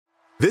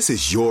This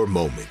is your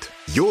moment,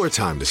 your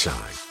time to shine,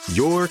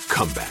 your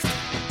comeback.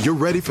 You're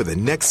ready for the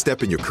next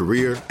step in your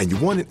career, and you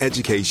want an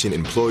education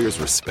employers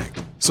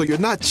respect. So you're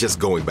not just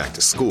going back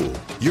to school,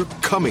 you're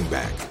coming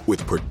back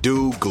with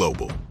Purdue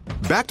Global.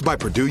 Backed by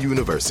Purdue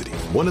University,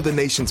 one of the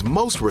nation's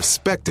most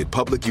respected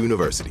public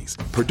universities,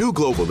 Purdue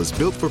Global is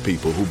built for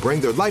people who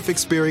bring their life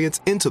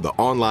experience into the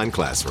online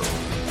classroom.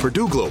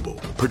 Purdue Global,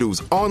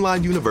 Purdue's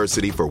online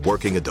university for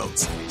working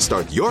adults.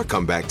 Start your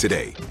comeback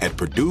today at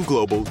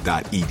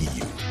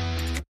purdueglobal.edu.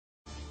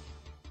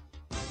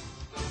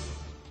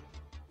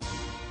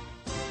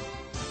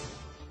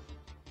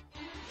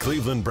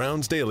 Cleveland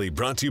Browns Daily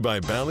brought to you by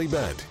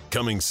Ballybet.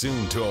 Coming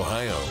soon to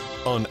Ohio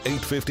on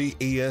 850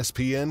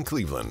 ESPN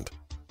Cleveland.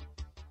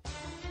 All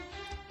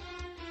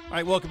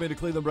right, welcome into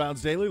Cleveland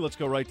Browns Daily. Let's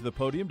go right to the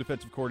podium.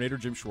 Defensive coordinator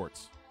Jim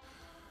Schwartz.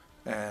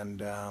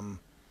 And,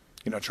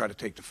 try to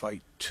take the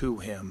fight to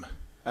him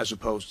as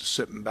opposed to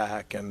sitting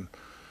back and,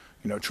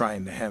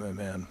 trying to hem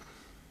him in.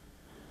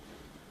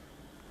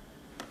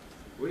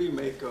 What do you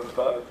make of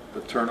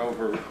the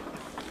turnover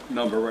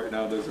number right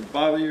now? Does it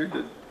bother you?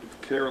 Did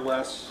care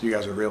less? You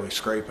guys are really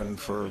scraping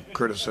for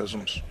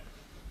criticisms.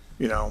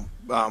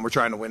 We're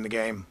trying to win the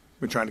game.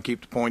 We're trying to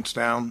keep the points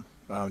down.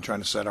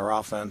 Trying to set our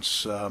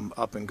offense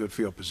up in good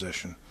field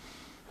position.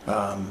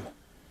 I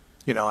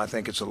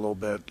think it's a little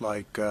bit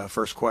like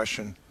first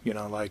question, you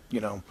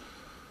can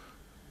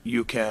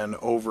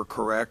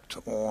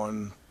overcorrect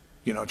on,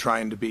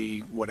 trying to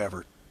be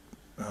whatever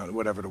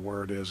the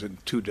word is.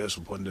 And too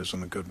disciplined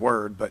isn't a good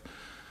word, but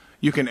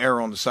you can err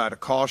on the side of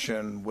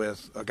caution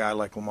with a guy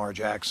like Lamar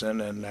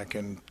Jackson, and that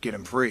can get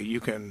him free. You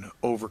can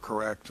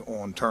overcorrect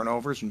on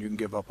turnovers, and you can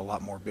give up a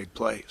lot more big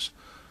plays.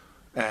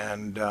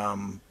 And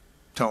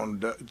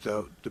Tone,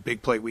 the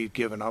big play we've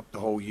given up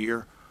the whole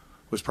year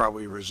was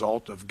probably a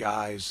result of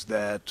guys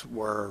that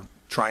were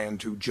trying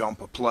to jump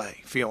a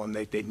play, feeling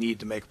they need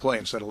to make a play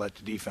instead of let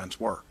the defense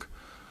work.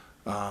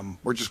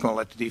 We're just going to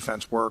let the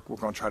defense work. We're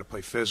going to try to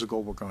play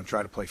physical. We're going to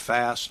try to play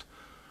fast.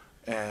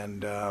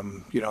 And,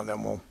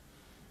 then we'll,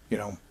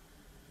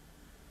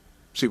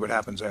 see what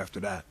happens after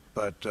that.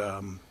 But,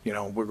 we're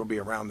going to be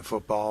around the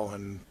football,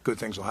 and good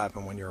things will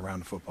happen when you're around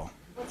the football.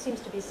 What seems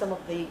to be some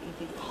of the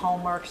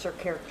hallmarks or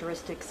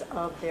characteristics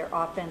of their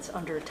offense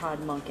under Todd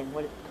Monken?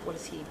 What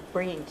is he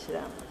bringing to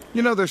them?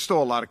 There's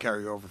still a lot of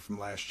carryover from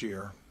last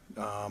year,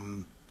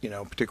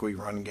 particularly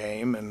run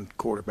game and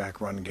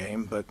quarterback run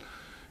game. But,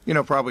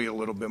 probably a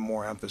little bit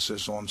more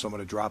emphasis on some of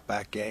the drop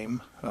back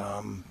game.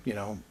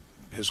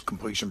 His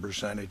completion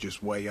percentage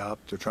is way up.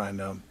 They're trying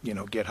to,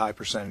 get high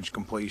percentage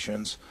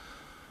completions,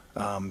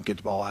 get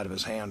the ball out of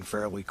his hand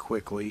fairly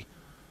quickly.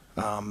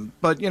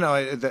 But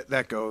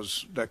that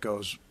goes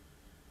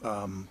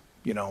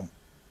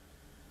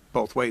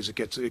both ways.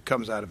 It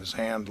comes out of his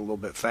hand a little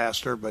bit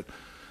faster, but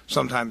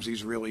sometimes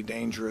he's really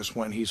dangerous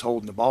when he's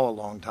holding the ball a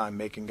long time,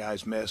 making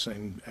guys miss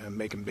and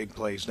making big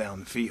plays down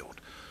the field.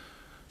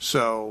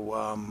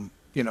 So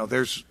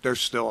there's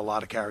still a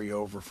lot of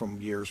carryover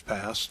from years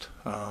past.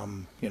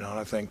 And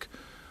I think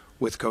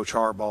with Coach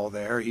Harbaugh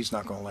there, he's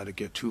not going to let it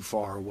get too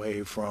far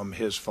away from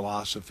his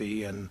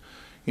philosophy and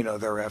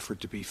their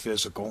effort to be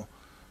physical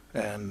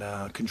and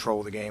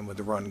control the game with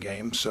the run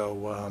game.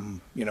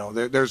 So,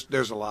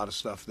 there's a lot of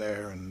stuff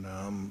there, and,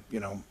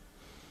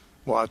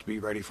 we'll have to be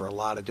ready for a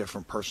lot of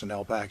different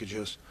personnel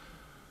packages.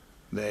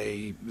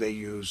 They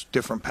use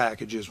different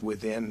packages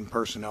within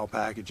personnel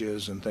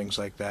packages and things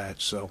like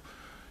that. So,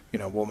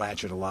 we'll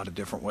match it a lot of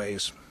different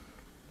ways.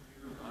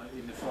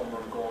 In the film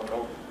room going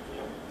over,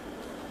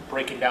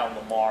 breaking down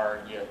Lamar,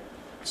 and you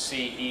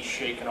see he's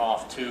shaking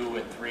off 2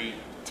 and 3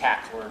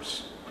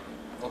 tacklers.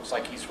 Looks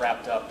like he's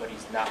wrapped up, but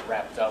he's not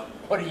wrapped up.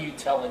 What are you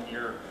telling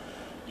your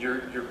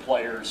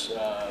players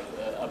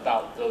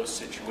about those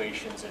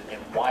situations,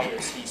 and why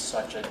is he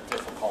such a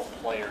difficult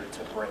player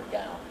to bring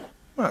down?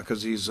 Well,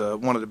 because he's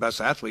one of the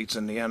best athletes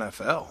in the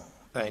NFL,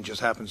 and he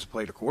just happens to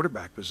play the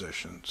quarterback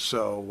position.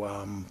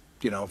 So,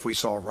 if we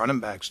saw running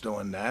backs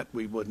doing that,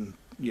 we wouldn't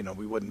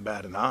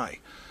bat an eye.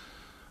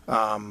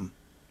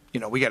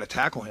 We got to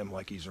tackle him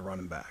like he's a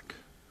running back,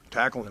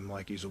 tackle him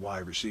like he's a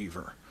wide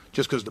receiver.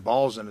 Just because the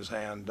ball's in his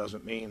hand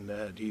doesn't mean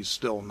that he's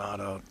still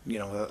not a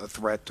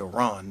threat to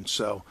run.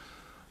 So,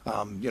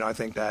 I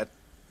think that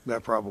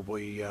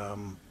probably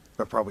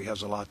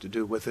has a lot to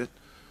do with it.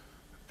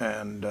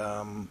 And,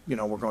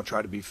 we're going to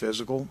try to be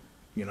physical.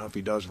 If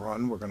he does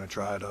run, we're going to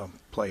try to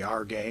play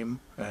our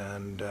game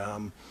and,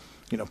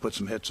 put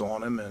some hits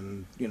on him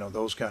and,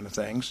 those kind of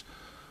things.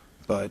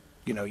 But,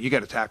 you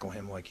got to tackle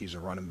him like he's a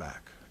running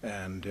back.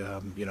 And,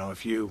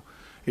 if you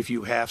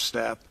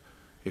half-step,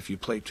 if you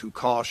play too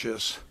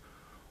cautious,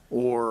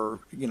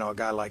 or, a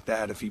guy like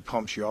that, if he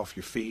pumps you off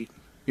your feet,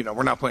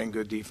 we're not playing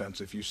good defense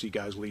if you see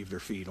guys leave their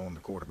feet on the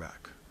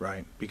quarterback,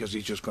 right? Because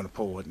he's just going to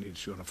pull it and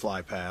he's going to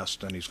fly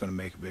past and he's going to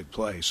make a big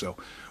play. So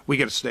we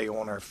got to stay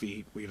on our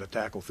feet. We got to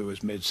tackle through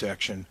his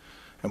midsection,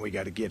 and we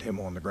got to get him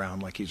on the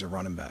ground like he's a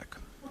running back.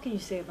 What can you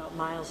say about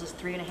Miles'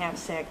 3.5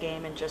 sack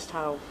game and just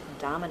how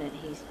dominant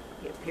he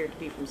appeared to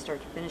be from start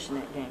to finish in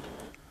that game?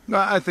 No,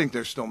 I think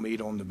there's still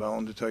meat on the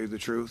bone, to tell you the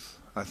truth.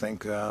 I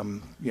think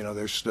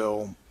there's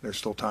still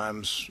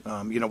times.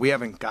 We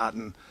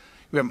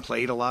haven't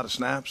played a lot of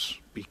snaps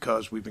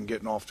because we've been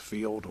getting off the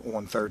field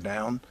on third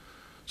down,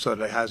 so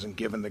that hasn't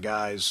given the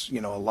guys a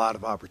lot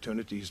of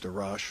opportunities to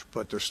rush.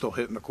 But they're still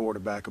hitting the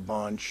quarterback a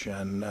bunch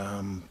and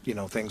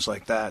things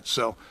like that.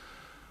 So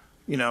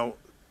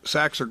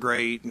sacks are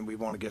great, and we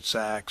want to get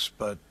sacks,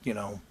 but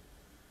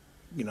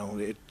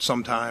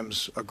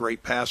sometimes a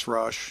great pass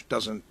rush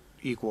doesn't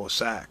equal a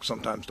sack.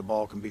 Sometimes the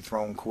ball can be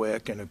thrown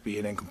quick and it be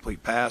an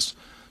incomplete pass.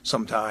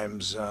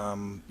 Sometimes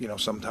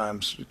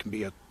sometimes it can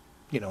be a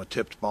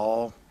tipped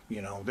ball.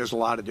 There's a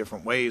lot of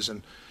different ways,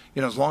 and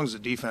as long as the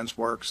defense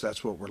works,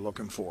 that's what we're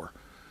looking for.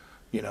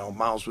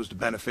 Miles was the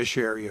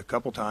beneficiary a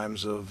couple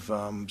times of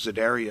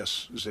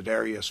Za'Darius.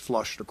 Za'Darius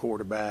flushed the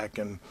quarterback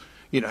and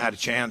had a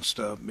chance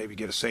to maybe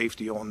get a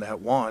safety on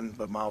that one,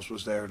 but Miles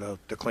was there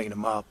to clean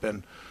him up.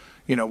 And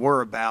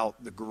we're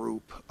about the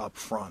group up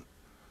front.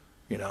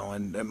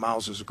 And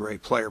Miles is a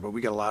great player, but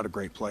we got a lot of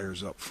great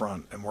players up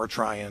front, and we're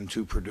trying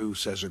to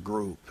produce as a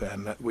group.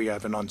 And we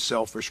have an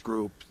unselfish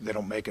group. They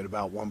don't make it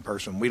about one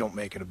person. We don't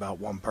make it about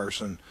one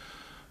person.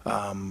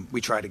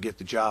 We try to get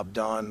the job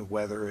done,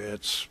 whether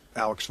it's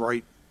Alex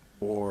Wright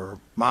or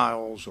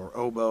Miles or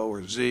Obo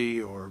or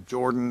Z or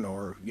Jordan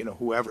or,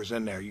 whoever's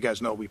in there. You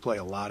guys know we play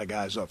a lot of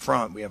guys up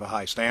front. We have a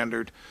high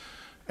standard.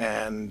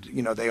 And,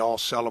 they all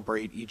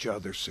celebrate each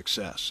other's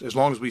success. As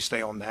long as we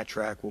stay on that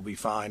track, we'll be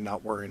fine,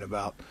 not worrying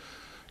about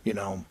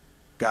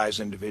guys'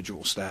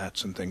 individual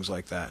stats and things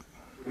like that.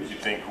 What did you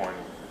think when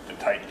the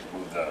Titans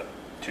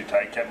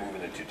kept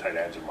moving the two tight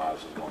ends and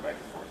Miles was going back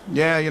and forth?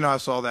 Yeah, I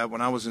saw that when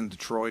I was in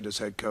Detroit as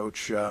head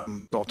coach.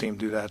 All team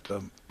do that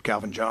to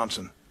Calvin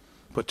Johnson.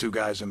 Put two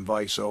guys in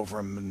vice over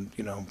him,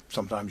 and,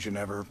 sometimes you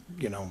never,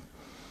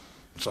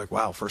 it's like,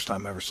 wow, first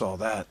time I ever saw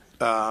that.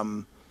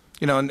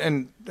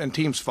 And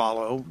teams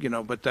follow,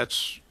 but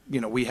that's,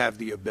 we have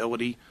the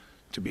ability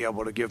to be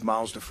able to give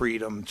Miles the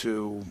freedom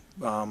to,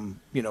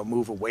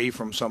 move away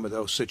from some of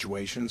those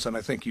situations. And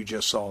I think you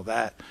just saw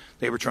that.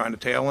 They were trying to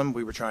tail him.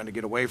 We were trying to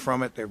get away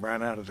from it. They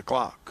ran out of the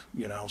clock,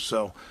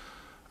 So,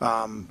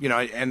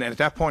 and at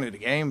that point of the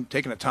game,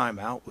 taking a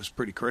timeout was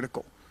pretty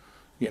critical,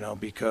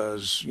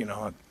 because,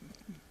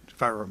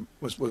 if I were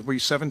we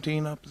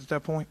 17 up at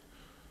that point?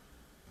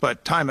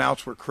 But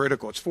timeouts were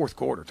critical. It's fourth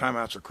quarter.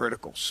 Timeouts are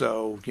critical.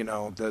 So,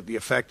 the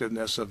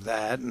effectiveness of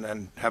that, and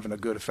then having a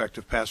good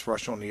effective pass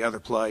rush on the other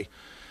play,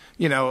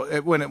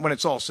 when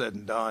it's all said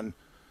and done,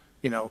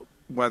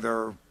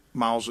 whether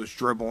Miles is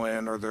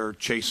dribbling or they're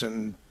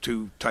chasing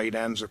two tight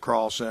ends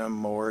across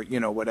him or,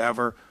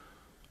 whatever,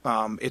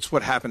 it's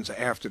what happens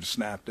after the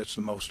snap that's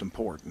the most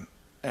important.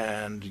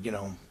 And,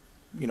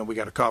 we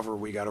got to cover,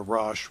 we got to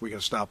rush, we got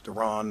to stop the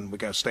run, we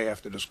got to stay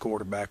after this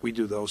quarterback. We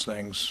do those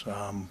things,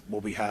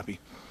 we'll be happy.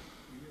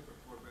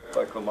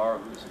 Like Lamar,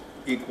 who's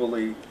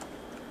equally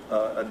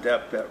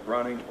adept at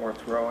running or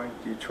throwing,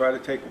 do you try to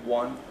take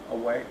one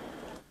away?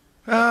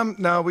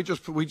 No, we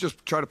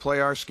just try to play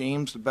our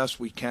schemes the best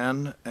we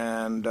can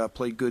and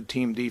play good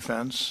team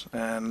defense.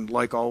 And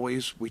like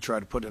always, we try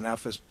to put an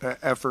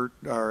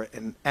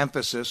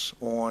emphasis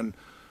on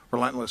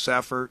relentless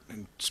effort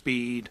and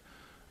speed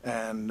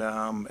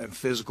and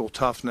physical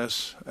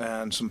toughness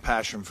and some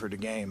passion for the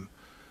game.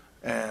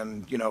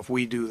 And, if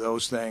we do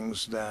those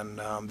things, then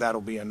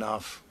that'll be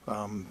enough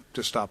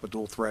to stop a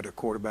dual threat at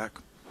quarterback.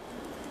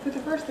 For the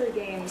first 3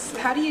 games,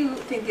 how do you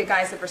think the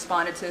guys have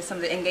responded to some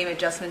of the in-game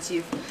adjustments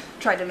you've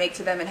tried to make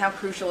to them, and how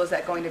crucial is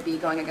that going to be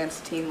going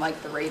against a team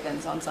like the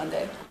Ravens on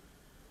Sunday?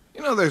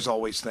 There's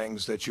always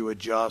things that you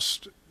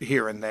adjust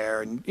here and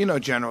there. And,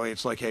 generally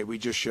it's like, hey, we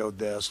just showed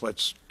this.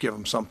 Let's give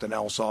them something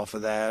else off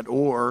of that.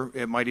 Or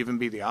it might even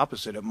be the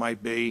opposite. It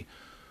might be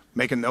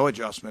making no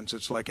adjustments.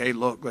 It's like, hey,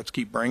 look, let's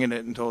keep bringing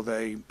it until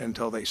they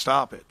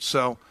stop it.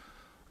 So,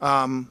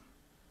 I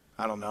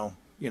don't know.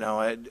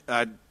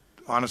 I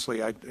honestly,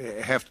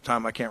 half the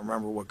time I can't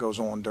remember what goes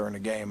on during the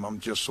game. I'm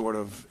just sort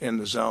of in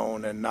the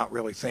zone and not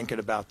really thinking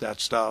about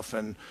that stuff.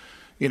 And,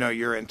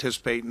 you're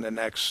anticipating the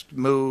next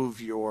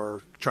move.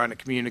 You're trying to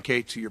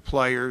communicate to your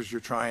players.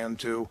 You're trying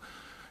to,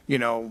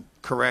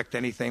 correct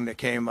anything that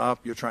came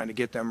up. You're trying to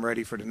get them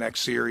ready for the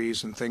next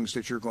series and things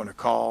that you're going to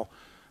call.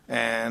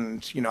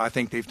 And, I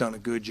think they've done a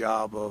good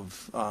job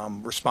of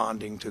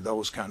responding to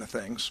those kind of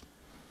things.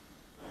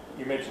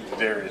 You mentioned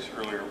Za'Darius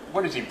earlier.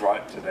 What has he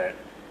brought to that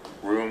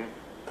room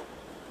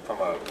from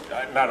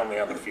not only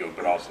on the field,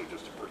 but also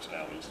just a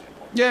personality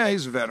standpoint? Yeah,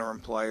 he's a veteran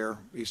player.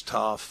 He's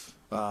tough.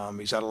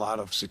 He's had a lot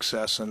of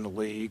success in the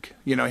league.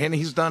 And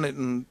he's done it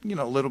in,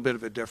 a little bit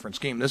of a different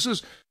scheme. This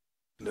is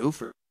new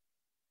for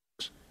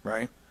us,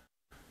 right?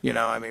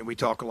 We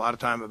talk a lot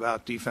of time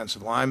about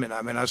defensive linemen.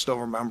 I still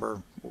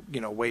remember,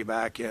 way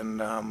back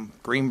in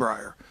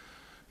Greenbrier,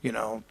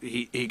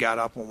 he got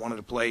up on one of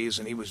the plays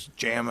and he was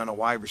jamming a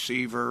wide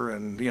receiver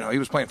and, he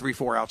was playing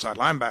 3-4 outside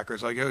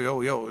linebackers like,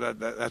 yo,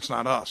 that's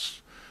not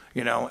us,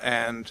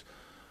 and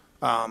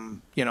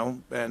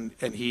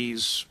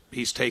he's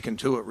taken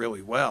to it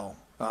really well.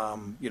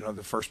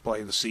 The first play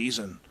of the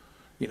season,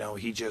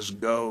 he just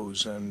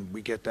goes, and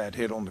we get that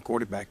hit on the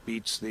quarterback,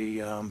 beats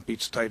the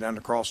tight end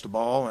across the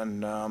ball,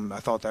 and I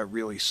thought that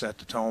really set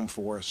the tone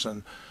for us.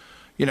 And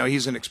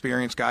he's an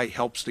experienced guy. He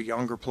helps the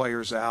younger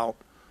players out.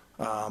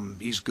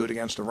 He's good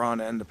against the run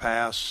and the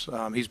pass.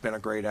 He's been a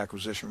great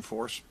acquisition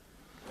for us.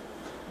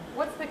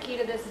 What's the key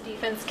to this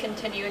defense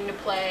continuing to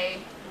play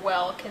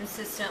well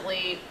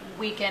consistently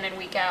week in and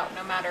week out,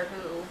 no matter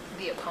who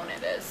the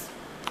opponent is?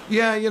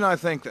 Yeah, I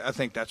think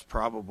that's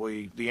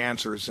probably the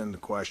answer is in the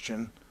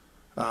question.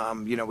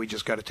 We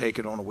just got to take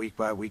it on a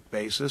week-by-week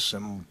basis,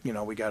 and,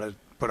 we got to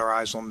put our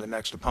eyes on the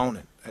next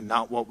opponent and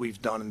not what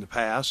we've done in the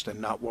past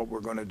and not what we're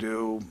going to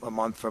do a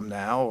month from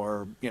now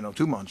or,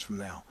 2 months from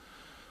now.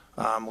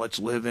 Let's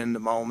live in the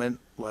moment.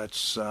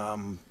 Let's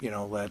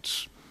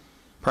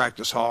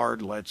practice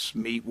hard. Let's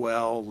meet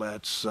well.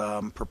 Let's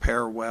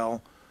prepare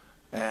well.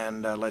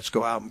 And let's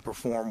go out and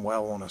perform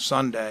well on a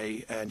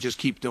Sunday and just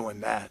keep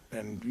doing that.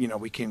 And,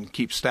 we can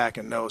keep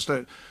stacking those.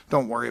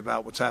 Don't worry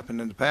about what's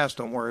happened in the past.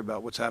 Don't worry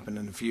about what's happened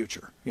in the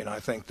future. I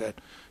think that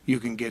you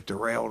can get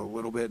derailed a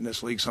little bit in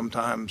this league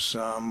sometimes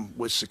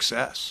with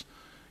success.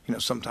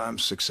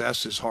 Sometimes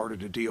success is harder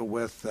to deal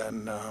with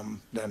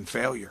than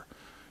failure.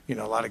 A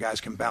lot of guys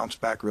can bounce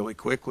back really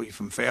quickly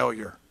from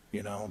failure.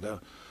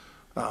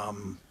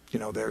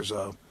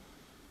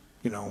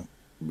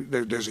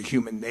 There's a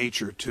human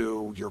nature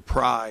to your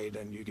pride,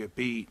 and you get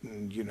beat,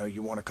 and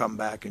you want to come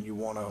back and you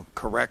want to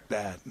correct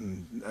that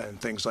and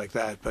things like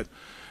that. But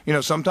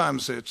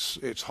sometimes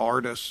it's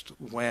hardest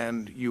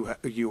when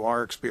you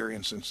are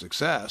experiencing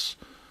success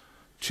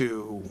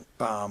to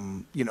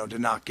to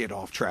not get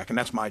off track, and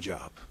that's my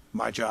job.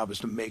 My job is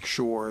to make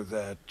sure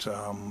that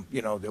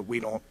that we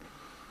don't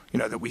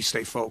that we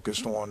stay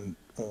focused on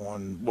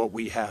what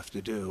we have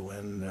to do,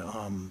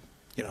 and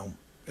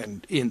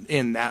and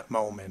in that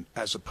moment,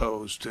 as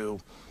opposed to,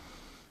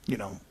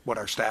 what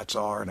our stats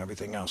are and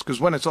everything else. Because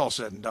when it's all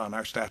said and done,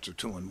 our stats are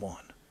 2-1,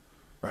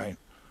 right?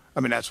 I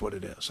mean, that's what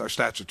it is. Our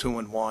stats are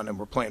 2-1, and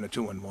we're playing a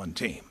 2-1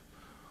 team.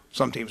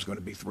 Some teams are going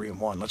to be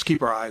 3-1. Let's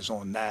keep our eyes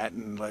on that,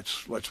 and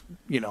let's let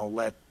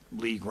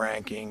league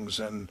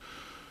rankings and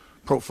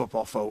Pro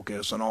Football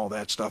Focus and all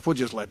that stuff. We'll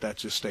just let that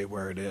just stay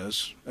where it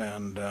is,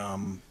 and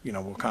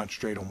we'll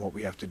concentrate on what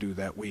we have to do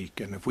that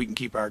week. And if we can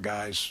keep our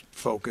guys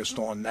focused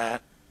on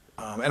that.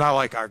 And I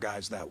like our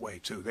guys that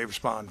way, too. They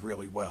respond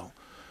really well.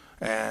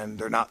 And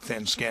they're not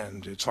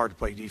thin-skinned. It's hard to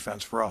play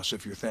defense for us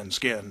if you're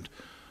thin-skinned.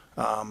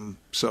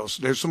 So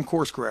there's some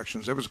course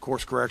corrections. There was a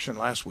course correction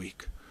last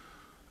week.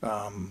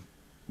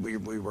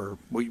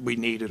 We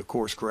needed a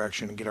course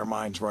correction and get our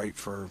minds right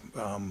for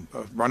a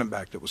running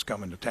back that was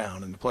coming to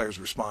town, and the players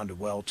responded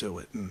well to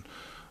it. And,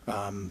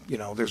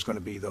 there's going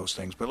to be those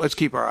things. But let's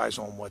keep our eyes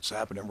on what's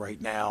happening right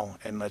now,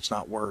 and let's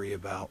not worry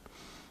about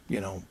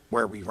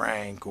where we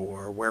rank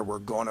or where we're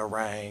going to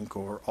rank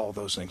or all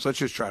those things. Let's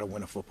just try to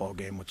win a football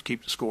game. Let's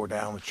keep the score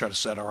down. Let's try to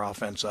set our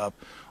offense up.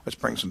 Let's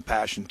bring some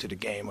passion to the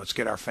game. Let's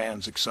get our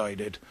fans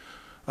excited.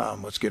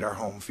 Let's get our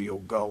home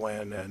field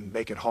going and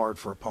make it hard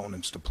for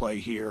opponents to play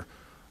here.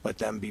 Let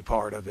them be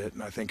part of it.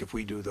 And I think if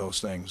we do those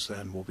things,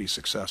 then we'll be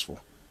successful.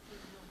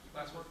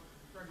 Last one.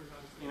 Greg was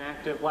obviously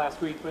inactive last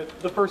week, but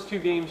the first 2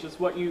 games, just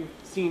what you've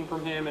seen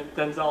from him, and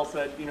Denzel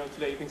said,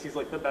 today he thinks he's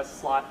like the best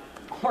slot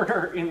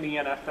corner in the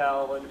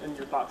NFL, and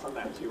your thoughts on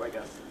that too, I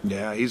guess.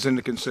 Yeah, he's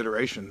into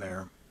consideration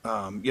there. He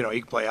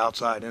can play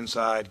outside,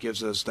 inside,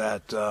 gives us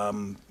that,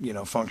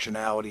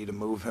 functionality to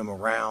move him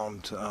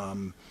around,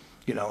 and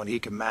he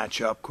can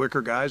match up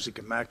quicker guys. He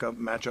can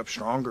match up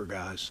stronger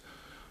guys.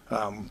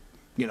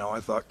 I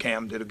thought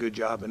Cam did a good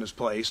job in his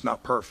place.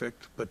 Not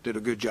perfect, but did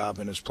a good job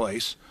in his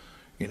place.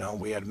 We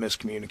had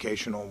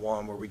miscommunication on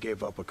one where we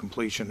gave up a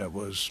completion that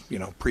was,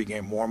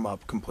 pregame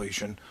warm-up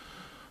completion.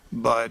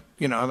 But,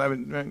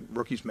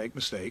 rookies make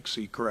mistakes.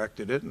 He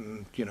corrected it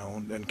and,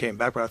 then came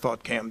back. But I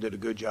thought Cam did a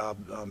good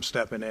job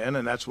stepping in,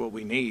 and that's what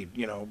we need.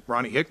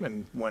 Ronnie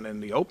Hickman went in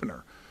the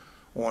opener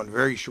on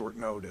very short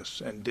notice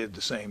and did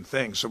the same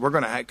thing. So we're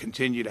going to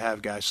continue to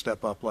have guys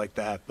step up like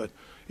that. But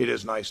it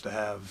is nice to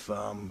have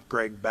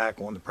Greg back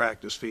on the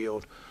practice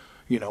field.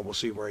 We'll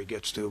see where he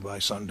gets to by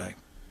Sunday.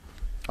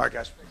 All right,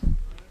 guys.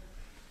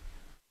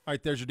 All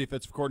right, there's your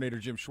defensive coordinator,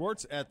 Jim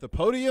Schwartz, at the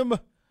podium.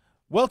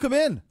 Welcome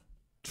in.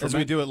 As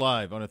we do it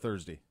live on a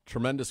Thursday.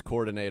 Tremendous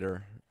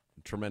coordinator,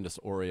 tremendous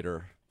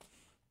orator.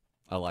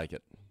 I like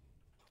it.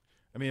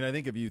 I mean, I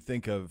think if you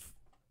think of,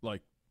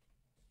 like,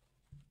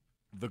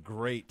 the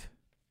great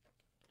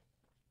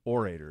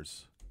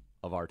orators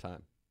of our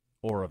time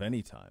or of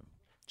any time.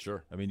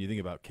 Sure. I mean, you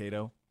think about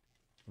Cato.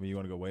 I mean, you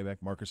want to go way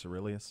back, Marcus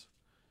Aurelius,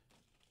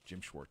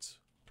 Jim Schwartz.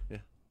 Yeah,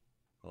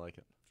 I like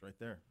it. It's right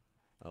there.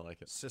 I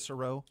like it.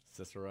 Cicero,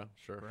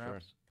 sure,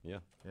 perhaps.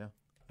 Sure.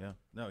 Yeah.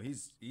 No,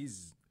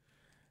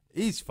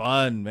 he's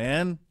fun,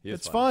 man.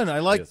 It's fun. I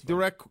like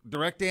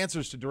direct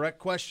answers to direct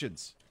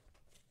questions.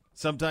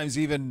 Sometimes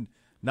even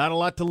not a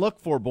lot to look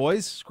for,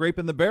 boys.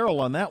 Scraping the barrel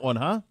on that one,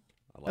 huh?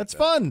 That's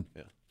fun.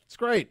 Yeah. It's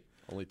great.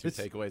 Only 2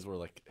 takeaways were,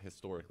 like,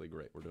 historically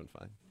great. We're doing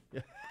fine.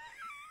 Yeah.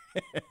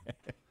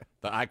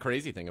 The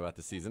crazy thing about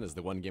the season is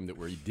the one game that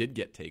we did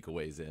get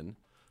takeaways in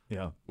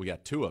Yeah. We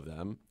got 2 of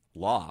them,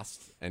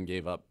 lost, and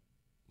gave up.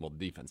 Well,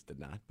 the defense did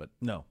not, but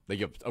no. They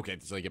give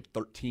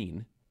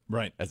 13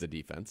 right as a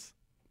defense.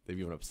 They've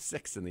given up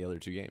 6 in the other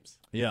 2 games.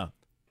 Yeah.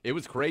 It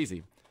was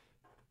crazy.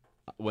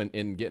 When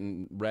in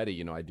getting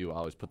ready, I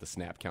always put the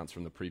snap counts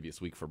from the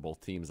previous week for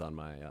both teams on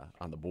my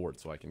on the board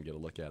so I can get a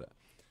look at it.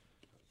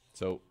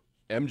 So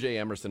MJ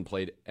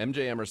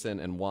Emerson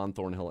and Juan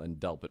Thornhill and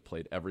Delpit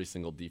played every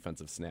single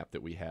defensive snap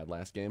that we had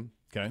last game.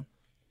 Okay.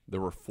 There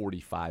were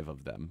 45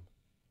 of them.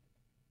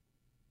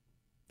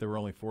 There were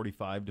only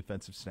 45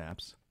 defensive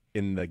snaps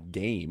in the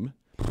game.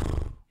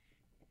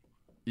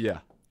 Yeah,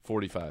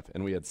 45,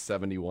 and we had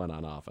 71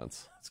 on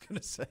offense. I was going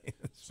to say.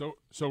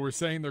 So we're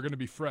saying they're going to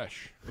be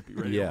fresh. Be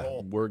ready to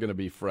roll. We're going to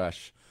be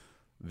fresh.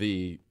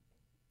 And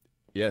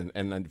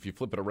then if you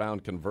flip it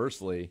around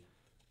conversely,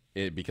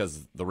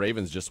 because the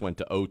Ravens just went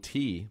to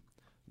OT,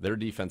 their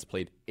defense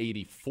played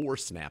 84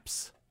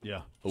 snaps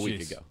a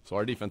week ago. So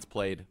our defense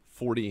played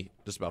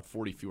just about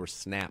 40 fewer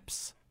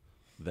snaps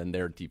than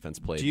their defense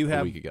played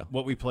a week ago.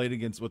 What they played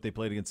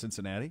against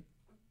Cincinnati?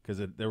 Because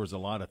there was a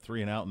lot of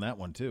 3 and out in that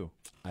one too.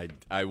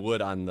 I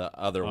would on the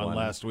other one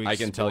last week's I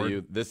can tell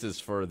you this is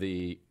for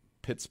the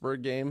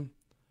Pittsburgh game.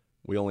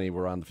 We only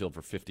were on the field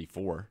for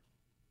 54.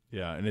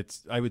 Yeah, and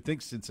I would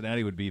think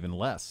Cincinnati would be even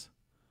less.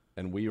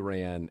 And we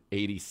ran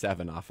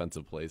 87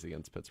 offensive plays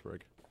against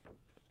Pittsburgh.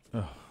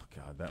 Oh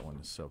God, that one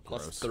is so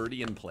gross. Plus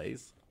 30 in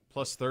plays.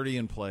 Plus 30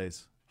 in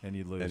plays, and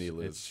you lose.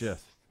 It's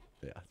just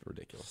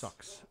ridiculous.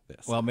 Sucks.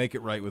 Yes. Well, make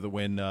it right with a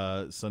win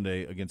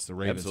Sunday against the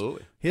Ravens.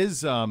 Absolutely.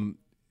 His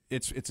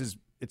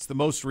it's the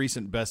most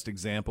recent best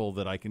example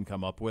that I can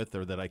come up with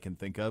or that I can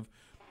think of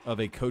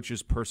a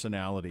coach's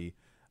personality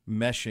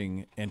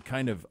meshing and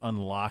kind of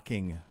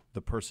unlocking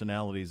the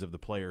personalities of the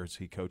players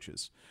he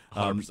coaches.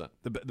 100%.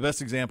 The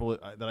best example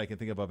that I can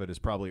think of it is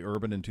probably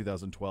Urban in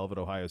 2012 at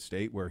Ohio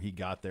State, where he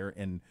got there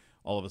and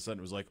all of a sudden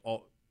it was like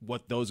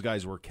what those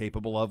guys were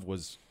capable of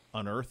was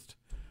unearthed.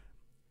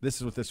 This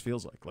is what this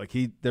feels like. Like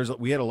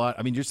we had a lot.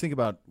 I mean, just think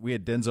about, we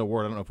had Denzel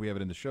Ward. I don't know if we have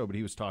it in the show, but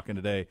he was talking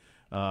today,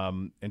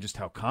 and just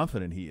how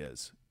confident he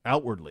is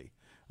outwardly.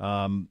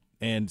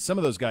 And some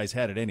of those guys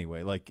had it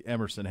anyway. Like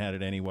Emerson had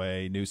it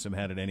anyway. Newsome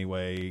had it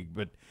anyway.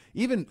 But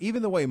even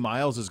the way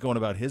Miles is going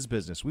about his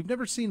business, we've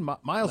never seen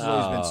Miles has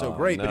always been so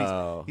great,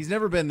 but he's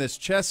never been this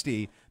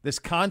chesty, this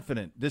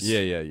confident. This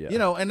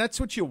and that's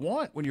what you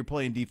want when you're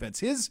playing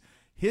defense.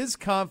 His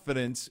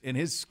confidence in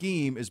his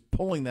scheme is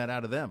pulling that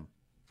out of them.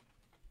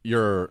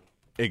 You're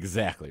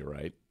exactly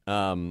right.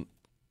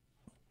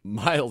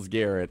 Myles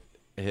Garrett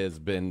has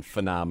been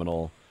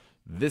phenomenal.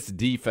 This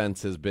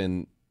defense has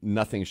been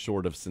nothing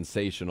short of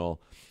sensational.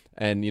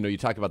 And, you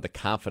talk about the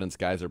confidence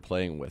guys are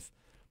playing with.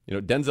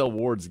 Denzel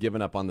Ward's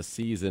given up on the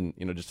season,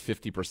 just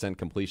 50%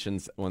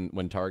 completions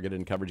when targeted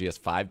in coverage. He has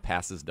 5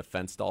 passes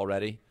defensed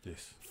already.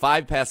 Yes.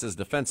 5 passes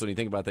defense. When you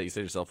think about that, you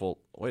say to yourself, well,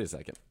 wait a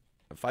second.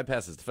 5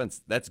 passes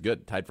defense, that's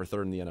good. Tied for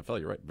 3rd in the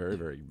NFL. You're right. Very,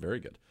 very, very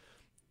good.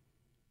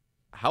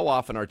 How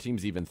often are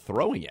teams even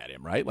throwing at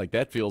him, right? Like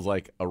that feels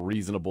like a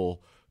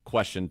reasonable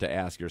question to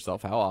ask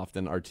yourself. How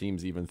often are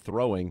teams even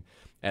throwing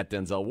at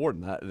Denzel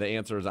Ward? The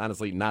answer is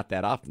honestly not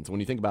that often. So when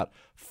you think about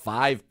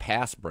 5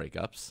 pass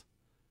breakups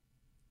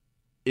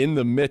in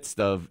the midst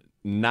of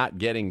not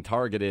getting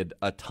targeted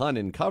a ton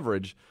in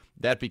coverage,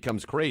 that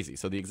becomes crazy.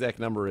 So the exact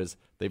number is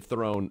they've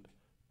thrown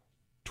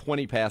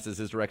 20 passes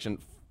his direction.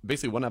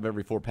 Basically, 1 out of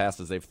every 4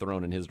 passes they've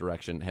thrown in his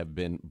direction have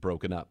been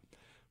broken up,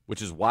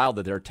 which is wild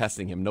that they're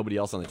testing him. Nobody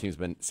else on the team's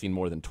seen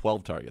more than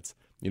 12 targets.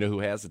 You know who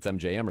has? It's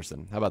MJ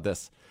Emerson. How about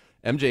this?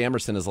 MJ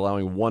Emerson is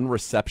allowing 1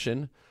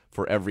 reception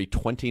for every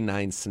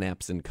 29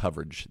 snaps in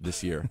coverage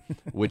this year,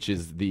 which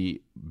is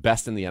the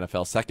best in the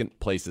NFL. Second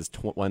place is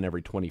 1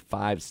 every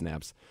 25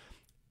 snaps.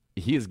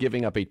 He is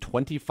giving up a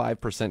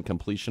 25%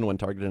 completion when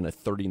targeted and a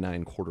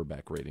 39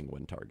 quarterback rating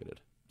when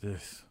targeted.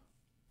 Yes.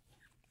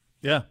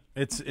 Yeah,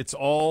 it's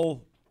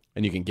all.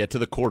 And you can get to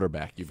the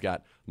quarterback. You've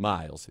got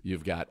Miles.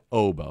 You've got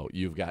Obo.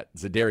 You've got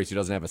Za'Darius, who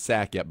doesn't have a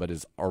sack yet, but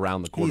is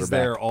around the quarterback. He's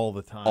there all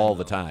the time. All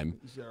the time.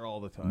 He's there all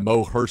the time.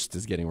 Mo Hurst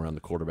is getting around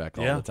the quarterback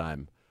all the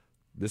time.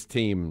 This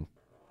team.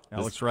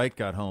 Alex Wright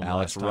got home.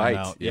 Alex last time Wright.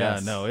 out.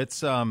 Yes. Yeah, no,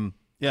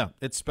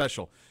 it's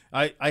special.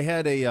 I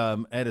had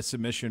a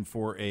submission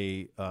for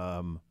a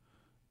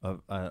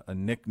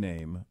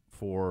nickname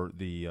for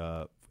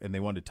the and they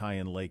wanted to tie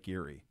in Lake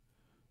Erie.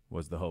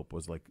 Was the hope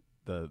was like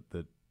the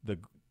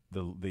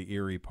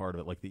Erie part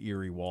of it, like the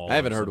Erie Wall. I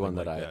haven't heard one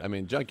that I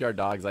mean, Junkyard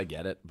Dogs, I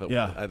get it, but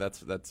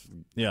that's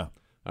yeah.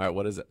 All right,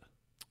 what is it?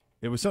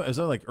 It was something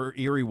like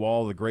Erie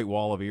Wall, the Great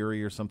Wall of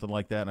Erie, or something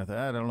like that. And I thought,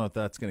 I don't know if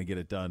that's going to get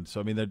it done. So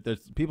I mean,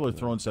 there's people are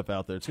throwing stuff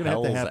out there. It's going to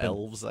have to happen.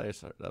 Elves,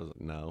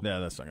 no. Yeah,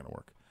 that's not going to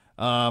work.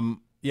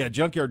 Yeah,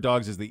 Junkyard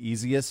Dogs is the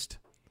easiest,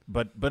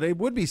 but it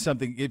would be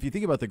something. If you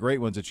think about the great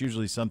ones, it's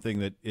usually something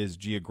that is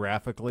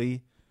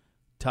geographically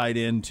tied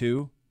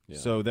into. Yeah.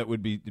 So that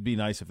would be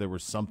nice if there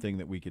was something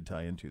that we could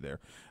tie into there.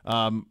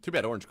 Too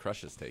bad Orange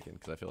Crush is taken,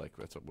 because I feel like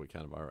that's what we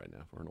kind of are right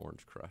now. We're an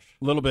Orange Crush.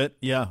 A little bit,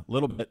 yeah, a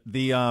little bit.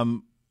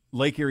 The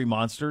Lake Erie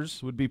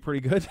Monsters would be pretty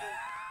good.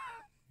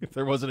 If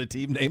there wasn't a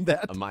team named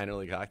that. A minor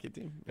league hockey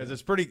team?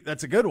 Because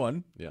that's a good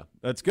one. Yeah.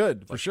 That's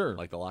good, for sure.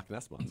 Like the Loch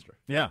Ness Monster.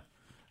 Yeah.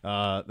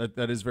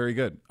 That is very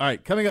good. All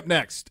right, coming up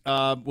next,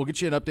 we'll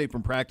get you an update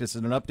from practice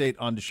and an update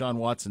on Deshaun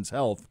Watson's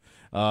health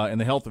and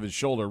the health of his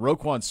shoulder.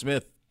 Roquan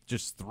Smith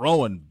just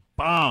throwing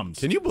bombs.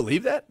 Can you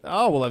believe that?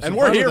 Oh, we'll have some And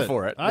we're fun here with it.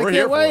 for it. I We're can't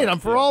here for wait. it. I'm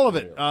for all of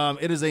it.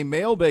 It is a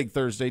mailbag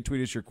Thursday.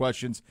 Tweet us your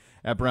questions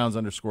at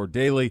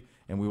Browns_daily,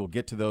 and we will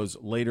get to those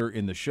later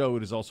in the show.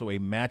 It is also a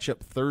matchup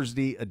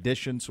Thursday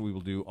edition, so we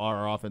will do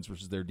our offense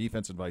versus their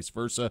defense and vice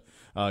versa.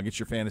 Get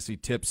your fantasy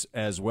tips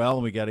as well.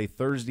 And we got a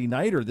Thursday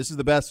nighter. This is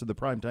the best of the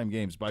primetime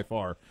games by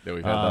far. That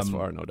we've had thus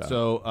far, no doubt.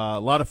 So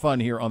a lot of fun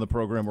here on the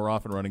program. We're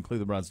off and running.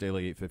 Cleveland Browns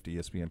Daily, 850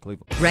 ESPN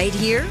Cleveland. Right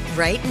here,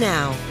 right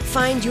now.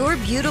 Find your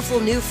beautiful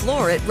new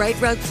floor at Right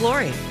Rug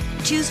Flooring.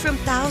 Choose from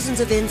thousands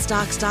of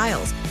in-stock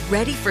styles,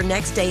 ready for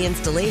next day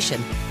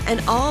installation, and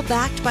all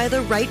backed by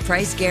the right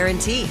price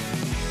guarantee.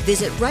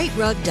 Visit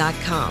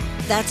rightrug.com.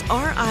 That's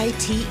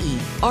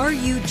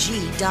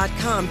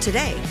RITERUG.com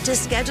today to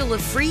schedule a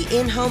free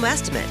in-home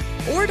estimate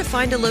or to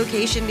find a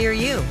location near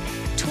you.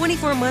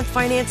 24-month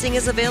financing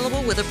is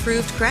available with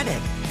approved credit.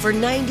 For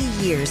 90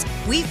 years,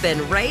 we've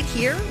been right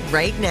here,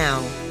 right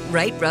now.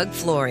 Right Rug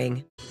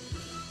Flooring.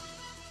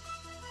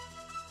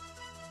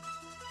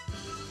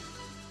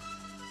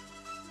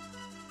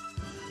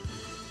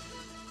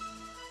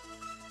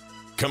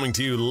 Coming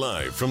to you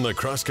live from the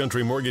Cross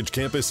Country Mortgage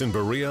Campus in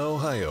Berea,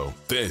 Ohio.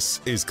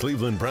 This is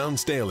Cleveland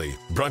Browns Daily,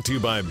 brought to you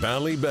by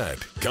Ballybet.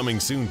 Coming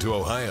soon to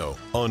Ohio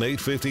on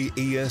 850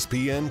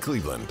 ESPN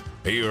Cleveland.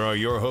 Here are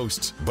your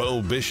hosts,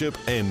 Bo Bishop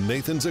and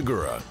Nathan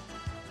Zagura.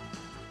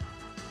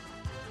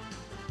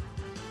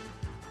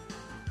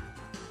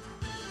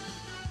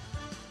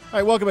 All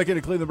right, welcome back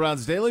into Cleveland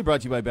Browns Daily,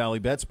 brought to you by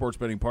Ballybet, sports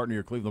betting partner of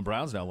your Cleveland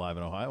Browns, now live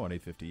in Ohio on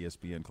 850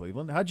 ESPN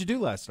Cleveland. How'd you do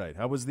last night?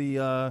 How was the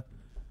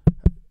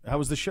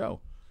show?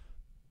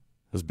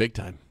 It was big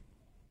time.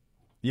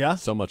 Yeah?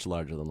 So much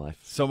larger than life.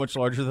 So much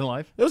larger than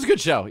life? It was a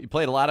good show. He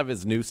played a lot of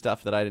his new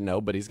stuff that I didn't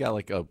know, but he's got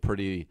like a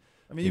pretty,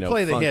 you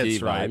play the hits,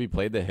 vibe. right? He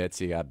played the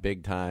hits. You got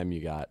Big Time. You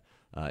got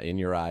In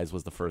Your Eyes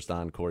was the first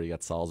encore. You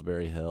got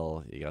Salisbury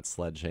Hill. You got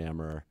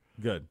Sledgehammer.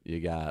 Good. You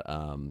got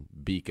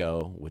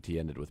Biko, which he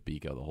ended with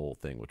Biko, the whole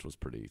thing, which was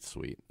pretty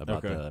sweet.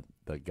 About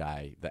the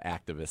guy, the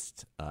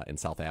activist in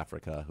South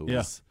Africa who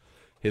was,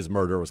 his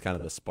murder was kind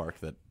of the spark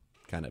that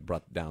kind of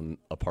brought down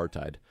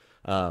apartheid.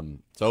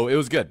 So it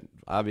was good.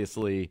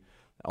 Obviously,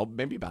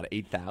 maybe about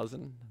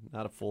 8,000,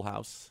 not a full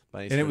house.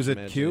 By any and it was stretch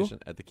at of Q? imagination.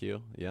 At the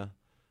Q, yeah.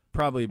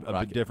 Probably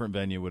a different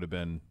venue would have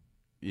been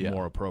Yeah.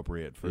 more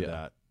appropriate for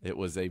that. It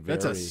was a very.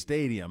 That's a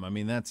stadium. I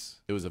mean,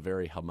 that's. It was a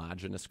very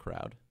homogenous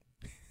crowd.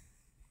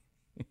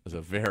 It was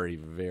a very,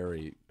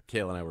 very.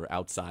 Kayla and I were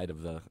outside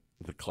of the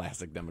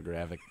classic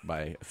demographic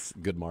by a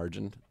good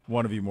margin.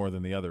 One of you more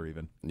than the other,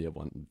 even. Yeah,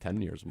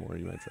 10 years more,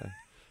 you might say.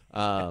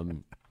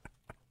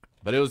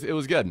 But it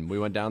was good. We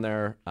went down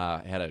there,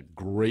 had a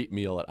great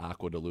meal at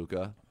Aqua de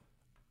Luca.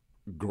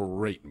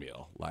 Great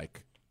meal,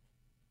 like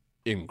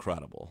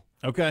incredible.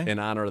 Okay. In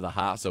honor of the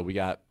hot, so we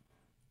got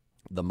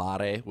the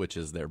mare, which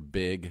is their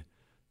big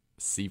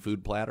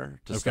seafood platter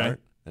to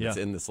start, and it's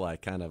in this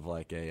like kind of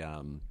like a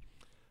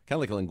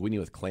linguine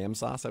with clam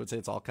sauce. I would say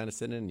it's all kind of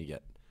sitting in. You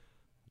get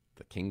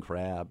the king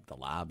crab, the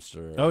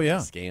lobster, the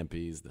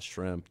scampies, the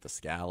shrimp, the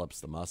scallops,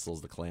 the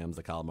mussels, the clams,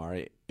 the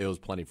calamari. It was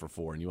plenty for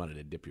four, and you wanted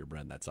to dip your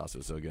bread in that sauce. It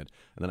was so good.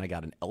 And then I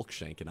got an elk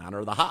shank in honor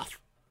of the Hoff.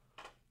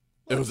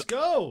 Let's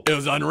go. It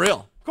was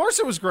unreal. Of course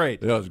it was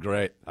great. It was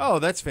great. Oh,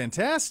 that's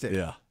fantastic.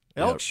 Yeah.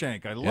 Elk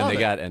shank, I love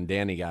it. And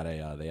Danny got they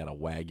had a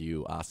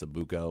Wagyu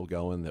Ossobuco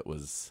going that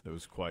was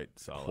quite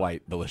solid.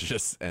 Quite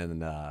delicious.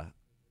 And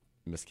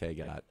Miss K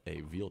got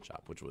a veal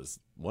chop, which was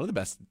one of the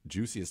best,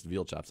 juiciest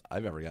veal chops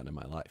I've ever gotten in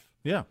my life.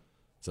 Yeah.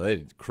 So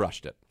they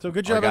crushed it. So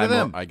good job out of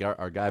them.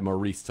 Our guy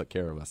Maurice took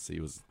care of us. He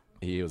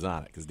was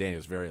on it because Danny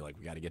was very like,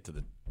 we got to get this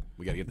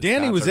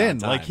Danny was in.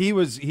 Like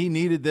he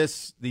needed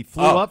this. He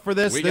flew up for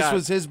this. This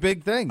was his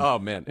big thing. Oh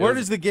man. Where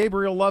does the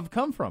Gabriel love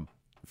come from?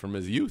 From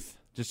his youth.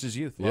 Just his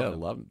youth.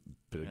 Love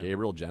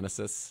Gabriel,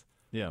 Genesis.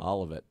 Yeah.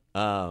 All of it.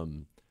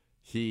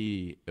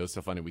 It was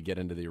so funny. We get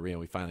into the arena.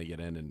 We finally get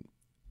in, and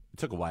it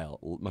took a while,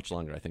 much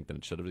longer, I think, than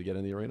it should have to get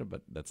in the arena,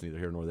 but that's neither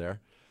here nor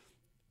there.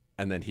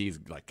 And then he's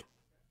like,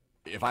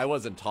 if I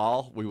wasn't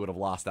tall, we would have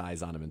lost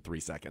eyes on him in 3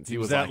 seconds. He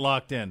was that like,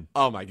 locked in.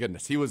 Oh, my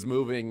goodness. He was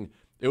moving.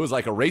 It was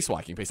like a race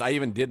walking pace. I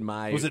even did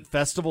my. Was it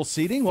festival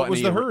seating? What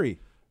was the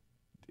hurry?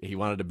 He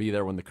wanted to be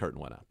there when the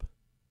curtain went up.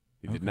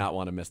 He did not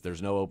want to miss.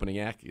 There's no opening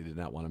act. He did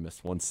not want to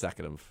miss 1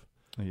 second of.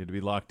 You had to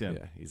be locked in.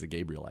 Yeah, he's a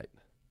Gabrielite.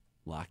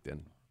 Locked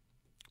in.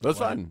 But it was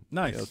fun.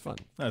 Nice. Yeah, it was fun.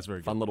 That's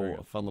very fun.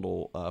 Good. Fun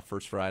little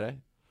first Friday.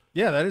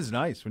 Yeah, that is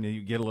nice when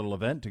you get a little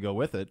event to go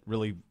with it.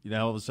 Really,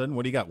 all of a sudden,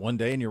 what do you got? One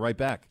day and you're right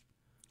back.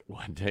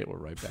 One day we're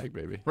right back,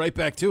 baby. Right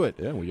back to it.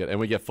 Yeah,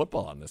 we get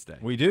football on this day.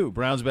 We do.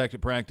 Browns back to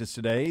practice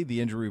today. The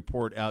injury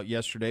report out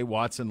yesterday.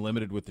 Watson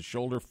limited with the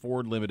shoulder.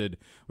 Ford limited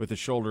with the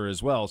shoulder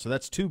as well. So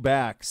that's two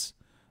backs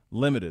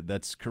limited.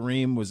 That's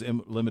Kareem was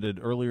limited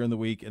earlier in the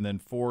week, and then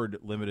Ford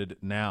limited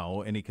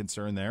now. Any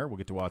concern there? We'll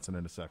get to Watson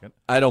in a second.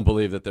 I don't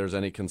believe that there's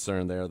any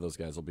concern there. Those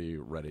guys will be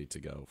ready to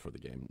go for the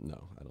game.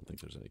 No, I don't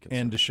think there's any concern.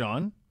 And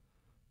Deshaun?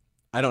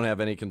 I don't have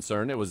any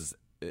concern. It was,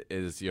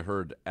 as you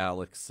heard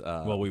Alex.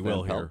 We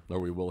will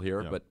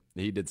hear. But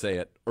he did say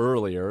it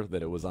earlier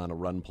that it was on a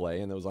run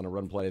play, and it was on a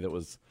run play that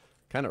was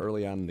kind of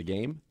early on in the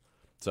game.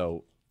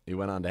 So he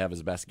went on to have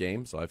his best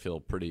game. So I feel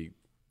pretty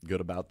good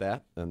about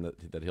that, and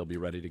that he'll be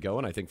ready to go.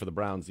 And I think for the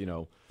Browns,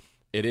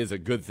 it is a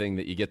good thing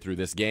that you get through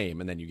this game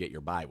and then you get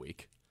your bye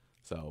week.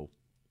 So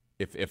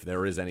if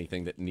there is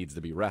anything that needs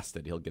to be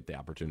rested, he'll get the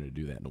opportunity to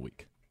do that in a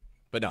week.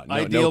 But no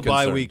ideal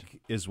bye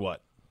week is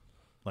what?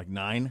 Like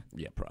 9?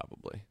 Yeah,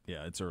 probably.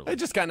 Yeah, it's early. It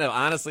just kind of,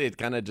 honestly,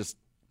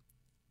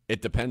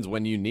 it depends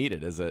when you need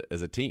it as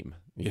a team.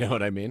 You know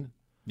what I mean?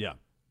 Yeah.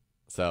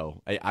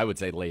 So I would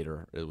say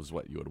later it was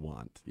what you would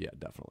want. Yeah,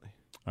 definitely.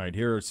 All right,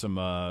 here are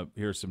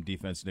some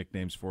defense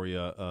nicknames for you.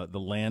 The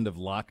Land of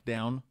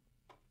Lockdown.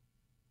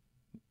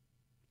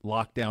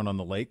 Lockdown on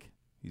the Lake.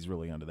 He's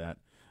really onto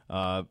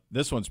that.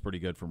 This one's pretty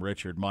good from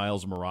Richard.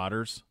 Miles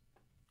Marauders.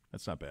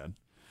 That's not bad.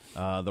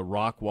 The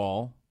Rock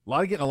Wall.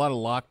 Getting a lot of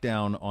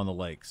lockdown on the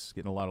lakes.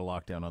 Getting a lot of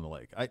lockdown on the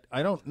lake.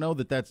 I don't know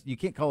that's you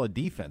can't call a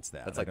defense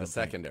that. That's like the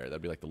secondary.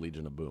 That'd be like the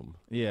Legion of Boom.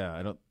 Yeah,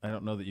 I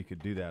don't know that you could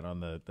do that on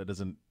that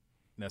doesn't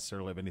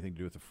necessarily have anything to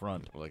do with the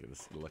front. Look at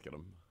this. Look at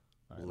them.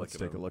 Right, let's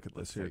take a look at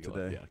this here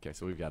today. Yeah. Okay.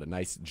 So we've got a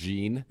nice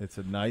jean. It's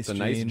a nice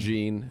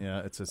jean.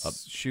 Yeah. It's a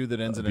shoe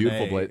that ends in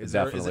beautiful an A. blade.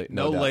 Definitely.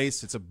 No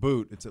lace. It's a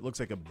boot. It looks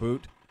like a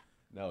boot.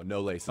 No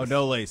lace. Oh,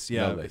 no lace.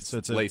 Yeah. No lace. So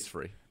it's lace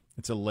free.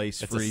 It's a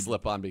lace-free. It's a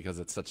slip-on because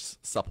it's such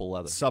supple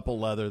leather. Supple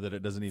leather that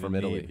it doesn't even From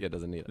Italy. need. Yeah, it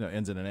doesn't need it. No,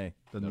 ends in an A.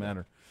 Doesn't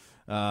matter.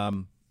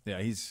 Yeah,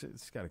 he's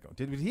got to go.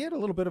 Did he had a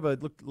little bit of a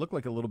look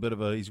like a little bit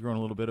of a? He's growing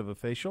a little bit of a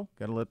facial.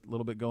 Got a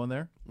little bit going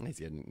there. He's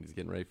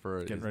getting ready for.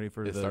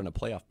 He's starting a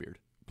playoff beard.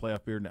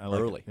 Playoff beard.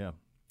 Early. Yeah.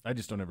 I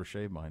just don't ever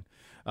shave mine.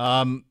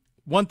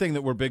 One thing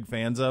that we're big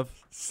fans of.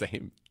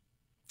 Same.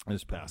 I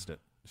just passed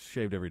it.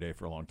 Shaved every day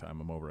for a long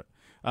time. I'm over it.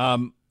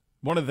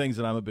 One of the things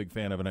that I'm a big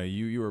fan of, and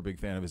you are a big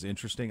fan of, is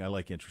interesting. I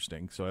like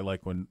interesting. So I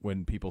like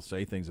when people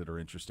say things that are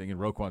interesting. And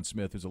Roquan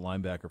Smith, who's a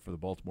linebacker for the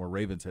Baltimore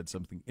Ravens, had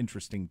something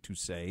interesting to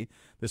say.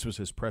 This was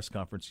his press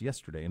conference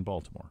yesterday in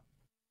Baltimore.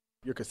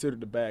 You're considered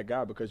the bad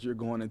guy because you're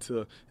going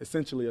into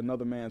essentially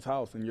another man's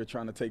house and you're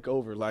trying to take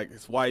over, like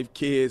his wife,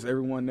 kids,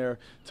 everyone there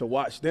to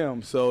watch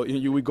them. So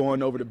we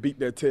going over to beat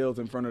their tails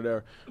in front of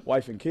their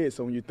wife and kids.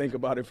 So when you think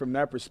about it from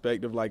that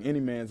perspective, like any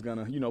man's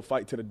going to,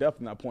 fight to the death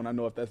in that point. I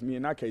know if that's me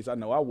in that case, I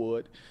know I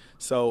would.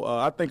 So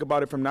I think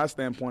about it from that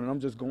standpoint, and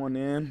I'm just going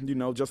in,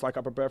 just like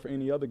I prepare for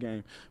any other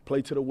game.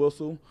 Play to the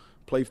whistle,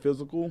 play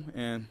physical,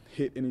 and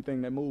hit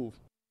anything that moves.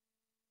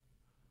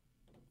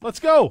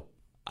 Let's go.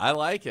 I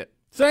like it.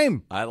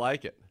 Same. I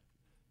like it.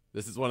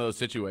 This is one of those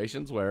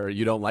situations where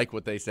you don't like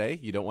what they say.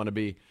 You don't want to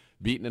be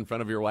beaten in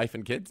front of your wife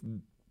and kids.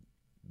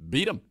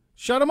 Beat them.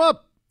 Shut them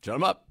up. Shut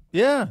them up.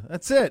 Yeah,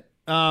 that's it.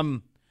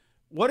 How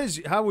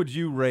would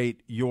you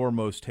rate your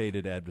most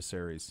hated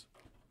adversaries?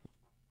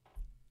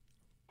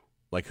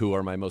 Like, who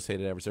are my most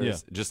hated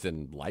adversaries? Yeah. Just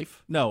in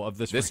life? No, of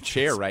this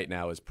chair right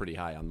now is pretty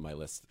high on my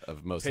list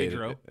of most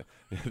Pedro.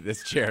 hated.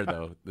 This chair,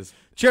 though.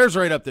 Chair's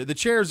right up there. The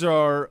chairs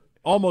are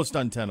almost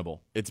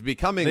untenable. It's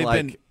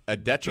becoming a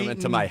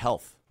detriment to my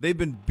health. They've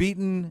been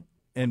beaten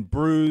and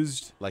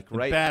bruised, like and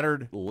right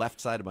battered.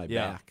 Left side of my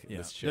back. Yeah.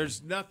 This chair.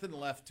 There's nothing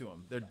left to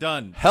them. They're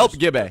done. Help,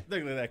 Gibbe.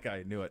 Look at that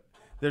guy. Knew it.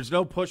 There's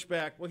no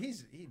pushback. Well,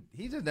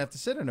 he doesn't have to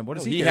sit in him. What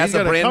does he? He has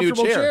a brand new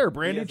chair.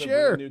 Brand new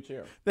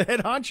chair. The head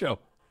honcho.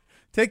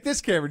 Take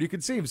this, Cameron. You can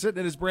see him sitting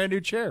in his brand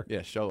new chair.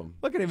 Yeah, show him.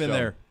 Look at him in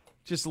there,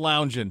 just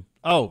lounging.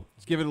 Oh,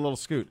 let's give it a little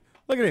scoot.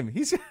 Look at him.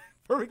 He's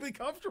perfectly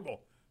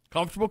comfortable.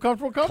 Comfortable. I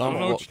don't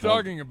know what you're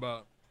talking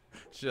about.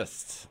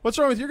 What's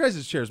wrong with your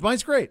guys' chairs?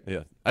 Mine's great.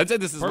 Yeah, I'd say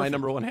this is my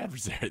number one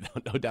adversary,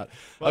 though, no doubt.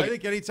 Well, I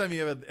think anytime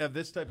you have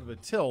this type of a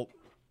tilt,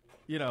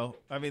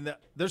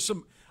 there's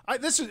some.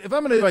 If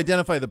I'm going to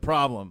identify the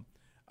problem,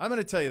 I'm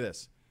going to tell you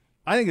this.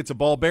 I think it's a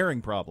ball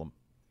bearing problem.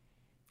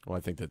 Well,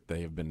 I think that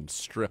they have been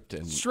stripped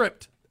of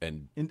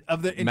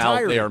the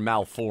entire. They are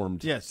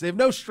malformed. Yes, they have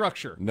no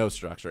structure. No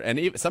structure, and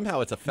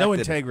somehow it's affected. No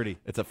integrity.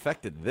 It's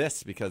affected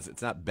this because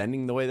it's not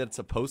bending the way that it's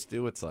supposed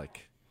to. It's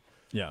like,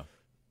 yeah.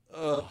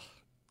 Ugh.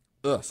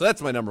 So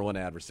that's my number one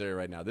adversary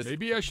right now.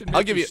 Maybe I should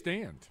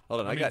stand.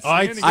 Hold on,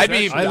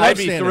 I'd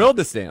be thrilled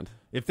to stand.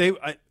 If they,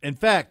 in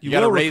fact, you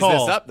got to will raise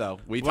recall, this up though.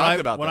 We talked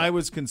about when that. I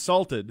was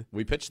consulted.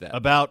 We pitched that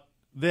about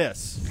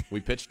this. We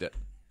pitched it.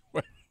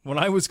 When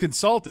I was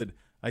consulted,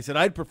 I said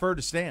I'd prefer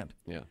to stand.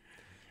 Yeah,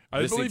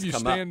 I believe you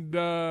stand.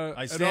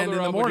 I stand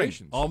in the morning.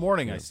 All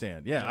morning I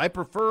stand. Yeah, I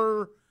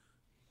prefer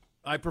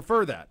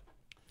that.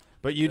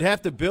 But you'd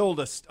have to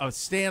build a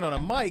stand on a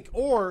mic,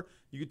 or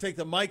you could take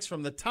the mics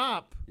from the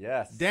top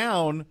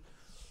down,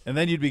 and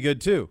then you'd be good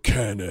too.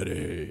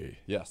 Kennedy.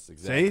 Yes,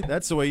 exactly. See,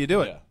 that's the way you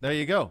do it. Yeah. There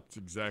you go. That's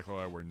exactly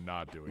why we're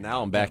not doing it.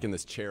 Now I'm back in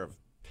this chair of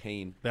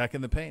pain. Back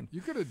in the pain.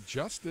 You could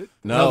adjust it.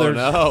 No, dude.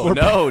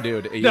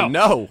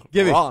 No,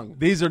 wrong.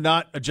 These are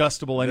not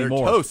adjustable They're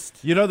anymore. toast.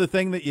 You know the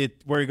thing that you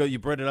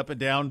put it up and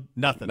down?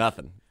 Nothing.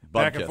 Nothing.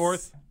 Back and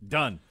forth?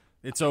 Done.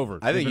 It's over.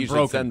 I think you should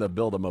broken. send the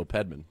bill to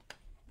Mopedman.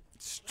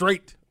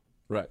 Straight.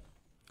 Right.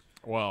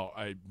 Well,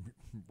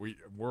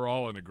 we're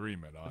all in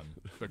agreement on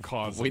the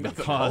cause We of know the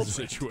the whole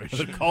culprit.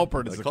 situation. The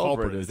culprit is The the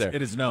culprit is there.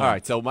 It is known. All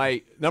right, so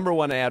my number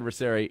one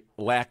adversary,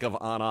 lack of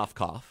on-off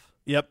cough.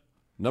 Yep.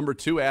 Number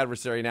two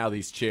adversary, now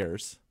these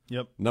chairs.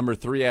 Yep. Number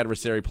three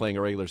adversary, playing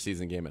a regular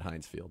season game at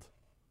Heinz Field.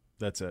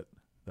 That's it.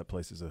 That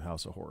place is a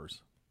house of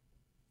horrors.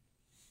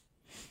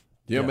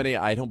 Do you know how many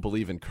I don't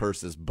believe in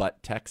curses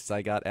but texts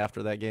I got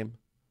after that game?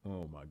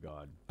 Oh, my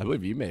God. I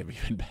believe you may have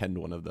even penned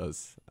one of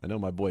those. I know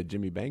my boy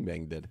Jimmy Bang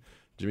Bang did.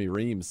 Jimmy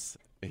Reams,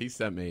 he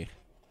sent me.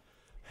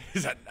 He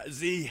said,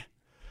 Z,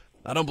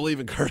 I don't believe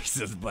in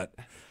curses, but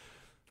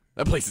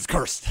that place is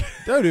cursed.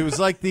 Dude, it was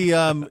like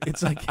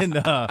it's like in,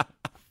 I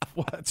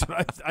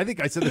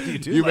think I said that to you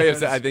too. You may have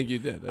said, I think you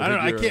did. I don't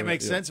know. I can't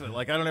make sense of it.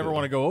 Like, I don't ever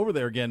want to go over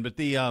there again, but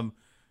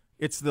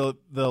it's the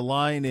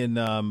line in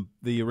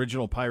the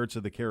original Pirates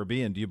of the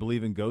Caribbean. Do you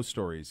believe in ghost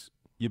stories?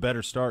 You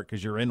better start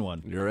because you're in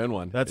one. You're in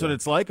one. That's what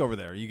it's like over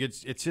there.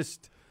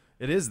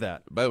 It is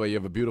that. By the way, you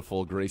have a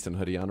beautiful Grayson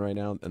hoodie on right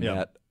now, and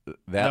Yeah.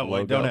 that No,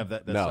 logo. I don't have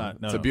that. That's no, not.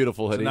 No, it's no. a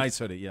beautiful hoodie. It's a nice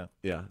hoodie. Yeah.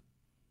 Yeah.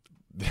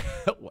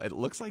 It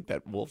looks like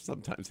that wolf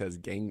sometimes has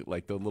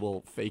like the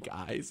little fake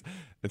eyes,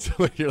 and so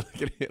when you're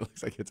looking at it, it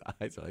looks like its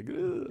eyes are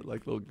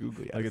like little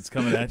googly eyes. Like it's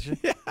coming at you.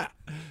 Yeah, That's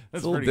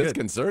it's a little pretty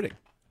disconcerting. Good.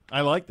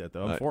 I like that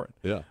though. I'm for it.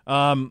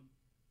 Yeah.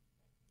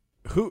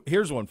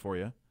 Here's one for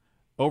you.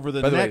 Over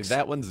the By the next way,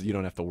 that one's you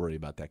don't have to worry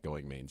about that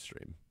going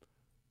mainstream.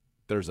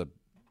 There's a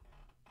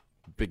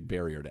big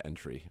barrier to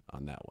entry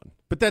on that one.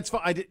 But that's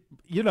fine.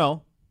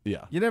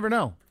 Yeah. You never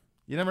know.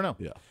 You never know.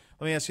 Yeah.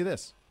 Let me ask you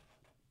this.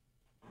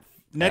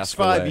 Next Ask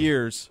 5 away.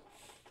 years,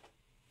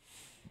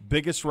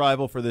 biggest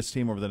rival for this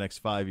team over the next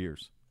 5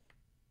 years.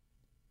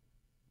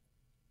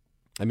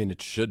 I mean,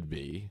 it should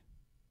be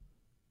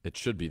the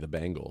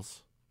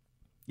Bengals.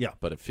 Yeah.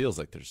 But it feels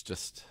like there's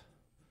just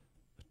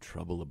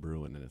trouble a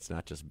brewing, and it's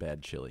not just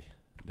bad chili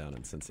down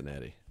in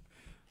Cincinnati.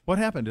 What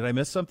happened? Did I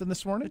miss something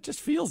this morning? It just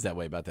feels that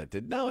way about that.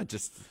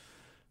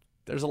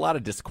 There's a lot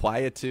of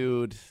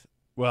disquietude.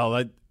 Well,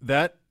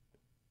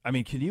 I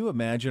mean, can you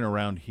imagine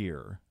around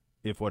here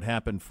if what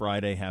happened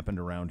Friday happened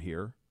around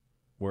here,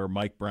 where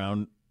Mike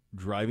Brown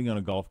driving on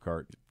a golf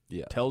cart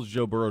tells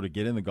Joe Burrow to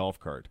get in the golf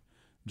cart,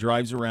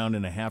 drives around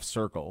in a half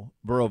circle,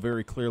 Burrow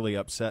very clearly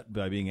upset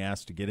by being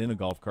asked to get in a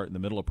golf cart in the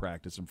middle of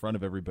practice in front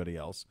of everybody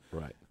else,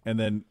 right? And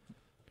then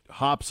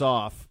hops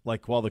off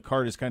like while the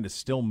cart is kind of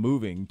still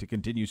moving to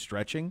continue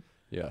stretching.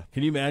 Yeah.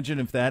 Can you imagine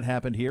if that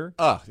happened here?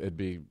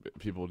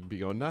 People would be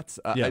going nuts.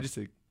 Yeah. I just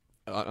think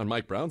on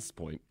Mike Brown's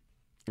point,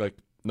 like,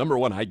 number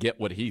one, I get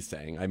what he's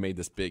saying. I made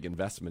this big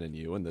investment in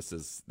you, and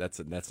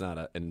that's not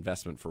an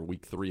investment for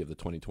week 3 of the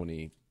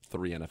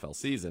 2023 NFL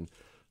season.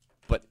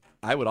 But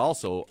I would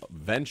also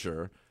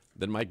venture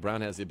that Mike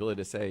Brown has the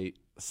ability to say,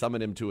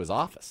 summon him to his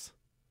office.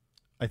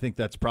 I think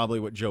that's probably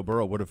what Joe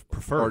Burrow would have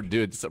preferred.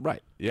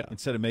 Right, yeah.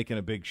 Instead of making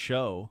a big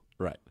show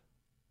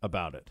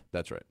about it.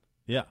 That's right.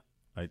 Yeah,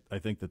 I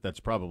think that's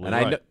probably and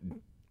right. I know,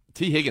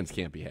 T. Higgins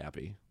can't be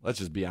happy. Let's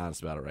just be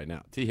honest about it right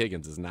now. T.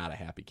 Higgins is not a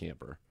happy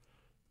camper.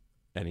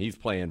 And he's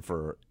playing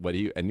for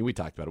and we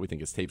talked about it. We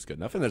think his tape's good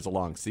enough, and there's a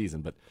long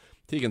season. But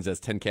T. Higgins has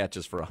 10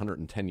 catches for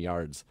 110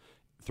 yards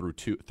through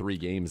 3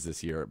 games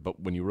this year. But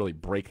when you really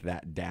break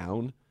that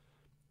down,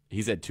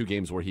 he's had 2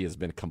 games where he has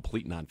been a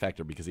complete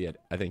non-factor because he had,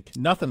 I think,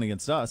 nothing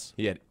against us.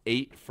 He had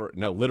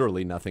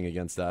literally nothing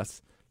against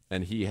us.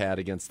 And he had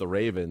against the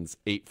Ravens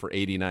 8 for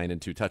 89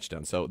 and 2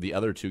 touchdowns. So the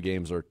other 2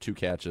 games are 2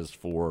 catches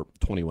for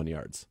 21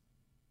 yards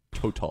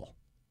total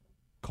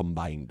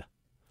combined.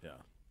 Yeah.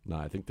 No,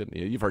 I think that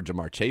you've heard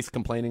Jamar Chase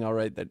complaining all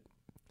right. That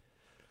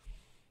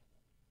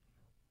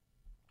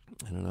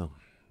I don't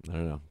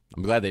know.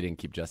 I'm glad they didn't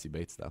keep Jesse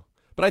Bates though.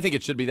 But I think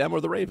it should be them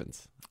or the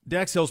Ravens.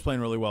 Dax Hill's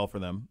playing really well for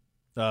them.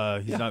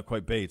 He's not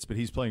quite Bates, but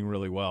he's playing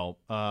really well.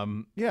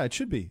 Yeah, it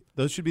should be.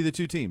 Those should be the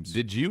 2 teams.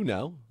 Did you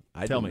know?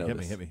 Tell me,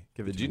 hit me.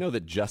 Did you know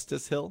that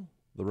Justice Hill,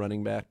 the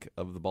running back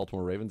of the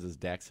Baltimore Ravens, is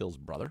Dax Hill's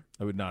brother?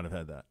 I would not have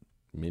had that.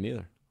 Me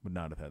neither. Would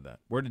not have had that.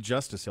 Where did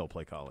Justice Hill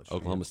play college?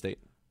 Oklahoma State.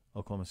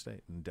 Oklahoma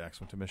State, and Dax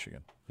went to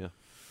Michigan. Yeah.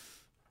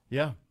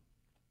 Yeah.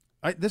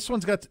 This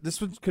one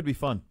could be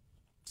fun.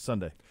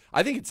 Sunday.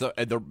 I think it's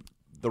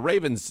the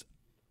Ravens.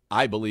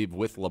 I believe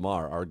with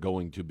Lamar are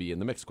going to be in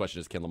the mix. Question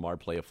is, can Lamar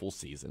play a full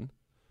season?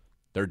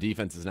 Their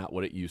defense is not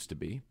what it used to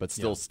be, but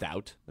still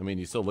stout. I mean,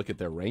 you still look at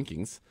their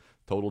rankings.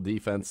 Total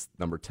defense,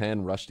 number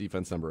 10. Rush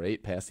defense, number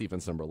 8. Pass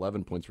defense, number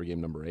 11. Points per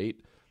game, number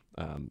 8.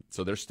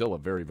 So they're still a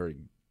very, very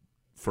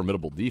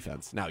formidable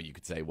defense. Now, you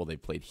could say, well, they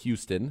played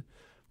Houston.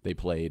 They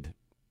played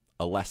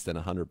a less than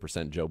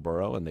 100% Joe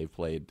Burrow, and they've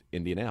played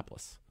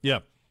Indianapolis. Yeah.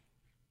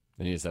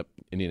 And you just have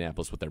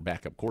Indianapolis with their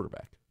backup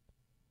quarterback.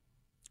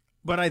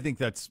 But I think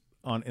that's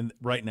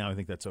right now. I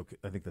think that's okay.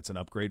 I think that's an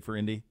upgrade for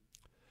Indy.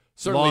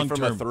 Certainly Long from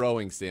term, a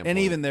throwing standpoint. and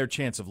even their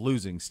chance of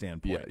losing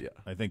standpoint. Yeah.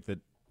 I think that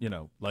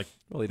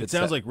it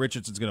sounds like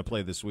Richardson's going to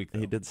play this week, though.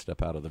 He did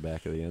step out of the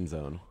back of the end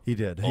zone. He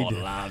did.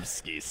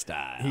 Orlovsky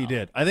style. He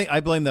did. I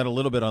blame that a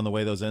little bit on the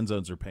way those end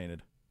zones are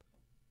painted,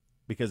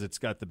 because it's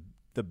got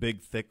the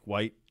big, thick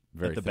white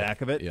at the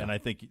back of it, and I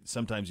think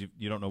sometimes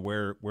you don't know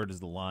where does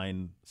the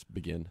line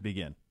begin.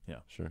 Yeah,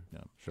 sure.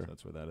 So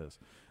that's where that is.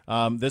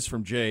 This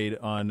from Jade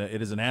on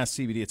it is an Ask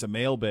CBD. It's a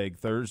mailbag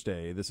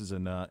Thursday. This is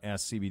an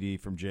Ask CBD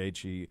from Jade.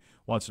 She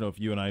wants to know if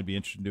you and I would be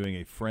interested in doing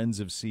a Friends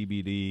of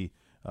CBD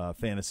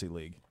fantasy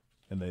league,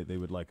 and they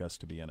would like us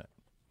to be in it.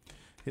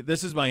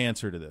 This is my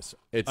answer to this.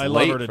 I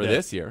love her to death.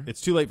 This year.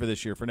 It's too late for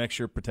this year. For next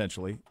year,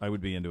 potentially, I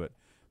would be into it.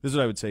 This is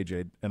what I would say,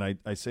 Jade, and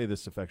I say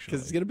this affectionately.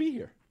 Because it's going to be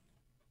here.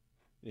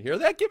 You hear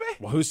that, Gibby?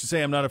 Well, who's to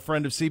say I'm not a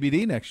friend of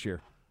CBD next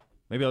year?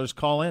 Maybe I'll just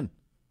call in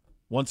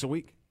once a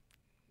week.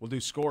 We'll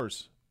do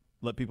scores.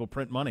 Let people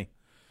print money.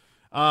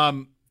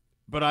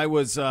 But I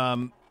was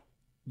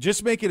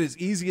just make it as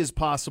easy as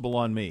possible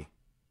on me.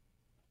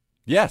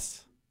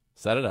 Yes.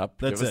 Set it up.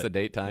 That's Give us it. the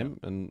date, time,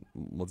 and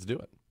let's do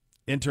it.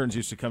 Interns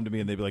used to come to me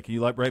and they'd be like, "Can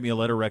you write me a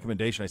letter of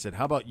recommendation?" I said,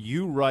 "How about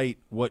you write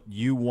what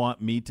you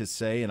want me to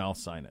say and I'll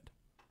sign it."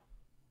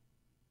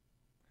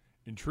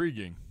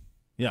 Intriguing.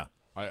 Yeah.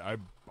 I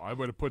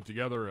would have put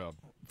together a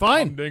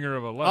dinger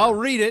of a letter. I'll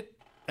read it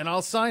and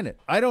I'll sign it.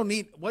 I don't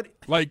need what.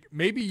 Like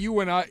maybe you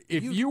and I,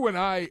 if you and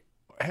I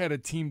had a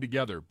team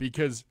together,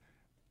 because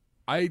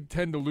I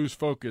tend to lose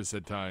focus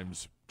at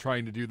times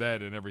trying to do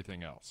that and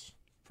everything else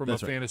from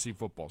That's a right. fantasy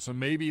football. So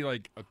maybe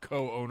like a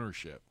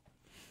co-ownership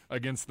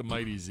against the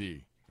Mighty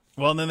Z.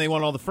 Well, and then they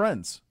want all the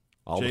friends.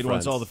 All the Jade friends.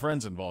 wants all the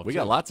friends involved. We too.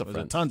 got lots of There's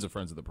friends. tons of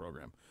friends of the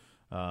program.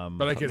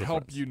 But I can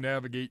help you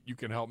navigate. You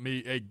can help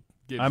me. Hey,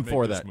 Gibbs, I'm make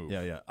for this that. move.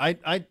 Yeah.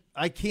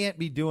 I can't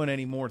be doing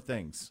any more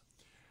things.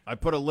 I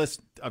put a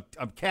list.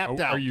 I'm capped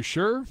out. Are you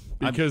sure?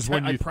 Because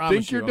when I you promise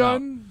think you're I'm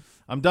done, out.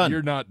 I'm done.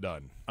 You're not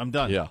done. I'm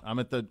done. Yeah. I'm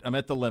at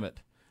the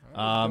limit.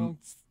 I don't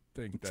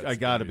think that's I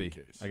gotta gonna be.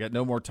 the case. I got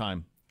no more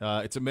time.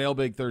 It's a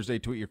Mailbag Thursday.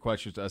 Tweet your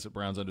questions to us at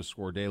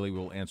Browns_Daily.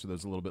 We'll answer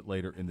those a little bit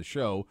later in the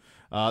show.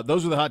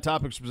 Those are the hot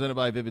topics presented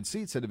by Vivid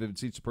Seats. Head to Vivid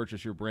Seats to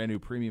purchase your brand new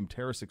premium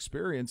terrace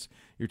experience.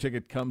 Your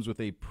ticket comes with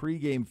a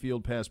pregame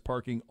field pass,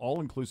 parking,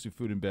 all-inclusive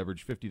food and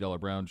beverage, $50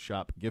 Brown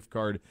Shop gift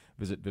card.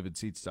 Visit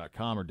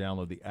vividseats.com or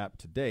download the app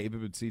today.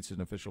 Vivid Seats is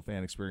an official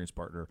fan experience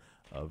partner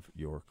of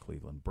your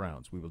Cleveland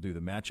Browns. We will do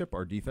the matchup,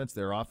 our defense,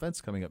 their offense,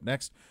 coming up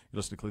next. You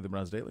listen to Cleveland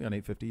Browns Daily on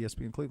 850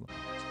 ESPN Cleveland.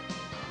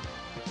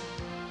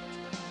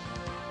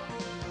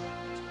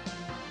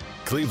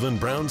 Cleveland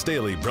Browns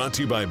Daily brought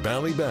to you by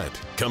Ballybet.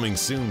 Coming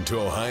soon to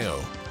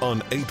Ohio on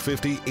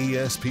 850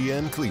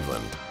 ESPN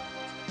Cleveland.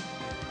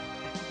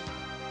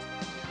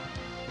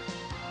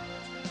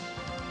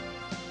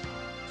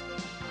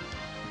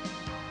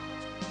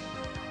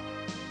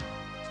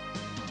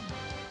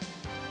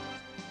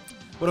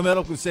 When a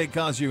medical mistake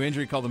causes you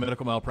injury, call the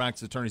medical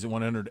malpractice attorneys at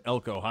 100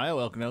 Elk, Ohio.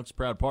 Elk and Elk's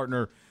proud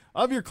partner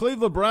of your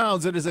Cleveland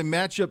Browns. It is a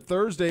matchup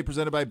Thursday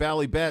presented by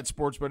Ballybet,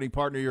 sports betting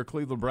partner of your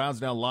Cleveland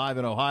Browns, now live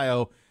in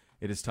Ohio.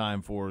 It is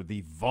time for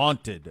the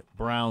vaunted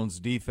Browns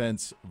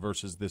defense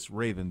versus this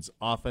Ravens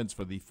offense.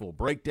 For the full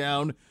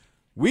breakdown,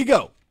 we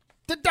go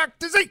to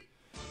Dr. Z.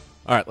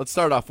 All right, let's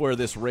start off where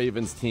this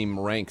Ravens team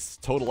ranks.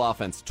 Total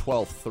offense,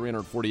 12th,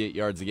 348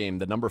 yards a game.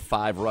 The number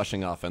 5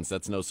 rushing offense,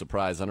 that's no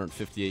surprise,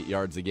 158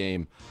 yards a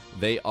game.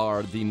 They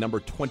are the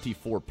number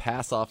 24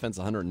 pass offense,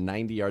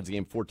 190 yards a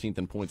game, 14th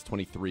in points,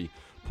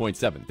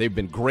 23.7. They've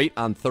been great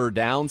on third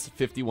downs,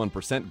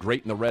 51%.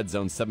 Great in the red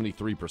zone,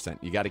 73%.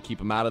 You got to keep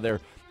them out of there.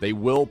 They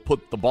will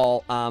put the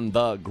ball on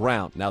the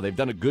ground. Now, they've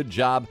done a good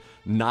job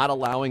not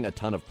allowing a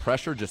ton of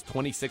pressure, just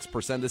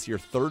 26% this year,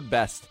 third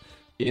best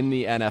in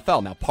the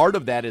NFL. Now, part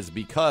of that is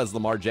because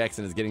Lamar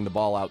Jackson is getting the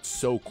ball out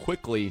so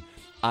quickly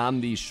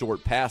on these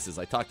short passes.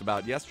 I talked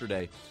about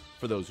yesterday,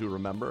 for those who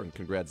remember, and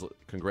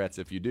congrats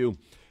if you do,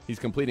 he's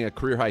completing a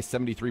career-high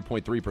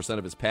 73.3%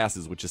 of his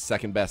passes, which is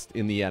second best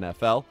in the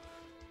NFL.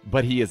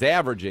 But he is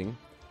averaging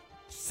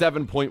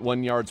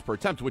 7.1 yards per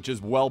attempt, which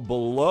is well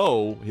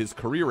below his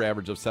career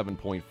average of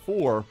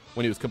 7.4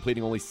 when he was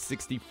completing only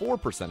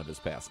 64% of his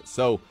passes.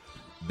 So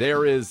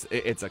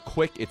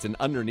it's an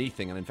underneath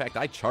thing. And in fact,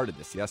 I charted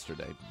this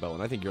yesterday, Bo,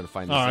 and I think you're going to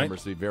find these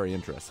numbers to be very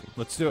interesting.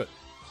 Let's do it.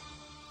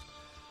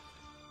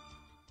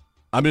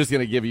 I'm just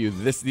going to give you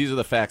this. These are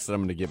the facts that I'm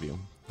going to give you.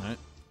 All right.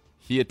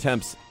 He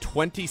attempts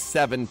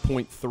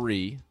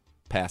 27.3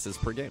 passes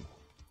per game.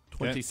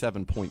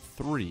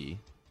 27.3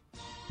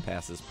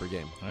 passes per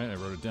game. All right, I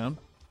wrote it down.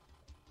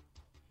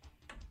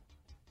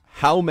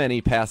 How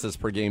many passes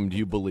per game do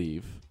you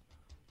believe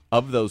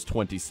of those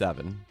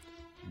 27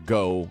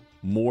 go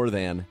more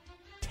than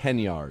 10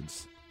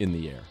 yards in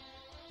the air?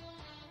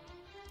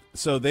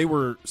 So they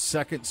were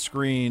second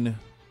screen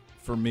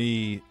for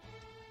me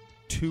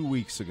 2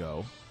 weeks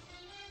ago.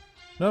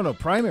 No,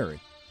 primary,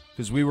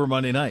 because we were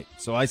Monday night.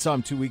 So I saw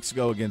them 2 weeks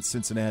ago against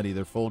Cincinnati,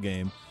 their full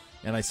game,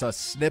 and I saw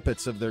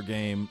snippets of their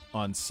game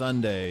on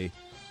Sunday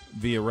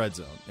via Red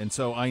Zone. And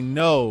so I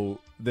know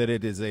that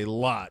it is a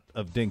lot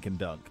of dink and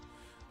dunk.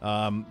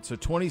 So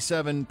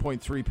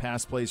 27.3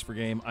 pass plays per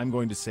game. I'm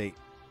going to say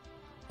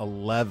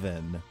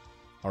 11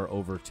 are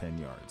over 10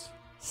 yards.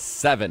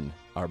 7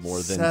 are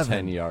more than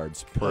 10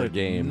 yards per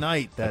game.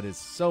 Night, that is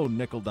so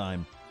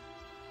nickel-dime.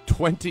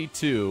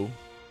 22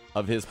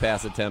 of his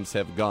pass attempts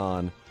have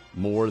gone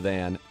more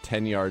than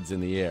 10 yards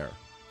in the air.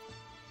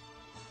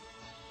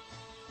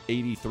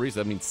 83,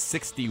 so that means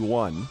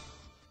 61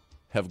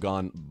 have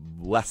gone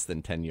less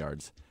than 10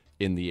 yards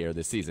in the air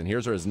this season.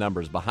 Here's his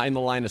numbers. Behind the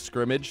line of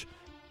scrimmage,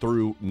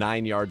 through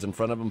 9 yards in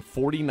front of him,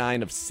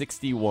 49 of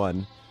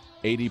 61,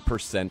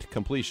 80%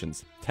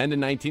 completions. 10 to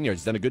 19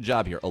 yards. He's done a good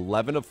job here.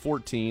 11 of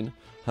 14,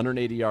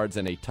 180 yards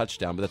and a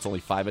touchdown, but that's only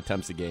 5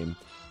 attempts a game.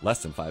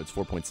 Less than 5, it's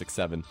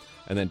 4.67.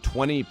 And then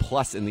 20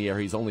 plus in the air.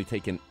 He's only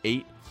taken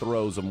 8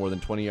 throws of more than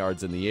 20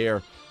 yards in the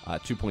air,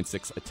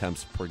 2.6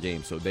 attempts per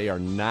game. So they are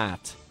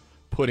not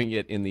putting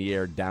it in the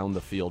air down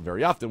the field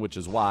very often, which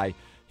is why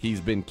he's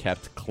been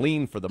kept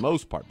clean for the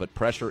most part. But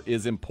pressure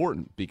is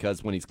important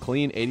because when he's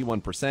clean,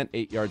 81%,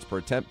 8 yards per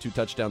attempt, 2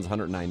 touchdowns,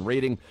 109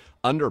 rating.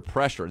 Under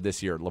pressure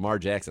this year, Lamar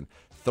Jackson,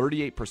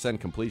 38%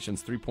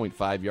 completions,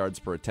 3.5 yards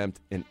per attempt,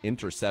 an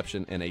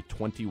interception, and a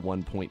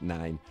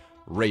 21.9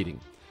 rating.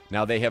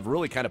 Now, they have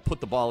really kind of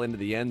put the ball into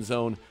the end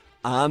zone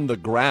on the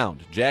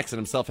ground. Jackson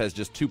himself has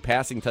just 2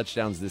 passing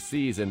touchdowns this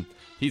season.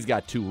 He's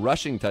got 2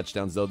 rushing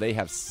touchdowns, though. They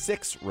have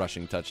 6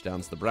 rushing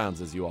touchdowns. The Browns,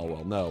 as you all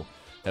well know,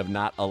 have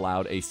not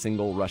allowed a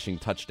single rushing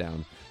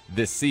touchdown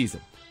this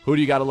season. Who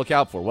do you got to look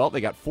out for? Well,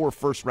 they got 4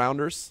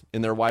 first-rounders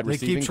in their wide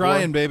receiving They keep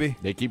trying, core. baby.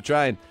 They keep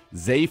trying.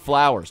 Zay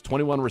Flowers,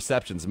 21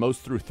 receptions,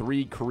 most through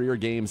 3 career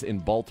games in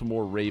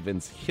Baltimore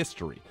Ravens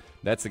history.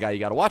 That's the guy you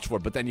got to watch for.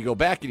 But then you go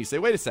back and you say,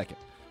 wait a second.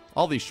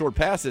 All these short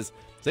passes,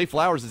 Zay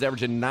Flowers is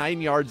averaging 9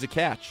 yards a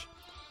catch.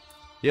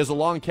 He has a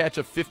long catch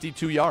of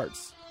 52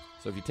 yards.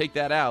 So if you take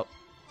that out,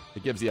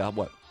 it gives you,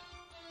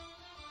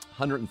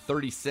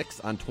 136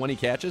 on 20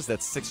 catches?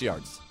 That's 6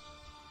 yards.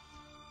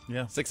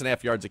 Yeah.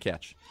 6.5 yards a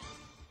catch.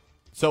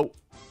 So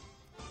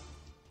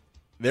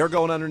they're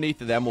going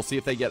underneath of them. We'll see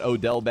if they get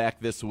Odell back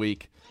this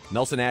week.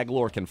 Nelson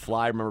Aguilar can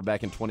fly. Remember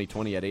back in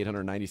 2020, he had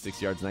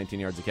 896 yards, 19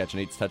 yards a catch,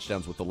 and 8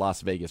 touchdowns with the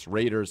Las Vegas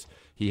Raiders.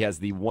 He has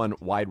the 1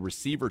 wide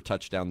receiver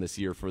touchdown this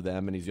year for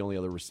them, and he's the only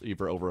other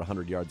receiver over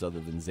 100 yards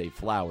other than Zay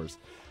Flowers.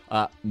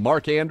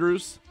 Mark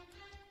Andrews,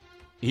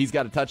 he's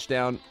got a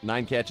touchdown,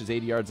 9 catches,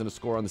 80 yards, and a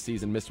score on the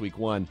season, missed week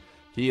 1.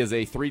 He is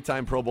a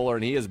 3-time Pro Bowler,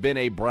 and he has been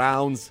a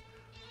Browns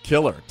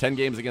killer. 10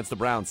 games against the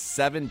Browns,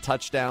 7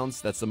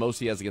 touchdowns. That's the most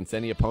he has against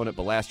any opponent,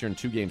 but last year in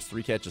 2 games,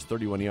 3 catches,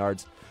 31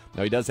 yards.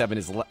 Now, he does have in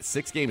his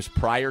 6 games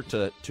prior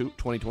to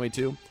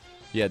 2022,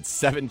 he had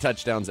 7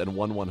 touchdowns and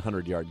 1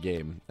 100-yard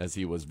game, as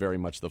he was very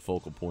much the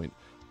focal point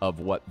of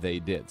what they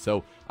did.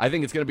 So I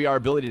think it's going to be our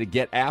ability to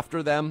get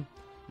after them.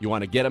 You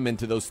want to get them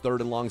into those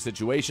 3rd and long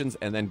situations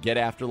and then get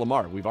after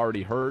Lamar. We've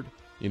already heard,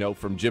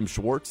 from Jim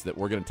Schwartz that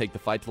we're going to take the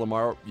fight to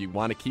Lamar. You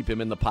want to keep him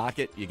in the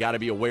pocket. You got to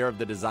be aware of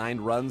the designed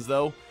runs,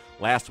 though.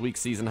 Last week,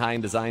 season high in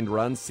designed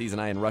runs, season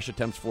high in rush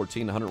attempts,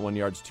 14, 101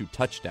 yards, 2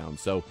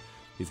 touchdowns. So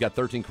he's got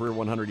 13 career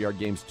 100-yard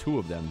games. 2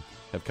 of them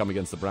have come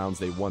against the Browns.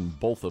 They won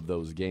both of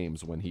those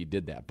games when he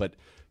did that. But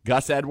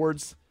Gus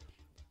Edwards,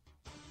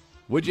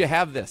 would you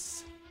have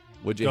this?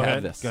 Would you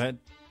have this? Go ahead.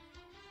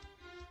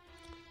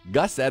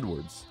 Gus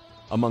Edwards,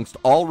 amongst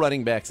all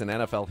running backs in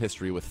NFL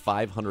history with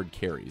 500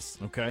 carries,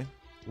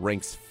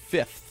 ranks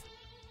 5th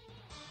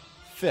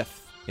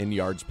in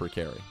yards per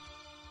carry.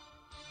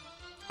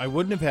 I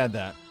wouldn't have had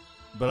that,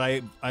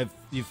 but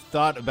you've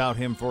thought about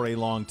him for a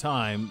long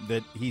time.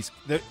 That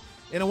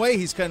in a way,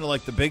 he's kind of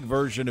like the big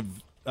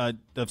version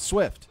of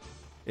Swift.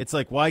 It's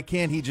like, why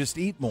can't he just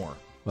eat more?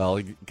 Well,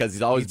 because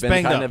he's always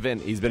been kind of in.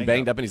 He's been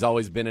banged up, and he's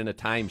always been in a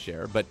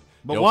timeshare. But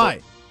why?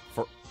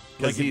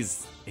 Because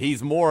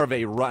he's more of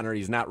a runner.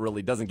 He's not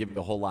really doesn't give you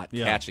a whole lot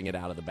catching it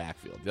out of the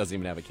backfield. He doesn't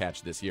even have a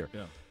catch this year.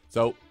 Yeah.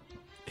 So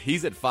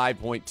he's at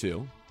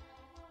 5.2.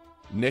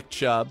 Nick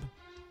Chubb,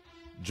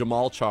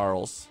 Jamal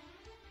Charles.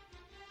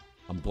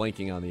 I'm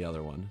blanking on the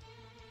other one.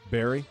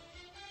 Barry?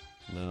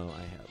 No,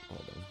 I have.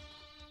 Hold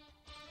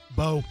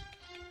on.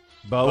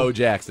 Bo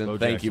Jackson.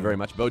 Thank you very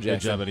much. Bo Jackson.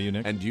 Good job out of you,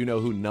 Nick. And do you know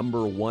who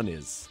number 1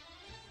 is?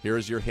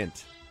 Here's your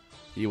hint.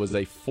 He was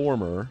a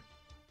former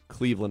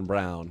Cleveland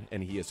Brown,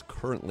 and he is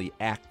currently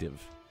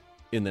active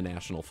in the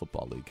National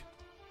Football League.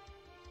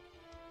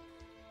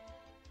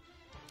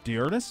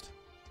 D'Ernest?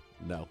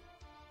 No.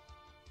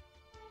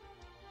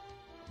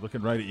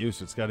 Looking right at you,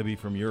 so it's got to be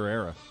from your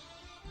era.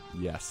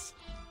 Yes.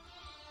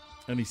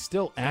 And he's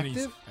still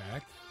active?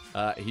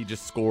 He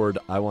just scored,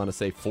 I want to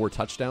say, 4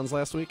 touchdowns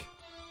last week.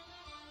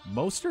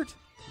 Mostert?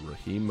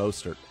 Raheem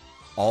Mostert.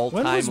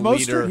 All-time When was Mostert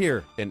leader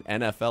here? in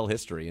NFL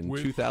history in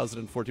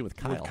 2014 with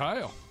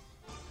Kyle.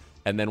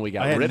 And then we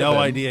got I rid had of him. no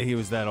idea he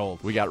was that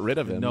old. We got rid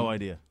of him. No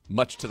idea.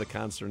 Much to the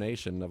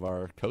consternation of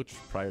our coach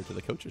prior to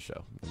the coaches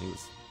show. And he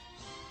was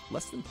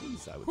less than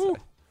pleased, I would say.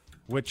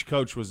 Which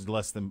coach was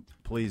less than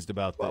pleased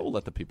about that? Well, we'll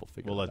let the people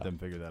figure it out. We'll let them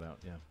figure that out,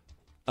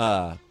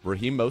 yeah.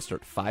 Raheem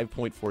Mostert,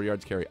 5.4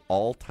 yards carry,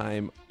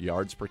 all-time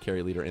yards per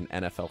carry leader in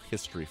NFL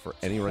history for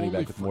any running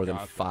back with more than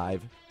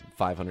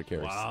 500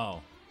 carries.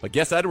 Wow. But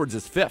Gus Edwards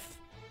is 5th.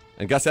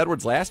 And Gus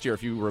Edwards last year,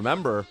 if you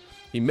remember,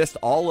 He missed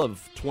all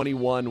of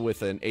 21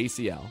 with an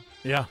ACL.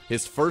 Yeah.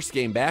 His first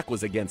game back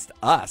was against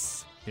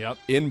us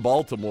in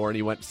Baltimore, and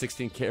he went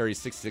 16 carries,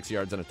 66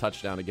 yards, and a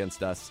touchdown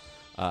against us.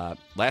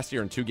 Last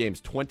year in 2 games,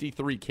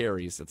 23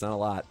 carries. It's not a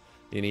lot.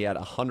 And he had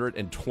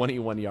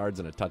 121 yards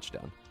and a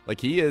touchdown.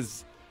 Like,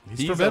 he's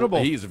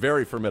formidable. He's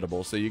very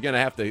formidable. So you're going to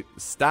have to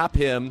stop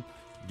him,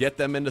 get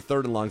them into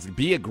 3rd and longs,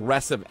 be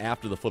aggressive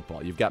after the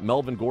football. You've got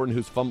Melvin Gordon,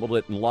 who's fumbled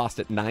it and lost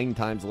it 9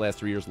 times the last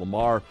 3 years.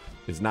 Lamar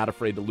is not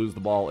afraid to lose the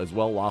ball as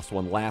well. Lost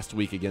one last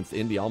week against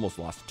Indy, almost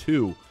lost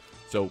 2.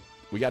 So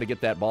we got to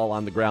get that ball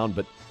on the ground,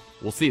 but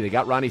we'll see. They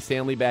got Ronnie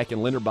Stanley back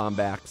and Linderbaum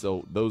back,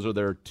 so those are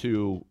their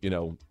 2,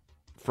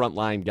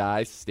 frontline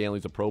guys.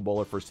 Stanley's a Pro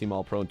Bowler, first-team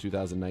All-Pro in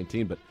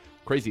 2019, but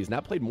crazy. He's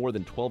not played more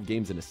than 12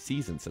 games in a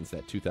season since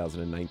that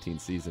 2019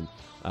 season.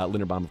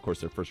 Linderbaum, of course,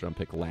 their first-round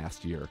pick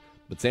last year.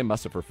 But Sam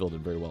Mustipher filled in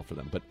very well for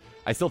them. But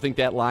I still think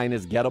that line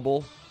is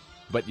gettable,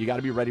 but you got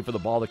to be ready for the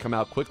ball to come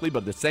out quickly. But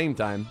at the same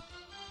time,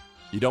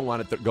 you don't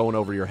want it going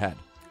over your head.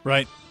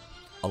 Right.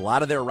 A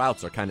lot of their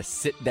routes are kind of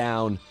sit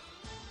down,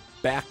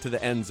 back to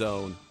the end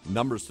zone,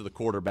 numbers to the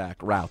quarterback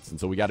routes. And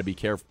so we got to be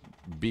careful,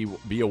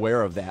 be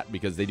aware of that,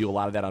 because they do a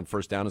lot of that on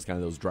first down as kind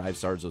of those drive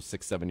starts, those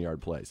 6-7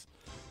 yard plays.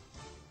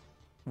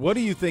 What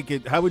do you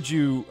think? How would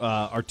you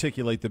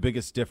articulate the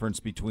biggest difference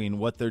between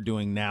what they're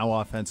doing now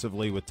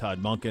offensively with Todd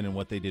Monken and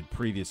what they did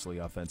previously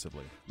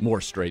offensively?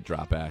 More straight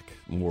drop back,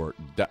 more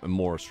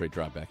straight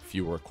drop back,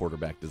 fewer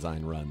quarterback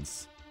design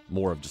runs,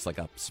 more of just like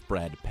a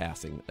spread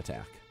passing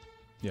attack.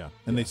 Yeah,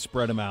 and they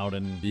spread them out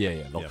and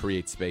they'll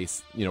create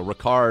space.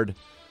 Ricard.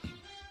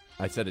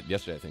 I said it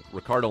yesterday. I think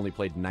Ricard only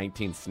played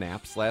 19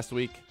 snaps last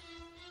week.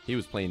 He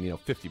was playing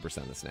 50%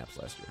 of the snaps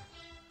last year.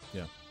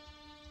 Yeah.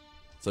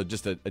 So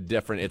just a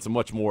different, it's a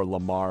much more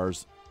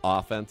Lamar's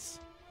offense.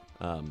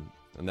 And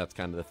that's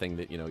kind of the thing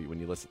that, when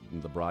you listen to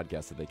the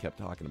broadcast that they kept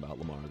talking about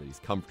Lamar, that he's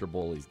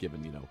comfortable, he's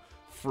given,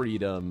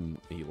 freedom,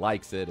 he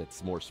likes it,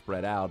 it's more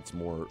spread out, it's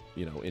more,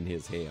 in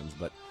his hands.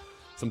 But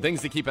some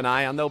things to keep an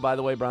eye on, though, by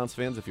the way, Browns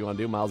fans, if you want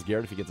to do, Myles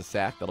Garrett, if he gets a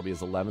sack, that'll be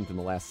his 11th in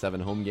the last 7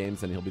 home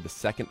games, and he'll be the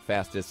second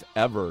fastest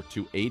ever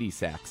to 80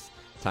 sacks,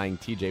 tying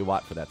T.J.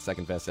 Watt for that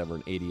second fastest ever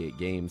in 88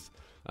 games.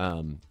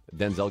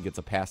 Denzel gets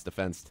a pass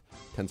defense,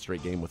 10th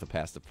straight game with a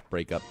pass to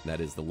breakup.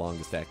 That is the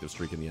longest active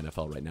streak in the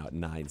NFL right now at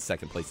 9.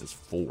 Second place is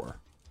 4.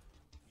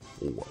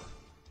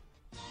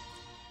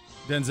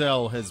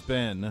 Denzel has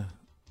been,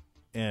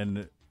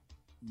 and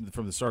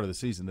from the start of the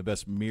season, the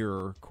best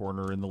mirror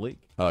corner in the league.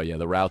 Oh, yeah,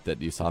 the route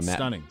that you saw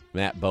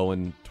Matt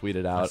Bowen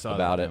tweeted out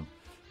about it.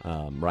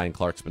 Ryan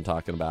Clark's been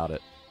talking about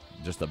it.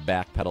 Just the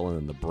backpedaling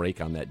and the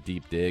break on that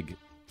deep dig.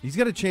 He's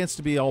got a chance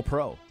to be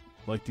all-pro.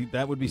 Like,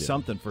 that would be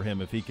something for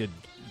him if he could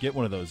get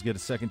one of those, get a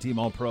second-team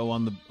All-Pro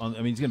on.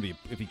 He's going to be,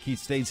 if he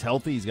stays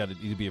healthy, he's got to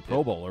be a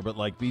Pro Bowler. But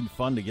being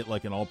fun to get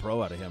an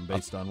All-Pro out of him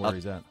based on where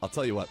he's at. I'll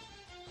tell you what,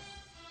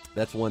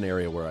 that's one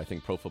area where I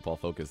think Pro Football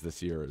Focus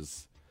this year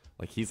is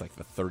he's the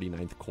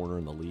 39th corner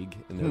in the league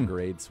in their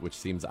grades, which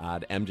seems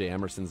odd. MJ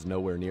Emerson's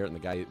nowhere near it, and the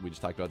guy we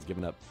just talked about has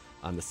given up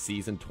on the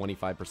season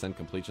 25%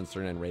 completion,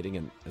 39 rating,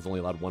 and has only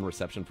allowed 1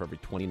 reception for every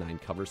 29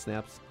 cover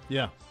snaps.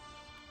 Yeah.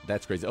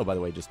 That's crazy. Oh, by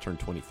the way, just turned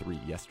 23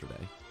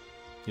 yesterday.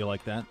 You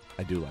like that?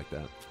 I do like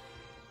that.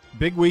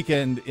 Big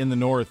weekend in the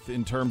North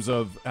in terms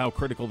of how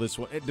critical this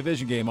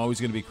division game,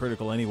 always going to be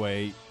critical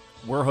anyway.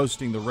 We're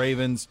hosting the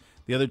Ravens.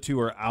 The other two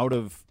are out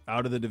of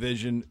the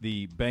division.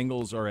 The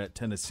Bengals are at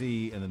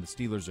Tennessee, and then the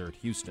Steelers are at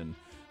Houston.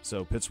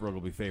 So Pittsburgh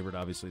will be favored,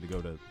 obviously, to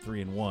go to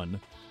 3-1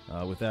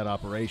 with that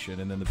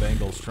operation. And then the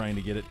Bengals trying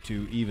to get it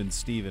to even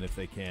Steven if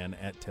they can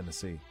at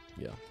Tennessee.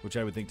 Yeah. Which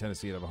I would think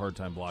Tennessee would have a hard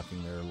time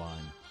blocking their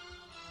line.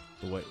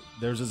 The way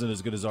theirs isn't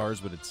as good as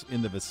ours, but it's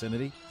in the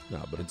vicinity.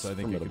 No, but it's I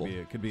think formidable.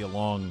 it could be a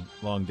long day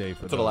for them.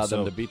 That's what allowed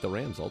them to beat the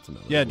Rams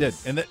ultimately. Yeah, it did.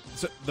 And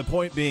so the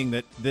point being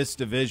that this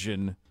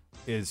division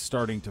is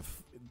starting to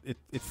it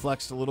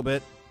flexed a little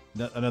bit.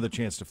 Another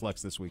chance to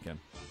flex this weekend.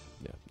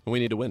 Yeah, and we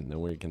need to win, then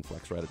we can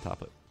flex right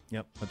atop it.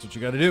 Yep, that's what you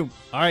got to do.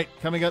 All right,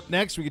 coming up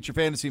next, we get your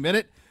Fantasy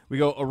Minute. We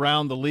go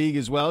around the league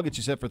as well, get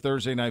you set for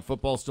Thursday Night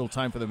Football. Still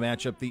time for the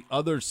matchup. The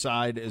other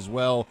side as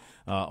well,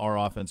 our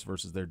offense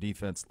versus their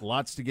defense.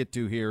 Lots to get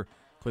to here.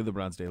 Cleveland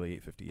Browns Daily,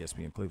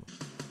 850 ESPN Cleveland.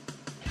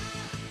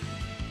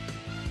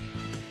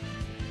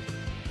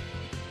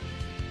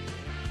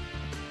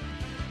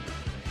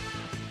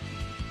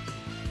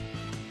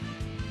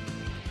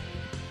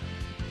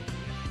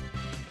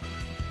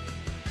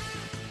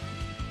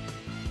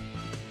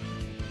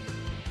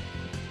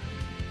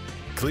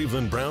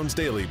 Cleveland Browns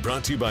Daily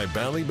brought to you by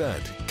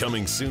Ballybet.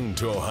 Coming soon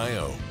to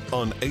Ohio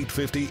on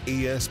 850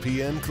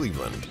 ESPN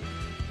Cleveland.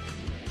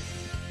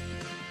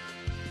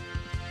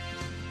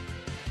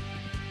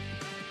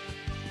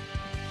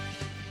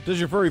 Does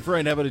your furry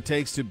friend have what it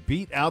takes to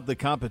beat out the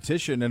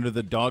competition under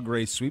the dog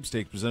race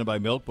sweepstakes presented by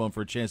Milkbone?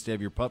 For a chance to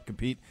have your pup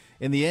compete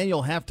in the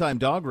annual halftime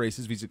dog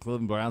races, visit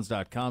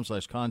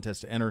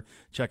clevelandbrowns.com/contest to enter.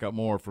 Check out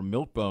more from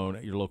Milkbone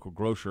at your local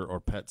grocer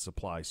or pet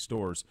supply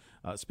stores.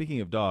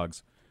 Speaking of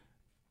dogs,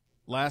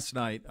 last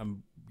night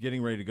I'm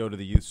getting ready to go to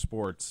the youth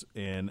sports,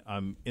 and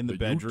I'm in the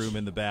bedroom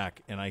in the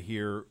back, and I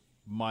hear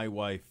my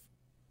wife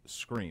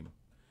scream.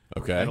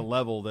 Okay. At a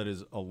level that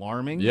is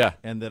alarming. Yeah.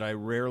 And that I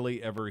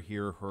rarely ever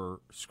hear her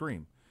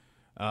scream.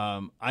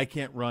 I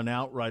can't run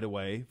out right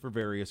away for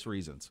various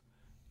reasons.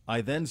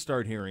 I then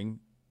start hearing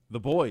the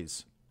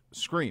boys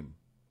scream.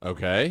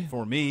 Okay.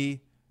 For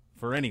me,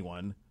 for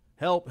anyone.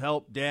 Help,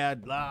 help,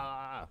 Dad,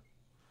 blah.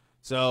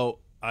 So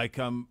I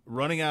come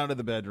running out of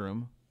the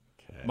bedroom.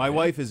 Okay. My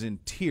wife is in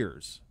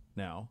tears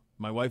now.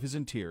 My wife is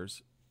in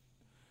tears.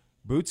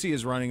 Bootsy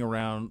is running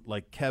around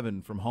like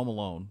Kevin from Home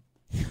Alone.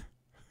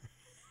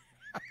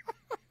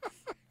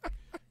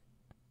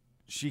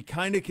 She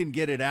kind of can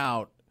get it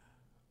out.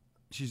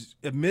 She's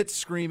amidst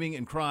screaming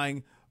and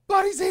crying,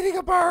 Buddy's eating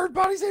a bird!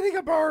 Buddy's eating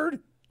a bird!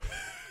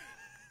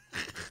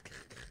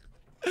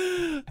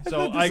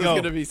 So I go,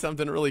 going to be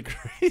something really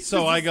crazy.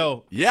 So I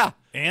go, yeah.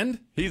 And?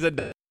 He's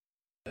a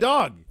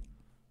dog.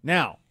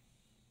 Now,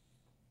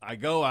 I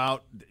go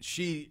out.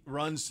 She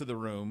runs to the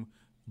room.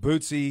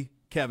 Bootsy,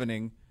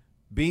 Kevining,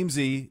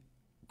 Beamsy,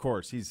 of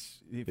course,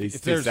 he's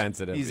too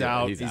sensitive. He's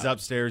out. He's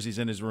upstairs. He's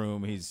in his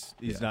room. He's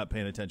not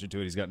paying attention to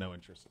it. He's got no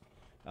interest.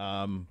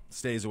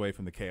 Stays away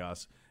from the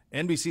chaos.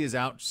 NBC is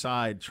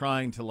outside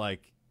trying to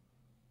like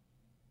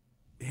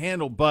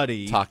handle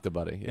Buddy, talk to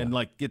Buddy, and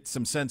like get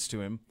some sense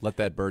to him. Let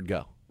that bird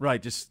go.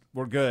 Right. Just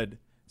we're good.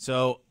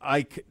 So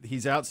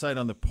he's outside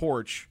on the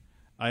porch.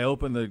 I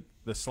open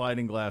the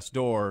sliding glass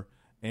door,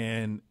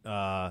 and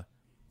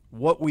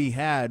what we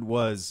had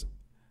was,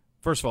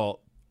 first of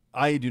all,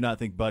 I do not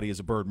think Buddy is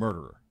a bird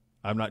murderer.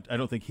 I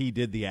don't think he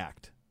did the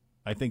act.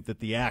 I think that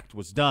the act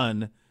was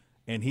done,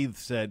 and he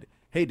said,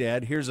 "Hey,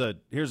 Dad, here's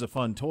a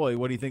fun toy.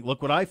 What do you think?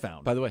 Look what I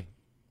found." By the way,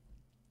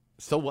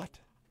 so what?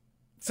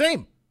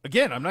 Same.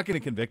 Again, I'm not going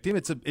to convict him.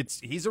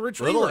 He's a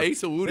retriever. Little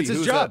Asa Woody, it's his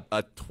who's job.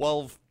 a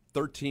 12,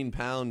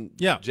 13-pound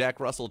Jack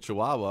Russell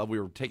Chihuahua. We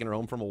were taking her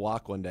home from a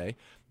walk one day.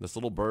 This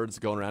little bird's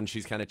going around, and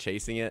she's kind of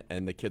chasing it,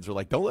 and the kids were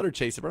like, "Don't let her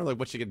chase the bird." I'm like,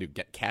 "What's she going to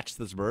do? Catch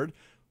this bird?"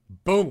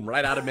 Boom,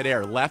 right out of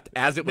midair, left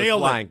as it was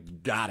flying.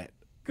 Got it.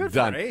 Good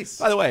Done. for Ace.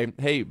 By the way,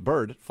 hey,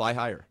 bird, fly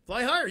higher.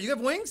 Fly higher. You have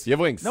wings? You have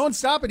wings. No one's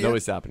stopping you.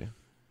 Nobody's stopping you.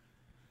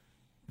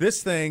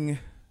 This thing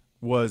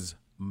was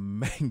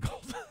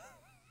mangled.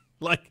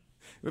 Like,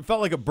 it felt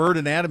like a bird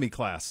anatomy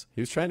class.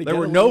 He was trying to There get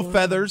were a no little,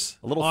 feathers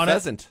a little on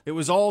pheasant. It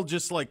was all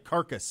just like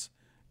carcass.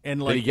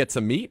 And like Did he get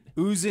some meat?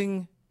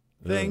 Oozing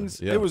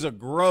things. Yeah. It was a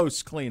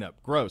gross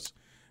cleanup. Gross.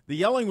 The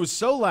yelling was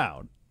so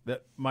loud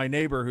that my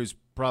neighbor, who's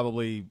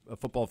probably a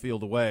football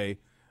field away,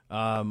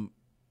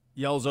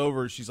 yells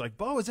over. She's like,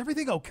 "Bo, is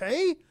everything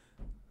okay?"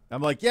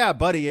 I'm like, "Yeah,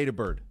 Buddy ate a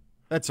bird.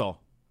 That's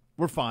all.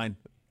 We're fine.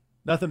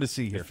 Nothing to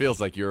see here." It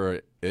feels like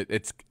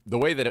it's the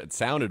way that it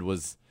sounded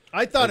was.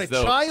 I thought a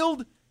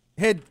child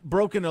had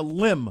broken a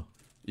limb.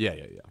 Yeah,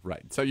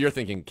 right. So you're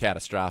thinking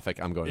catastrophic.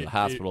 I'm going to the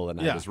hospital,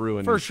 and I was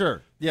ruined for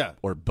sure. Yeah,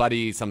 or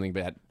Buddy, something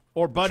bad.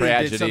 Or Buddy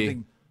tragedy. did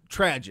something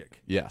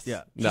tragic. Yes.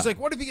 Yeah. No. She's like,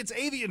 "What if he gets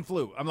avian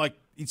flu?" I'm like,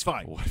 "He's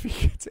fine." What if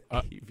he gets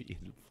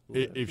avian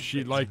flu? If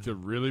she'd like to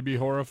really be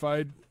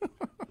horrified,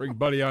 bring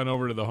Buddy on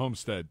over to the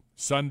homestead.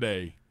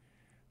 Sunday,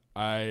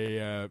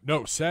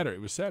 Saturday.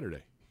 It was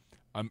Saturday.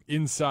 I'm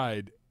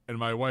inside, and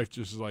my wife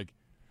just is like,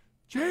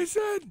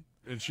 "Jason!"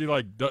 And she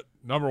like,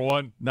 number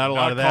one, not a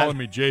lot of that. calling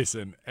me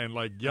Jason, and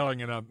like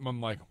yelling, and I'm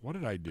like, "What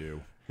did I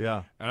do?"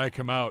 Yeah. And I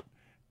come out,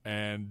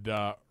 and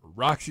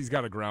Roxy's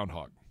got a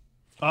groundhog.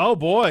 Oh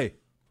boy!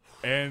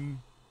 And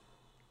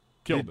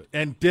killed it.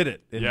 And did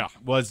it. And yeah.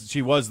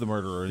 She was the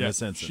murderer in Yeah,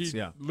 this instance. She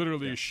yeah.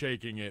 literally is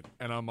shaking it,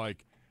 and I'm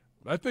like,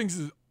 that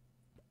thing's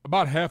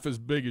about half as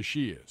big as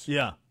she is.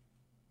 Yeah.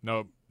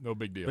 No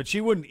big deal. But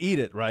she wouldn't eat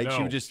it, right? No,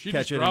 She would just she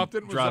catch just it dropped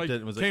and it, dropped it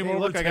and was like, came "Hey, over,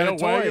 look, I got a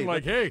tail wagging, toy."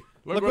 like, "Hey,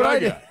 look what I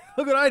did. got."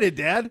 Look what I did,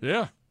 Dad.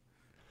 Yeah.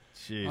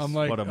 Jeez, I'm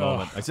like, what a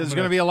moment. I said, there's I'm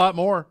going to be a lot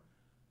more.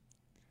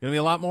 Going to be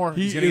a lot more.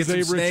 He He's going to is get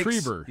a some snakes.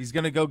 retriever. He's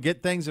going to go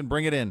get things and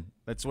bring it in.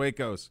 That's the way it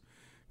goes.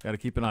 Got to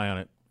keep an eye on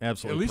it.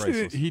 Absolutely At least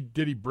priceless.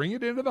 did he bring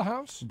it into the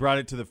house? He brought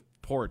it to the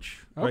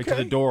porch, right to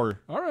Okay. the door.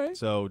 All right.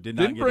 So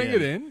didn't Didn't get bring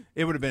it in.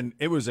 It would have been.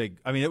 It was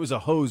a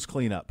hose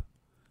cleanup.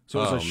 So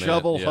it was Oh, a man,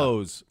 shovel yeah.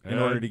 hose in And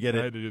order to get I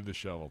it. had to do the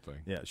shovel thing.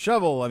 Yeah,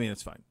 shovel. I mean,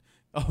 it's fine.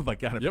 Oh my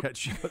God! Yep.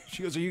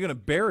 She goes, "Are you going to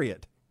bury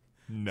it?"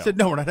 No. I said,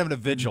 "No, we're not having a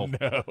vigil.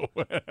 No.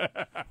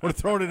 We're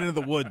throwing it into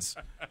the woods,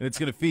 and it's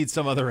going to feed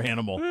some other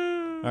animal."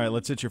 All right,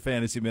 let's hit your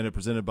Fantasy Minute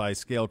presented by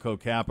Scaleco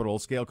Capital.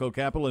 Scaleco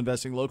Capital,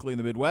 investing locally in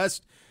the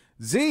Midwest.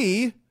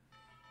 Z,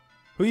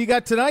 who you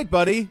got tonight,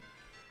 buddy?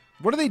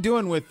 What are they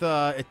doing with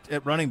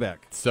at running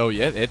back? So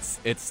yeah, it's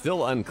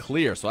still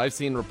unclear. So I've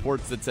seen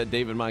reports that said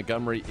David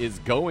Montgomery is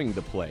going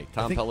to play.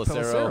 Tom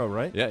Pelissero,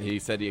 right? Yeah, he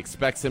said he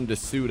expects him to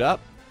suit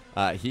up.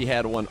 He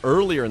had one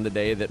earlier in the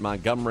day that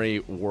Montgomery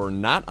were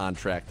not on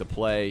track to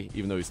play,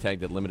 even though he's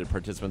tagged at limited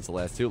participants the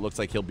last two. It looks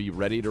like he'll be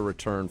ready to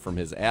return from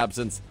his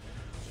absence.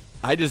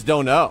 I just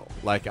don't know.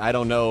 Like, I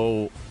don't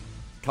know.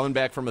 Coming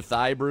back from a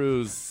thigh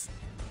bruise,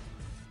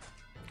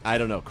 I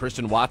don't know.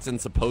 Christian Watson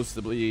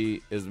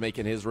supposedly is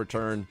making his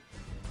return.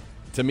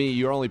 To me,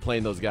 you're only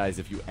playing those guys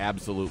if you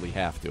absolutely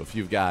have to. If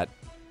you've got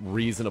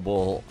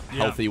reasonable,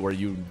 healthy, where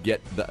you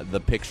get the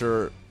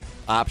picture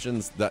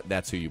options,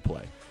 that's who you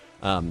play.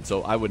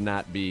 So I would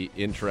not be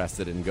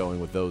interested in going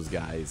with those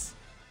guys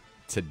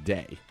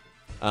today.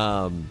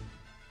 When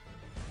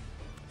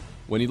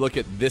you look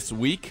at this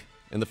week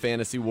in the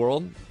fantasy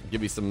world, I'll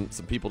give you some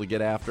people to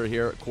get after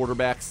here.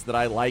 Quarterbacks that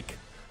I like,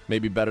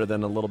 maybe better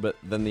than a little bit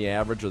than the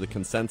average or the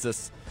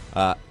consensus.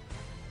 I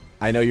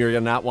know you're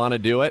going to not want to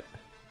do it.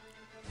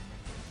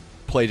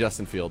 Play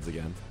Justin Fields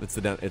again. It's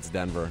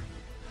Denver.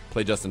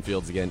 Play Justin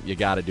Fields again. You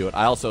got to do it.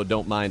 I also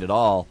don't mind at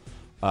all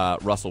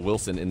Russell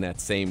Wilson in that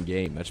same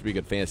game. That should be a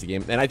good fantasy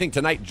game. And I think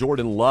tonight,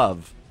 Jordan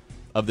Love,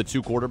 of the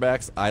two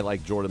quarterbacks, I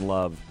like Jordan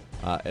Love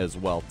as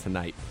well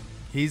tonight.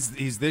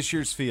 He's this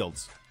year's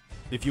Fields.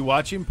 If you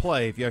watch him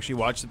play, if you actually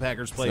watch the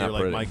Packers play, you're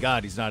like, my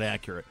God, he's not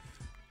accurate.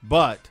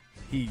 But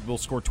he will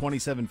score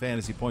 27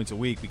 fantasy points a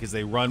week because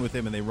they run with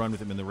him and they run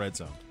with him in the red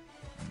zone.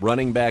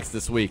 Running backs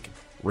this week.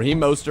 Raheem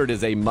Mostert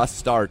is a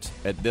must-start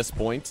at this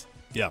point.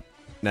 Yeah.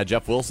 Now,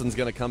 Jeff Wilson's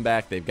going to come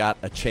back. They've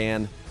got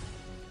Achane.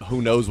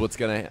 Who knows what's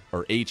going to –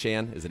 or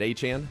Achane. Is it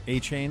Achane?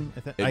 Achane?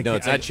 No,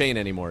 it's not Chain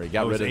anymore. He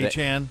got rid of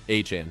Achane?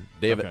 Achane.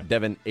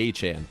 Devin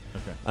Achane.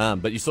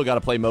 Okay. But you still got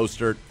to play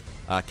Mostert.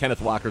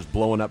 Kenneth Walker's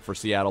blowing up for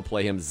Seattle.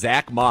 Play him.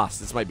 Zach Moss.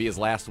 This might be his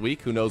last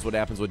week. Who knows what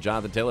happens with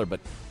Jonathan Taylor. But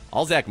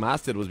all Zach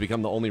Moss did was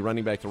become the only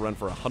running back to run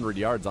for 100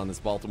 yards on this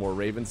Baltimore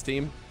Ravens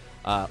team.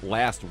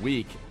 Last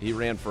week, he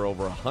ran for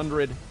over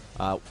 100,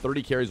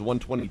 30 carries,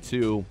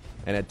 122,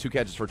 and had 2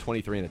 catches for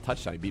 23 and a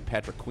touchdown. He beat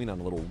Patrick Queen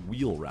on a little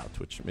wheel route,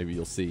 which maybe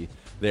you'll see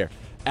there.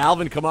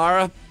 Alvin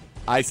Kamara,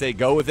 I say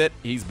go with it.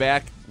 He's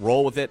back.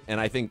 Roll with it. And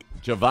I think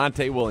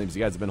Javonte Williams,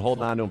 you guys have been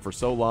holding on to him for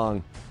so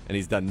long, and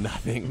he's done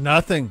nothing.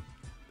 Nothing.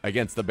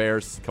 Against the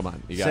Bears. Come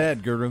on.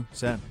 Sad, Guru.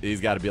 Sad.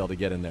 He's got to be able to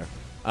get in there.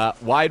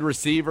 Wide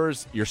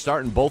receivers, you're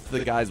starting both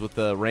the guys with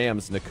the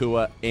Rams,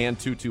 Nakua and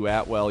Tutu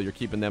Atwell. You're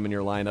keeping them in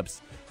your lineups.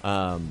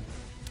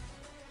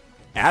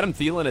 Adam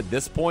Thielen at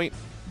this point,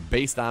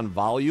 based on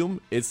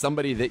volume, is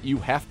somebody that you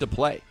have to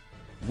play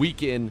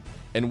week in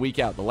and week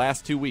out. The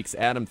last 2 weeks,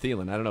 Adam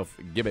Thielen, I don't know if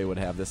Gibbe would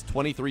have this,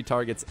 23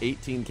 targets,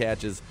 18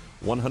 catches,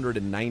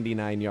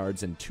 199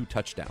 yards, and 2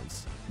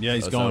 touchdowns. Yeah,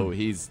 he's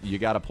going. So you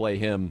got to play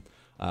him.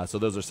 So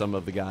those are some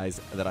of the guys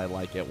that I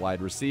like at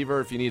wide receiver.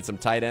 If you need some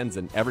tight ends,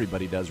 and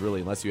everybody does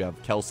really, unless you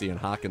have Kelsey and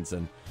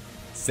Hawkinson,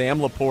 Sam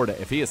Laporta,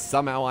 if he is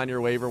somehow on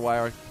your waiver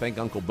wire, thank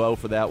Uncle Bo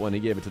for that one. He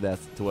gave it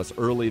to us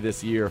early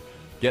this year.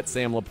 Get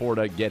Sam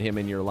Laporta, get him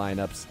in your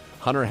lineups.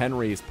 Hunter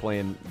Henry is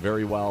playing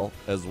very well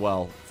as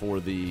well for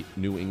the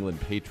New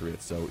England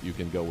Patriots, so you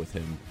can go with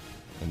him.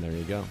 And there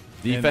you go.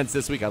 Defense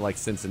this week, I like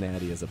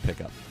Cincinnati as a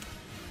pickup.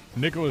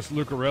 Nicholas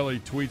Lucarelli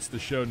tweets the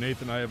show,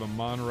 Nathan, I have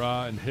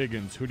Amon-Ra and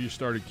Higgins. Who do you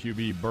start at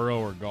QB, Burrow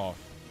or Goff?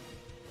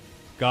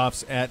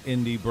 Goff's at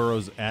Indy,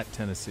 Burrow's at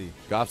Tennessee.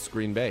 Goff's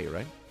Green Bay,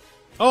 right?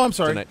 Oh, I'm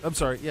sorry. Tonight. I'm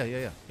sorry.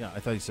 Yeah. I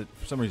thought you said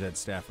for some reason had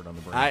Stafford on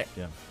the brain.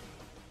 Yeah.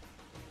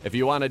 If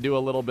you want to do a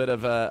little bit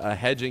of a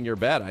hedging your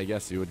bet, I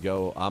guess you would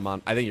go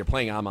Amon. I think you're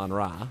playing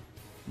Amon-Ra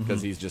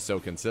because he's just so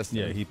consistent.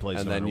 Yeah, he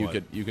plays. And then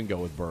you can go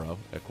with Burrow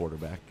at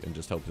quarterback and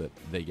just hope that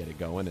they get it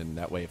going. And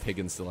that way, if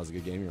Higgins still has a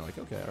good game, you're like,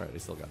 okay, all right, he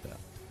still got that.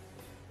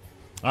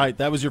 All right,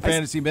 that was your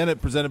Fantasy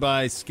Minute presented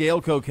by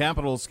Scaleco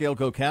Capital.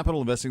 Scaleco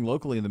Capital, investing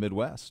locally in the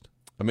Midwest.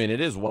 I mean, it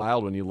is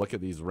wild when you look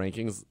at these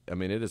rankings. I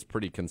mean, it is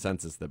pretty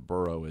consensus that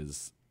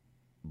Burrow's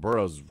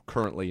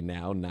currently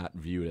now not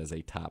viewed as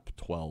a top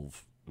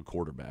 12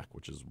 quarterback,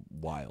 which is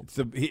wild.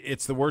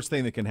 It's the worst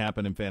thing that can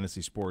happen in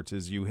fantasy sports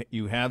is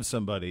you have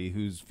somebody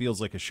who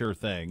feels like a sure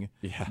thing.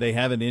 Yeah. They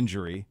have an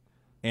injury,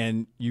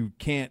 and you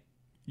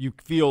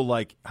feel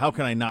like, how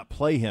can I not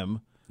play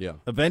him? Yeah.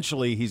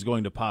 Eventually, he's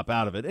going to pop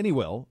out of it, and he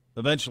will.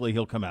 Eventually,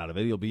 he'll come out of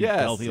it. He'll be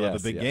healthy. He'll have a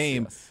big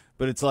game. Yes.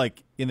 But it's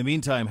like, in the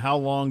meantime, how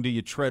long do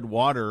you tread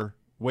water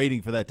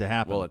waiting for that to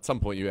happen? Well, at some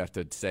point, you have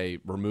to say,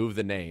 remove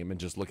the name and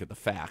just look at the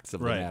facts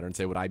of the matter and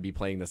say, would I be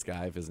playing this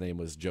guy if his name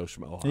was Joe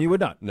Schmo? You would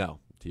not. No.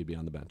 He'd be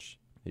on the bench.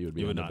 He would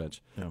be on the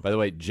bench. No. By the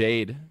way,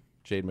 Jade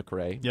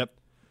McRae. Yep.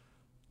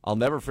 I'll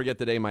never forget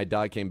the day my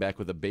dog came back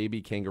with a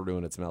baby kangaroo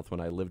in its mouth when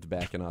I lived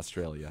back in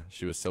Australia.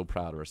 She was so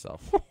proud of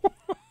herself.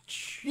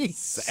 Jeez.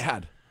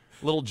 Sad.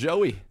 Little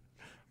Joey.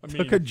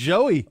 Took a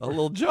Joey. A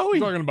little Joey.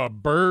 You're talking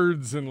about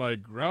birds and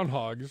like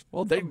groundhogs.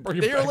 Well, they're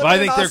living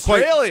in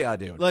Australia,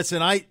 dude.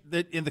 Listen,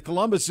 in the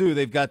Columbus Zoo,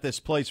 they've got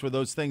this place where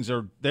those things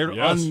are.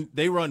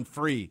 They run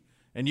free,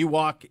 and you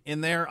walk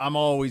in there. I'm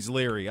always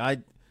leery.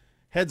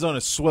 Heads on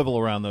a swivel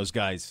around those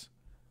guys.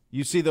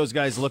 You see those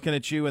guys looking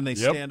at you, and they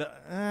stand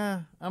up.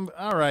 I'm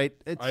all right.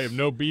 I have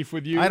no beef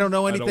with you. I don't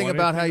know anything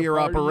about how your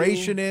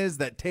operation is.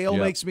 That tail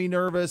makes me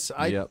nervous.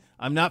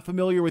 I'm not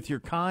familiar with your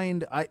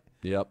kind.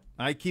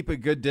 I keep a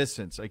good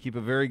distance. I keep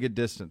a very good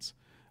distance.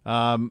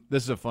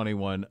 This is a funny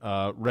one.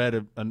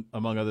 Red,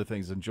 among other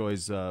things,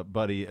 enjoys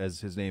Buddy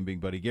as his name being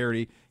Buddy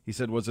Garrity. He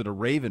said, was it a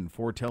raven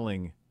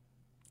foretelling?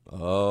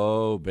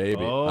 Oh,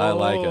 baby. I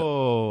like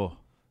it.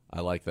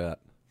 I like that.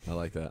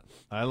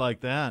 I like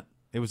that.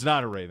 It was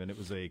not a raven. It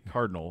was a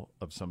cardinal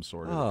of some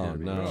sort. Oh,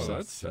 no.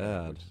 That's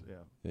sad.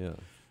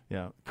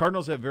 Yeah.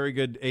 Cardinals have very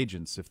good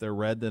agents. If they're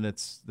red, then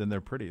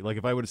they're pretty. Like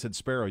if I would have said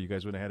sparrow, you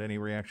guys wouldn't have had any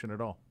reaction at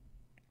all.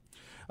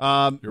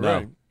 You're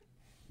right.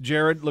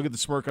 Jared, look at the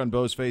smirk on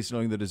Bo's face,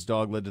 knowing that his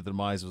dog led to the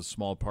demise of a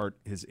small part,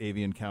 his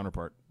avian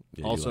counterpart.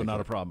 Yeah, also like not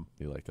that. a problem.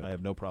 You like that? I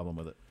have no problem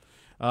with it.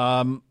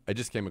 I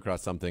just came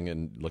across something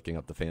and looking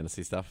up the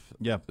fantasy stuff.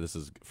 Yeah. This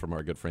is from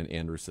our good friend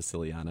Andrew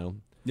Siciliano.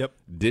 Yep.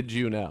 Did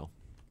you know?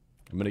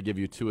 I'm going to give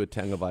you Tua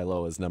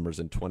Tagovailoa's numbers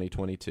in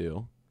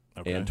 2022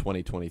 and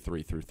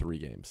 2023 through 3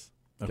 games.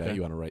 Okay.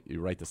 You'll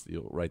write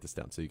this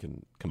down so you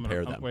can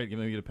compare them. Wait, let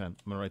me get a pen. I'm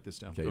going to write this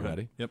down. Okay, you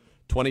ready? Yep.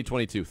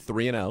 2022,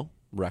 3-0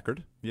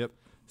 record. Yep.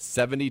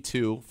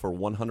 72 for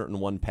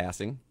 101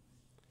 passing,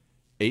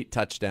 8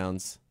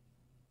 touchdowns,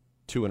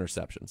 2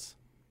 interceptions.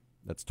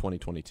 That's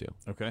 2022.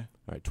 Okay. All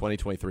right,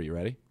 2023, you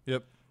ready?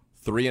 Yep.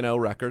 3-0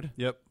 record.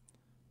 Yep.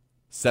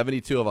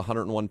 72 of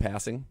 101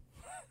 passing,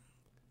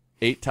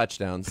 8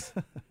 touchdowns,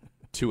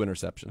 2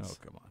 interceptions. Oh,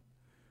 come on.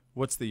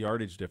 What's the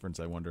yardage difference,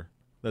 I wonder?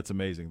 That's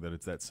amazing that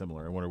it's that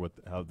similar. I wonder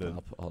how the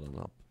hold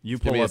on. You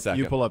Give me a pull up. second.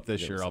 You pull up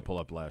this Give me a year. I'll second. pull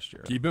up last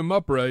year. Keep him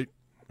upright,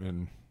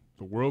 and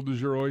the world is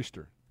your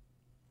oyster.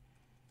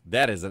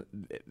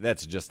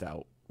 That's just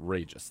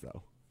outrageous,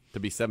 though. To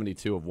be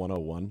 72 of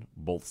 101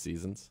 both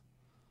seasons.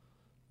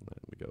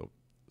 Let me go.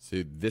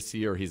 So this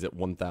year he's at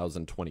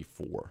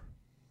 1,024.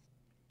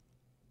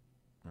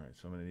 All right,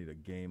 so I'm going to need a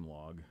game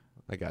log.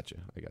 I got you.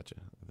 I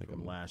think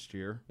From last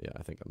year. Yeah,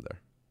 I think I'm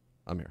there.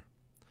 I'm here.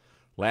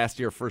 Last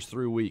year, first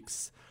 3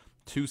 weeks,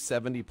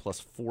 270 plus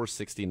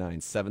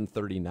 469,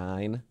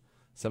 739.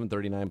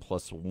 739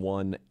 plus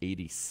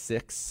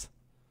 186.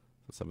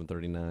 So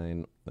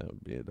 739, that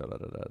would be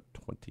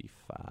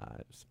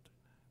 25.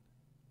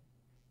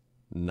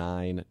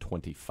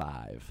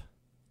 925.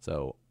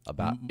 So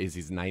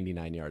he's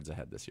 99 yards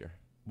ahead this year.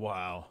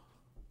 Wow.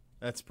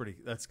 That's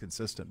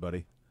consistent,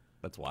 buddy.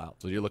 That's wild.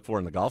 So you look for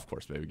in the golf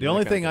course, baby. The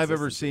only thing I've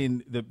ever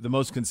seen, the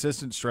most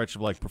consistent stretch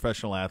of like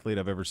professional athlete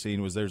I've ever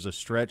seen was there's a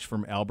stretch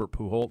from Albert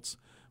Pujols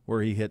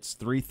where he hits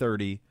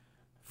 330,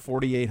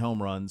 48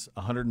 home runs,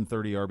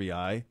 130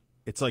 RBI.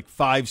 It's like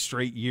 5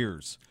 straight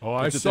years. Oh,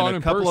 I It's saw within it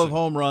in a couple person. of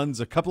home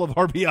runs, a couple of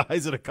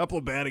RBIs, and a couple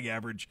of batting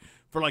average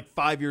for like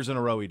 5 years in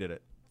a row. He did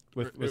it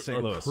with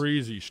St. Louis.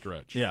 Crazy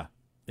stretch. Yeah.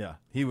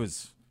 He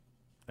was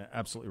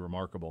absolutely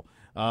remarkable.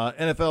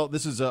 NFL,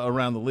 this is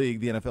around the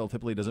league. The NFL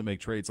typically doesn't make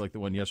trades like the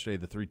one yesterday,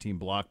 the 3-team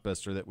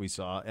blockbuster that we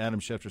saw. Adam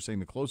Schefter saying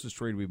the closest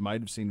trade we might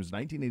have seen was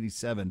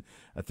 1987,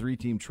 a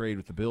 3-team trade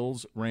with the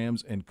Bills,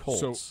 Rams, and Colts.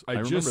 So I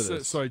remember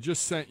this. So I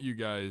just sent you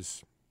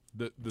guys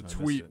the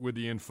tweet with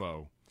the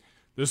info.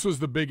 This was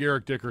the big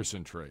Eric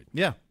Dickerson trade.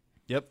 Yeah.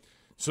 Yep.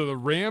 So the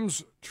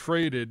Rams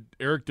traded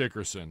Eric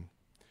Dickerson.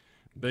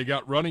 They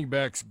got running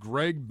backs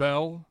Greg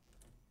Bell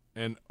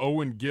and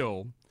Owen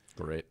Gill.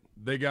 Great.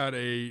 They got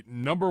a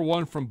number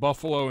 1 from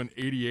Buffalo in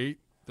 '88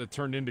 that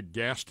turned into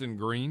Gaston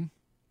Green.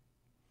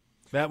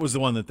 That was the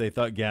one that they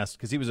thought gassed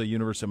because he was a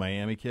University of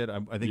Miami kid. I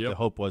think the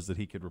hope was that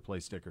he could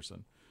replace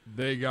Dickerson.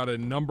 They got a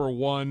number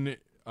 1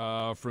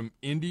 from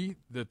Indy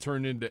that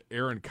turned into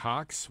Aaron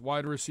Cox,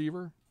 wide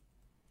receiver.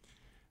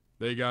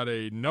 They got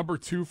a number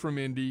 2 from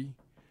Indy.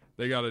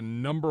 They got a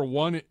number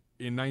 1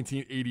 in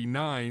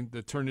 1989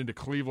 that turned into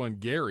Cleveland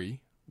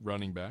Gary,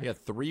 running back. Yeah,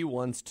 3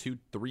 1s, 2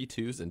 3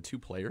 2s, and 2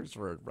 players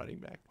for a running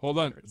back. Hold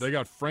on. They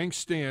got Frank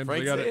Stamms.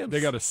 Stamms.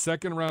 They got a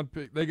second-round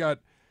pick. They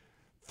got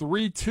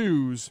 3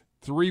 2s,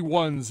 3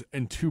 1s,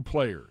 and 2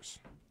 players.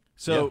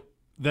 So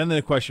then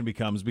the question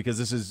becomes, because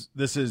this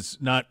is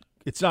not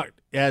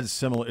as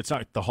similar. It's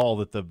not the haul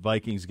that the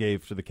Vikings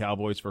gave to the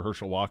Cowboys for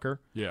Herschel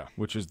Walker. Yeah.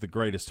 Which is the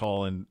greatest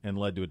haul and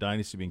led to a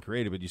dynasty being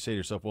created. But you say to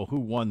yourself, well, who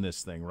won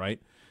this thing,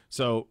 right?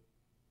 So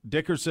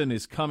Dickerson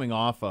is coming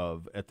off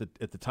of at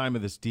the time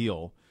of this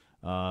deal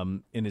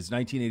in his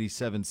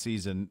 1987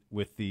 season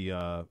with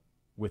the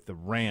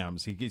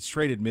Rams. He gets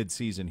traded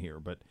mid-season here,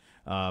 but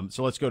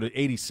so let's go to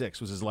 86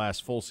 was his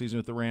last full season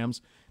with the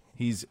Rams.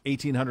 He's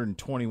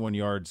 1,821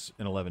 yards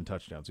and 11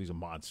 touchdowns. He's a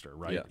monster,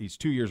 right? Yeah. He's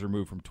 2 years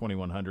removed from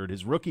 2,100.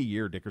 His rookie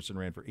year, Dickerson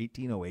ran for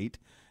 1,808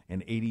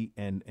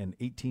 and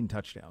 18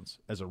 touchdowns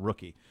as a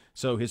rookie.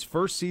 So his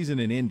first season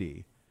in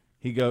Indy,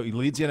 he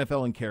leads the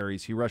NFL in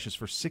carries. He rushes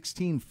for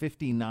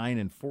 1,659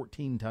 and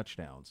 14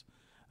 touchdowns.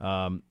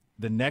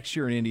 The next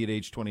year in Indy at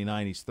age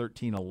 29, he's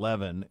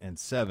 1,311 and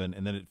 7,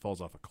 and then it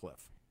falls off a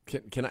cliff.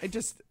 Can I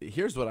just –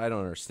 here's what I don't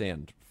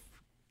understand.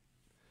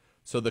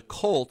 So the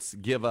Colts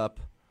give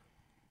up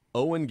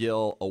Owen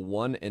Gill a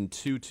 1 and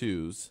 2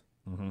 2s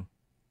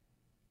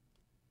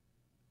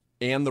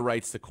and the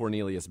rights to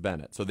Cornelius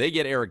Bennett. So they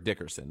get Eric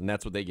Dickerson, and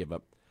that's what they give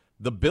up.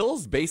 The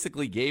Bills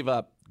basically gave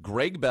up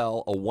Greg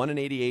Bell, a 1 and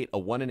 88, a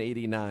 1 and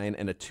 89,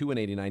 and a 2 and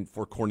 89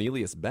 for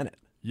Cornelius Bennett.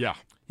 Yeah.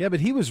 Yeah,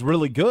 but he was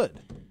really good.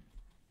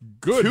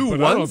 Good. 2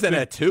 1s and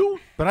a 2?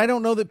 But I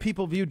don't know that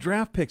people view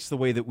draft picks the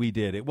way that we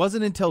did. It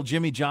wasn't until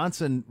Jimmy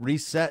Johnson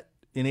reset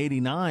in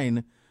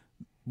 89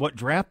 what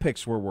draft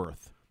picks were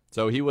worth.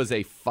 So he was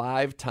a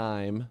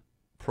 5-time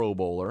Pro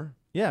Bowler.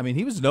 Yeah, I mean,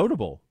 he was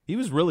notable. He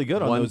was really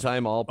good on those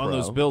All-Pro. on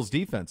those Bills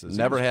defenses.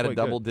 Never had a quite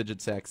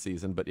double-digit sack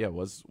season, but yeah,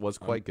 was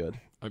quite good.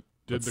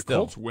 Did the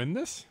Colts win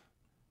this?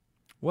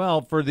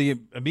 Well, for the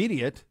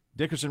immediate,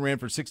 Dickerson ran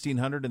for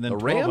 1,600 and then The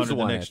Rams 1,200 the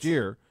won next it.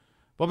 year.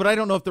 Well, but I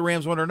don't know if the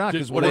Rams won or not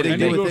because what were did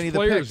they any do of with those any of the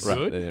players picks? Right.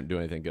 good? They didn't do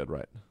anything good,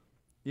 right?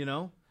 You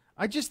know,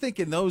 I just think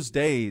in those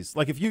days,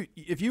 like if you're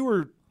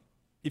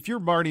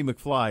Marty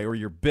McFly or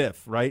you're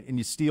Biff, right, and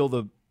you steal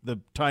the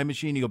time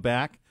machine, you go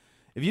back.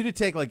 If you to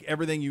take like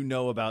everything you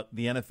know about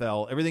the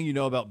NFL, everything you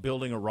know about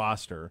building a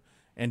roster,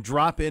 and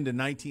drop into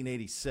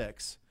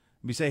 1986,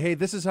 and we say, hey,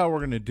 this is how we're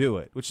going to do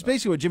it, which is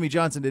basically what Jimmy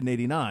Johnson did in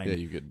 '89. Yeah,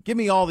 you could give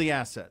me all the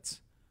assets.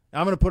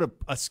 I'm going to put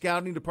a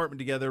scouting department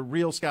together,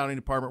 real scouting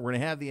department. We're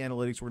going to have the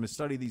analytics. We're going to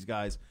study these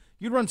guys.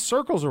 You'd run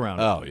circles around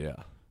it. Oh,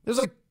 yeah. There's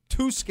like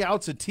 2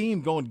 scouts a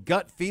team going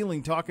gut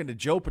feeling, talking to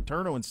Joe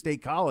Paterno in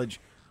State College.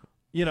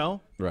 You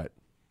know? Right.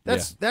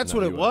 That's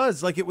what it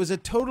was. Like, it was a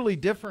totally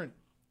different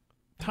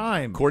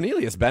time.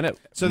 Cornelius Bennett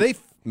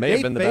may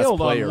have been the best failed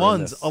player on in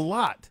ones this. a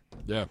lot.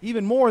 Yeah.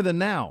 Even more than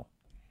now.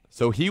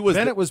 So he was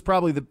Bennett was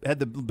probably had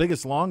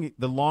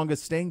the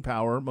longest staying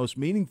power, most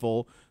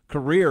meaningful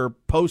career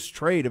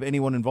post-trade of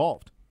anyone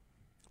involved.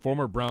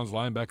 Former Browns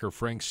linebacker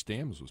Frank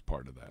Stamms was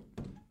part of that.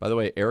 By the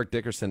way, Eric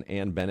Dickerson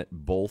and Bennett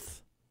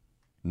both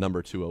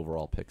number 2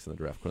 overall picks in the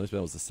draft. Cornelius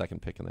Bennett was the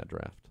 2nd pick in that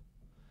draft.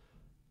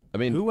 I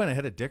mean, who went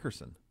ahead of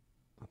Dickerson?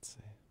 Let's see.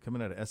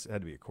 Coming out of S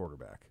had to be a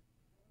quarterback.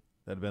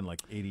 That'd have been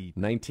like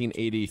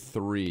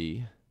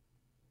 1983.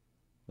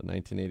 The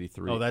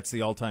 1983. Oh, that's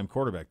the all-time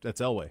quarterback.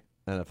 That's Elway.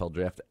 NFL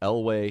draft.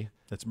 Elway.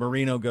 That's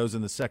Marino goes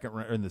in the second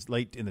round, in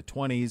the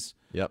 20s.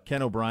 Yep.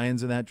 Ken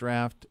O'Brien's in that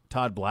draft.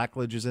 Todd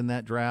Blackledge is in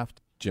that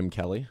draft. Jim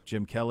Kelly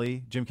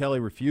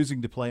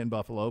refusing to play in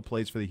Buffalo,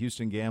 plays for the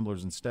Houston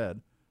Gamblers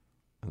instead.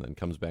 And then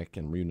comes back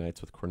and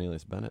reunites with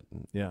Cornelius Bennett.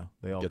 And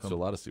they all gets to a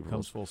lot of Super Bowls.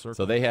 Comes full circle.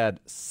 So they had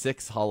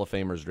 6 Hall of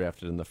Famers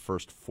drafted in the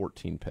first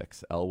 14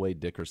 picks. Elway,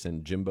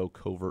 Dickerson, Jimbo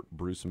Covert,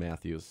 Bruce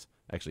Matthews.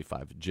 Actually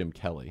 5. Jim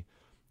Kelly.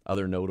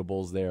 Other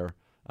notables there,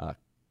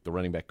 the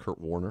running back Kurt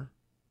Warner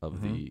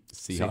of the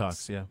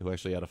Seahawks, who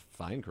actually had a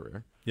fine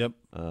career. Yep.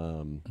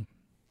 The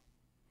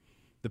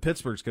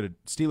Steelers could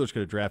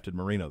have drafted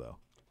Marino, though,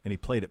 and he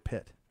played at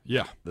Pitt.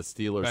 Yeah. The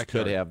Steelers Backyard.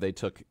 could have. They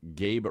took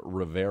Gabe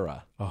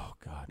Rivera. Oh,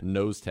 God.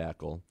 Nose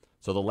tackle.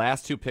 So the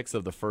last 2 picks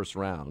of the first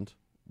round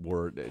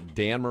were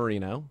Dan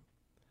Marino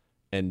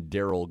and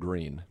Darryl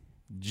Green.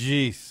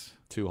 Jeez.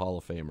 2 Hall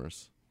of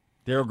Famers.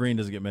 Darryl Green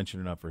doesn't get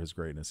mentioned enough for his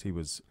greatness.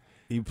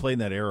 He played in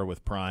that era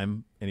with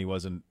Prime, and he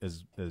wasn't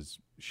as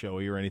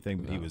showy or anything,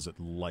 but he was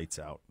lights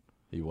out.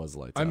 He was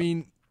lights out. I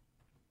mean,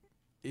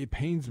 it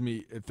pains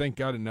me. Thank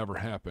God it never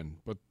happened.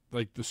 But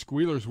like the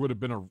Squealers would have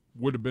been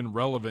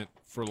relevant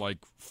for like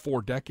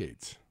 4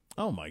 decades.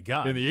 Oh my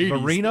God! In the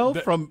 80s, Marino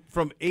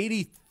from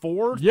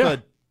 84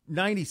 to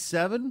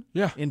 97.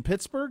 In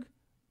Pittsburgh.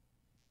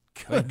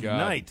 Good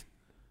night.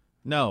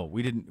 No,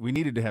 we didn't. We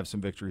needed to have some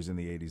victories in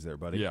the 80s there,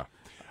 buddy. Yeah.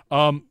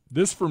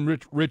 This from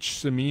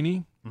Rich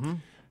Cimini. Mm-hmm.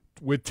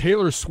 With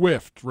Taylor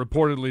Swift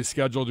reportedly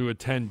scheduled to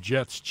attend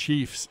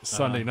Jets-Chiefs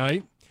Sunday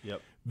night,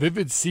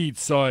 Vivid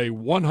Seats saw a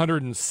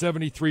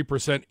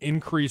 173%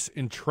 increase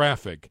in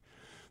traffic.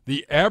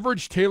 The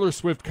average Taylor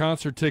Swift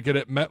concert ticket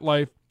at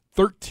MetLife,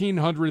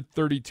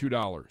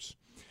 $1,332.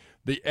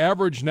 The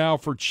average now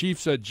for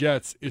Chiefs at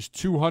Jets is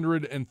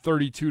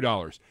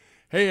 $232.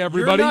 Hey,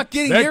 everybody. You're not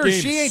getting that here.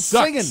 game She ain't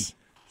sucks.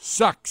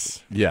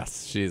 singing.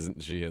 Yes, she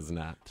is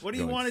not. What do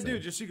you want to do?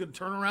 Just so you can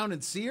turn around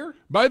and see her?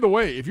 By the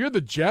way, if you're the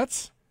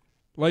Jets,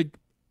 like,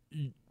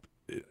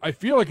 I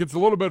feel like it's a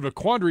little bit of a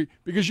quandary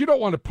because you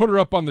don't want to put her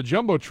up on the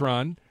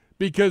Jumbotron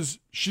because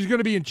she's going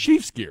to be in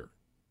Chiefs gear.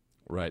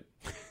 Right.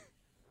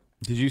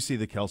 Did you see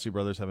the Kelsey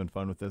brothers having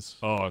fun with this?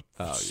 Oh,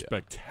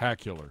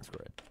 spectacular. That's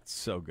great.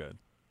 So good.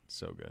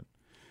 So good.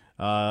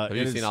 Have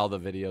you seen all the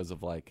videos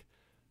of, like,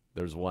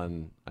 there's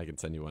one, I can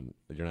send you one,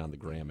 you're not on the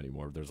gram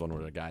anymore. There's one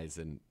where the guy's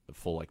in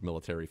full, like,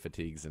 military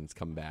fatigues and it's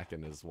come back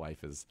and his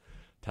wife is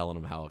telling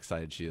him how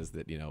excited she is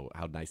that, you know,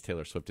 how nice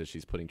Taylor Swift is.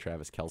 She's putting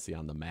Travis Kelce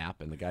on the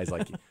map. And the guy's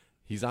like,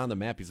 he's on the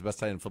map. He's the best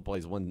tight end in football.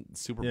 He's won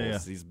Super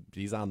Bowls. Yeah.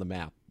 He's on the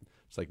map.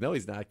 It's like, no,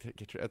 he's not.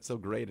 That's so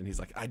great. And he's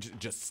like, I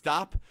just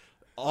stop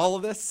all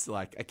of this.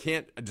 Like, I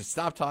can't, just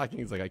stop talking.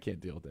 He's like, I can't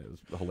deal with it. It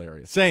was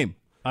hilarious. Same.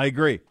 I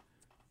agree.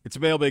 It's a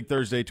Mailbag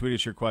Thursday. Tweet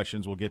us your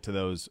questions. We'll get to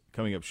those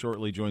coming up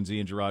shortly. Join Z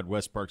and Gerard,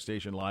 West Park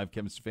Station Live.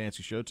 Kevin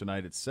Stefanski Show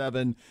tonight at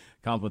 7.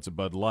 Compliments of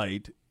Bud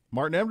Light.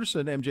 Martin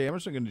Emerson, MJ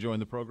Emerson, going to join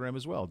the program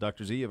as well.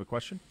 Dr. Z, you have a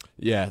question?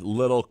 Yeah,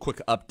 little quick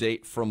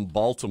update from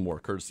Baltimore,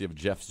 courtesy of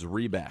Jeff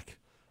Zreback.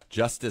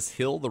 Justice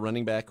Hill, the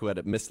running back who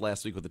had missed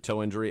last week with a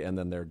toe injury, and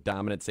then their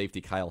dominant safety,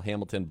 Kyle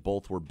Hamilton,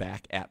 both were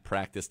back at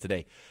practice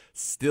today.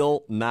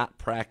 Still not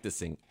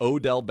practicing,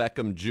 Odell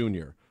Beckham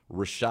Jr.,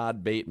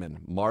 Rashad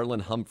Bateman,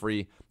 Marlon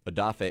Humphrey,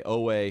 Odafe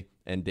Owe,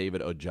 and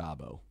David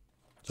Ojabo.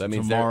 So that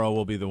means tomorrow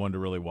will be the one to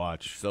really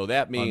watch. So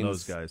that means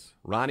those guys.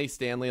 Ronnie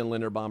Stanley and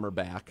Linderbaum are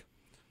back.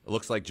 It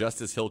looks like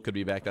Justice Hill could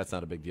be back. That's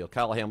not a big deal.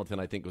 Kyle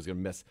Hamilton, I think, was going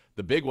to miss.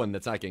 The big one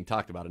that's not getting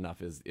talked about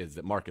enough is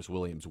that Marcus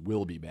Williams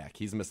will be back.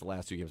 He's missed the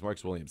last 2 games.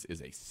 Marcus Williams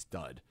is a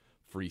stud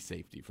free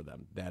safety for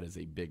them. That is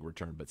a big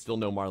return. But still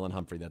no Marlon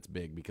Humphrey. That's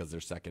big because their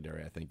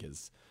secondary, I think,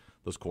 is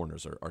those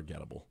corners are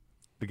gettable.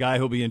 The guy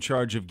who'll be in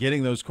charge of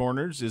getting those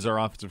corners is our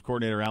offensive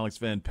coordinator, Alex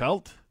Van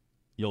Pelt.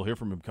 You'll hear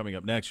from him coming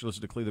up next. You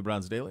listen to Cleveland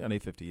Browns Daily on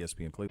 850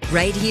 ESPN Cleveland.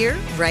 Right here,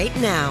 right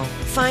now.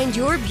 Find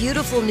your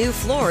beautiful new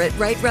floor at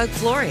Right Rug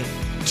Flooring.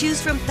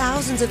 Choose from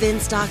thousands of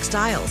in-stock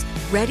styles,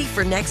 ready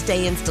for next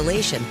day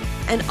installation,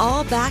 and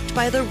all backed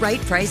by the right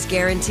price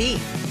guarantee.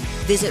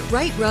 Visit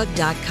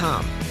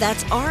rightrug.com.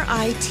 That's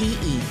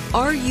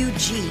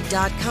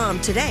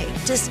RITERUG.com today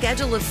to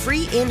schedule a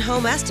free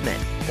in-home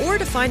estimate or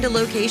to find a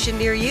location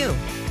near you.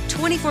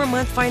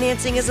 24-month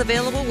financing is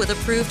available with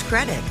approved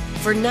credit.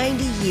 For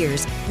 90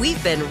 years,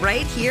 we've been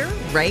right here,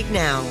 right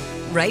now.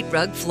 Right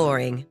Rug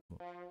Flooring.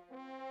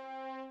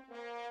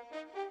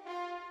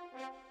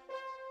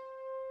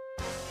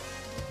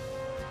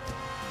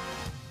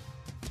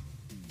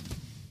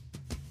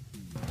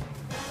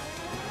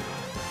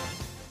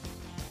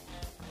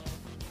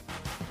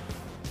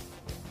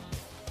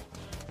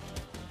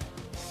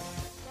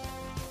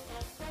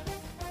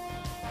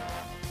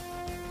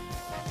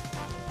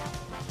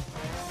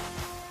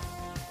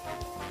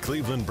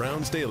 Cleveland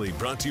Browns Daily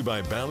brought to you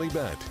by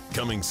Ballybet.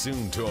 Coming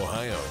soon to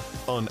Ohio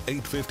on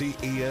 850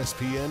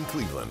 ESPN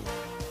Cleveland.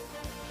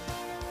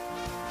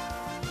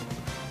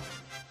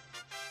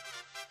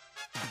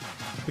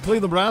 The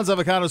Cleveland Browns,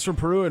 avocados from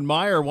Peru, and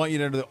Meyer want you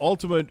to enter the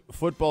Ultimate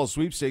Football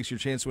Sweepstakes. Your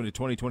chance to win a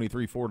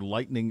 2023 Ford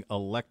Lightning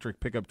electric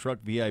pickup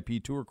truck,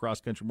 VIP tour, Cross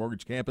Country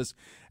Mortgage Campus,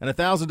 and a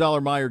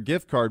 $1,000 Meyer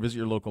gift card. Visit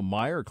your local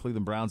Meyer or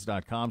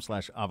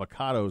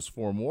clevelandbrowns.com/avocados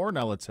for more.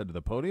 Now let's head to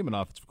the podium and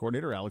offensive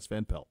coordinator Alex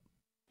Van Pelt.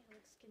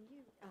 Alex, can you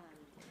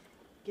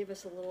give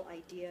us a little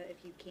idea,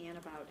 if you can,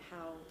 about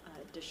how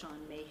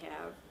Deshaun may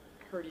have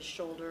hurt his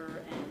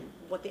shoulder and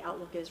what the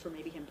outlook is for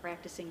maybe him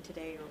practicing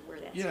today or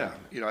where that's at?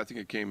 I think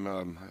it came,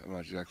 I'm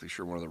not exactly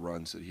sure, one of the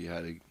runs that he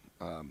had,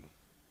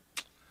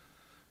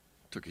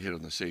 took a hit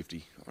on the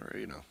safety,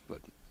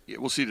 but yeah,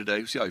 we'll see today.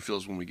 We'll see how he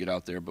feels when we get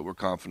out there, but we're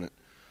confident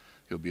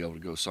he'll be able to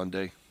go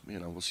Sunday.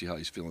 We'll see how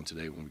he's feeling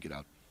today when we get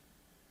out.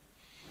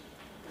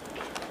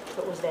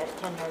 But was that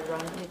 10-yard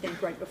run, you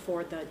think, right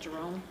before the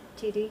Jerome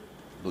TD? I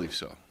believe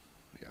so.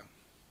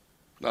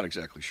 Not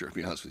exactly sure, to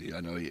be honest with you. I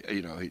know he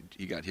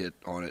got hit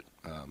on it.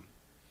 Knowing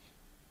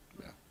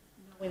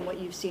what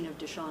you've seen of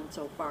Deshaun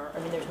so far,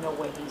 there's no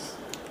way he's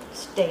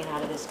staying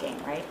out of this game,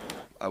 right?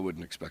 I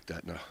wouldn't expect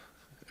that, no.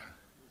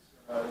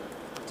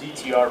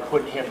 DTR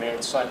putting him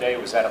in Sunday,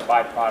 was that a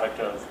byproduct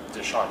of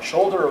Deshaun's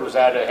shoulder, or was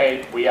that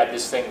hey, we had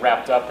this thing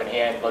wrapped up in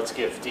hand, let's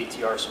give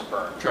DTR some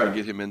burn? Trying to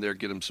get him in there,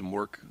 get him some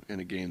work in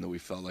a game that we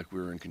felt like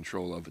we were in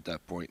control of at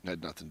that point, and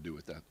had nothing to do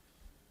with that.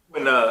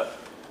 When the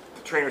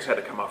trainers had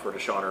to come off for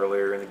Deshaun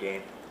earlier in the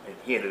game, and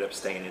he ended up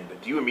staying in.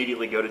 But do you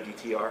immediately go to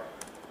DTR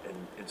and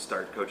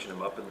start coaching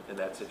him up in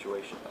that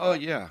situation? Oh,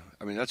 yeah.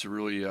 That's a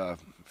really, as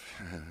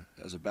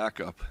a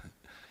backup,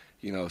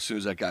 as soon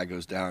as that guy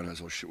goes down, I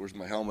was, oh, shit, where's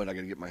my helmet? I got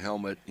to get my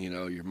helmet.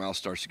 Your mouth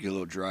starts to get a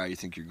little dry. You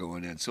think you're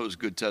going in. So it was a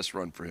good test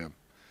run for him.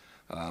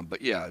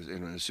 But, yeah,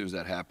 as soon as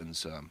that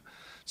happens,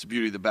 it's the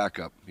beauty of the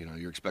backup.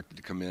 You're expected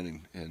to come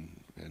in and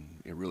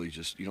it really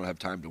just, you don't have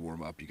time to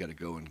warm up. You got to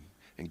go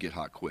and get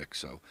hot quick.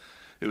 So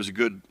it was a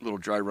good little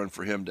dry run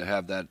for him to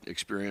have that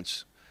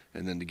experience,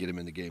 and then to get him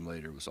in the game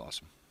later was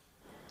awesome.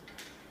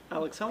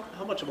 Alex, how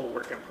much of a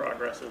work in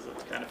progress is it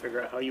to kind of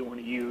figure out how you want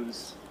to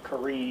use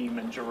Kareem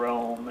and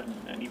Jerome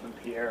and even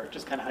Pierre,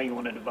 just kind of how you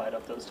want to divide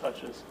up those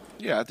touches?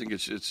 Yeah, I think it'll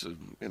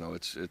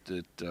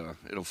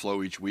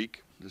flow each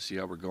week to see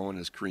how we're going.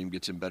 As Kareem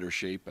gets in better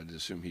shape, I'd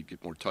assume he'd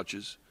get more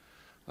touches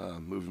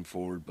moving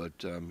forward.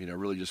 But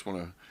really just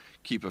want to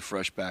keep a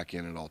fresh back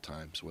in at all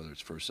times, whether it's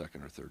first,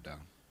 second, or third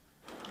down.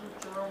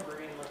 Jerome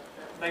Green,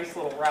 nice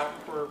little route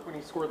for when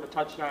he scored the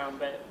touchdown,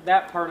 but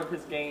that part of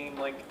his game,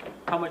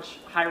 how much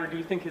higher do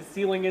you think his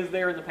ceiling is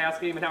there in the pass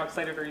game, and how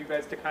excited are you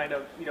guys to kind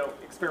of,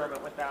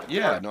 experiment with that?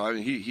 Yeah, no,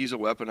 he's a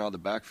weapon out of the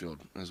backfield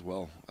as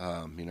well,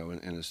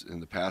 in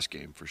the pass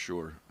game for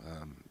sure.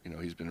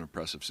 He's been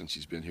impressive since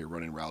he's been here,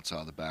 running routes out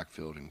of the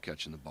backfield and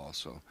catching the ball.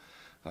 So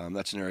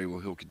that's an area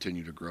where he'll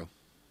continue to grow.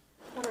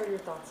 What are your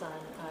thoughts on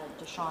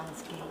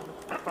Deshaun's game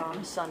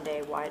from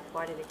Sunday? Why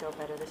did it go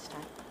better this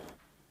time?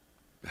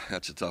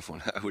 That's a tough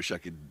one. I wish I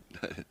could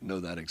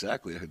know that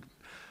exactly.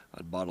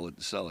 I'd bottle it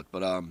and sell it.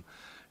 But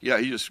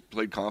he just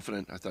played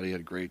confident. I thought we had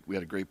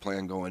a great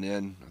plan going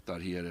in. I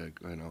thought he had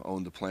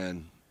owned the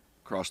plan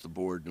across the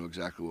board, knew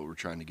exactly what we're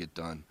trying to get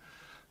done,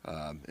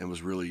 and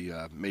was really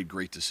made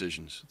great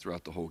decisions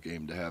throughout the whole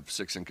game. To have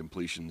 6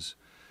 incompletions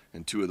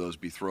and 2 of those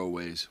be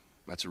throwaways,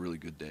 that's a really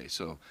good day.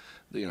 So,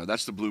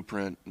 that's the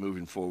blueprint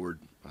moving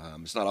forward.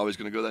 It's not always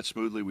going to go that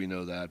smoothly, we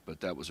know that, but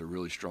that was a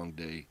really strong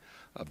day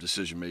of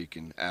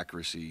decision-making,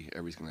 accuracy,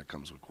 everything that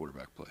comes with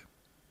quarterback play.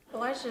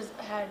 Elijah's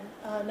had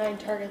 9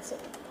 targets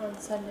on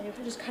Sunday.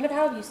 Just kind of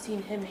how have you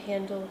seen him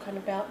handle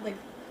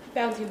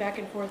bouncing back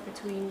and forth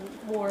between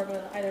more of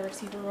either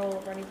receiver role or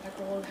running back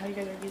role, and how you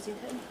guys are using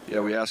him? Yeah,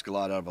 we ask a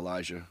lot out of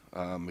Elijah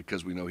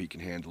because we know he can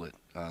handle it.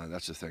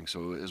 That's the thing.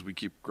 So as we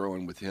keep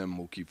growing with him,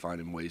 we'll keep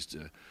finding ways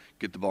to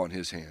get the ball in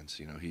his hands.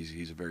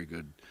 He's a very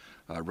good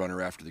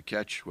runner after the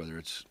catch, whether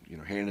it's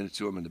handing it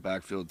to him in the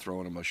backfield,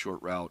 throwing him a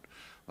short route,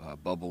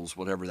 bubbles,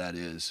 whatever that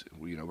is.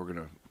 We're going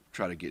to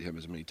try to get him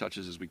as many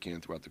touches as we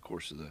can throughout the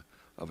course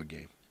of a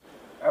game.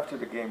 After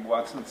the game,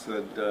 Watson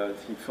said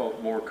he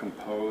felt more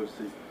composed.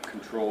 He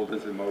controlled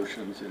his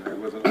emotions. He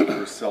wasn't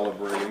over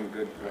celebrating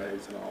good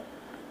plays and all.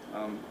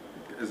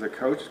 As a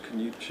coach, can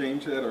you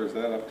change that, or is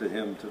that up to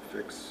him to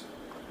fix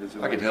his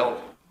emotions? I can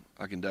help.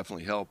 I can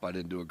definitely help. I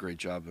didn't do a great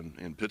job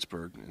in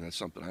Pittsburgh, and that's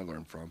something I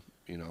learned from.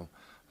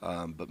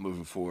 But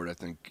moving forward, I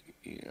think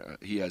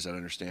he has that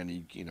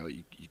understanding.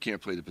 You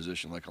can't play the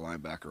position like a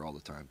linebacker all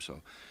the time.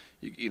 So,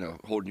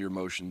 holding your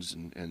emotions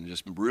and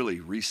just really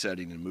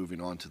resetting and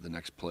moving on to the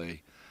next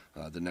play,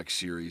 the next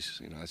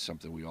series. That's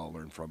something we all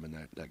learned from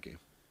in that game.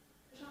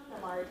 Sean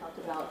and Amari talked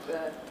about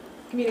the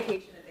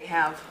communication that they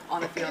have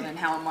on the field and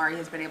how Amari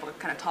has been able to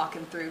kind of talk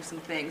him through some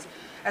things.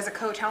 As a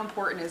coach, how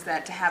important is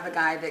that to have a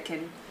guy that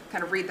can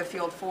kind of read the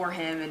field for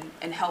him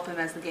and help him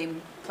as the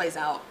game plays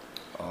out?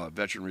 A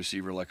veteran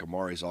receiver like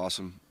Amari is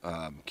awesome.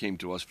 Came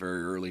to us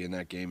very early in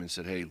that game and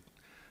said, hey,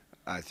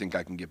 I think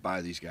I can get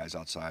by these guys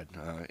outside.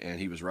 And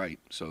he was right.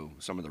 So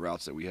some of the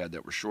routes that we had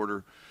that were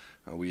shorter,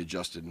 we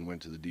adjusted and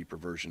went to the deeper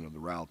version of the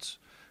routes,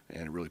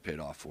 and it really paid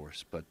off for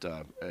us. But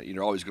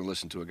you're always going to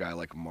listen to a guy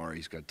like Amari.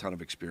 He's got a ton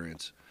of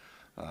experience.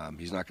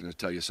 He's not going to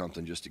tell you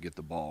something just to get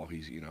the ball.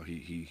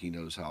 He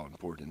knows how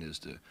important it is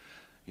to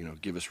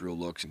give us real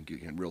looks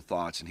and real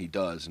thoughts, and he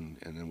does. And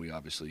then we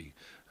obviously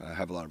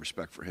have a lot of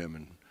respect for him.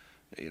 And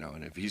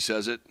if he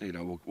says it,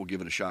 we'll give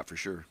it a shot for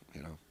sure.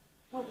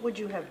 What would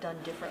you have done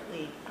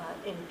differently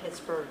in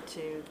Pittsburgh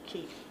to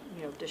keep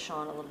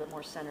Deshaun a little bit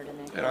more centered in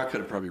that? And I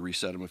could have probably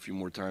reset him a few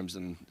more times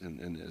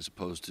than as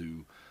opposed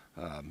to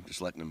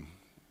just letting him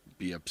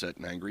be upset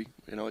and angry,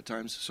 at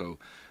times. So,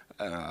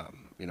 I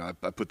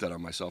put that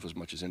on myself as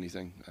much as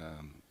anything.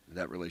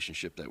 That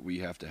relationship that we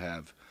have to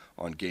have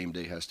on game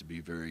day has to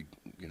be very,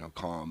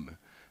 calm,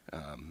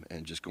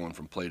 and just going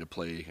from play to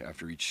play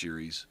after each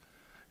series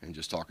and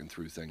just talking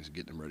through things and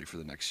getting them ready for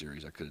the next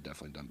series. I could have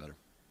definitely done better.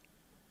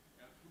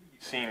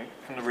 Seen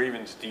from the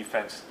Ravens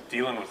defense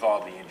dealing with all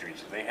the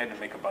injuries, they had to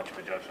make a bunch of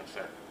adjustments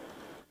there.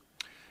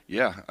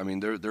 Yeah, I mean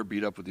they're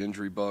beat up with the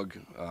injury bug.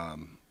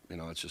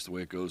 It's just the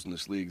way it goes in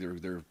this league.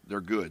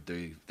 They're good.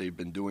 They've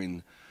been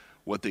doing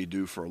what they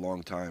do for a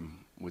long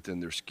time within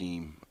their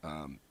scheme.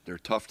 They're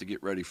tough to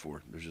get ready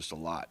for. There's just a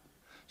lot.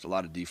 There's a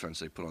lot of defense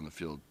they put on the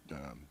field,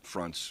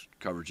 fronts,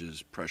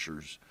 coverages,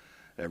 pressures,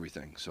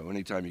 everything. So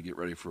anytime you get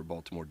ready for a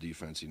Baltimore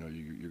defense, you're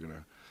going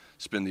to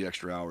spend the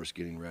extra hours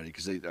getting ready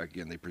because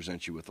they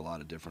present you with a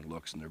lot of different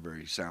looks, and they're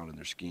very sound in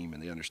their scheme,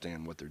 and they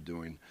understand what they're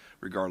doing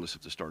regardless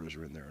if the starters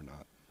are in there or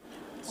not.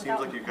 It seems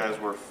like you guys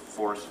were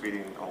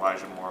force-feeding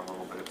Elijah Moore a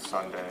little bit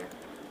Sunday.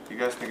 Do you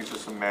guys think it's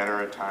just a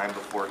matter of time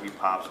before he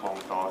pops home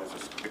with all his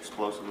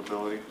explosive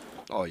ability?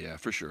 Oh, yeah,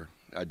 for sure.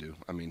 I do.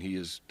 I mean, he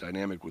is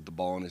dynamic with the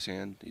ball in his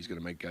hand. He's going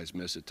to make guys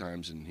miss at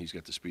times, and he's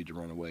got the speed to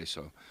run away.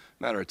 So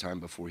matter of time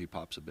before he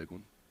pops a big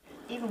one.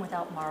 Even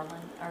without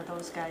Marlon, are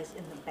those guys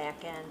in the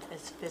back end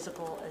as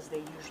physical as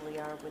they usually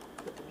are with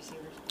the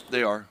receivers?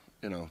 They are.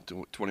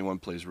 21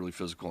 plays really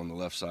physical on the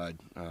left side.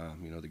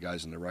 The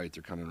guys on the right,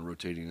 they're kind of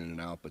rotating in and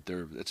out, but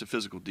it's a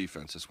physical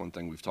defense. That's one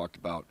thing we've talked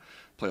about.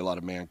 Play a lot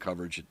of man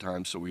coverage at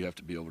times, so we have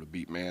to be able to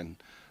beat man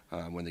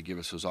when they give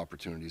us those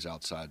opportunities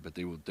outside. But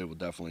they will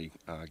definitely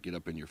get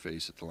up in your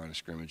face at the line of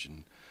scrimmage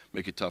and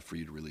make it tough for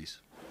you to release.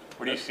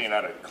 What are you seeing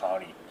out of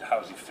Clowney? How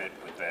does he fit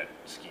with that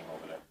scheme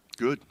over there?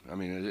 Good. I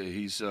mean,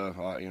 he's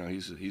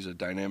a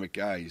dynamic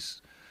guy.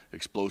 He's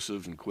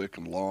explosive and quick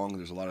and long.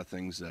 There's a lot of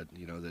things that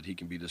that he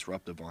can be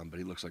disruptive on, but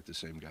he looks like the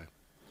same guy.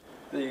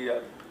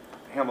 The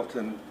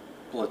Hamilton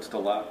blitzed a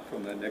lot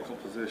from the nickel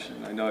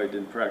position. I know he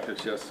didn't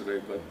practice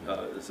yesterday, but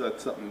is that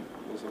something?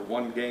 Was it a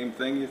one-game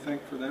thing you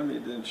think for them? He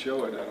didn't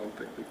show it, I don't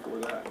think, before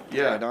that.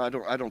 Yeah, no,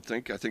 I don't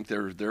think. I think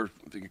they're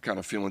kind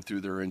of feeling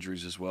through their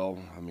injuries as well.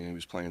 I mean, he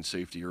was playing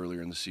safety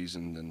earlier in the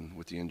season, and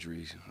with the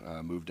injury,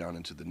 moved down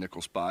into the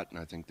nickel spot, and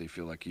I think they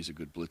feel like he's a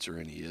good blitzer,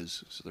 and he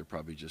is. So they're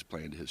probably just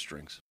playing to his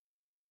strengths.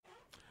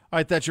 All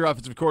right, that's your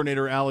offensive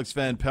coordinator, Alex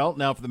Van Pelt.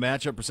 Now for the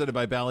matchup presented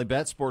by Bally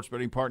Bet, sports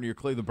betting partner, your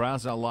Cleveland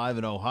Browns, now live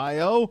in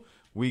Ohio.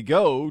 We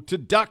go to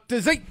Dr.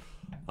 Z.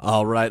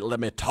 All right, let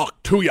me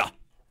talk to you.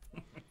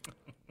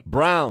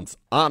 Browns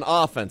on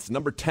offense,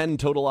 number 10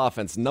 total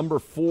offense, number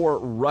 4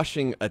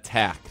 rushing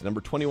attack,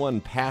 number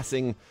 21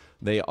 passing.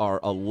 They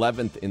are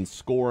 11th in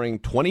scoring,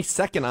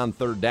 22nd on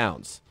third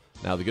downs.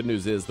 Now, the good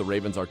news is the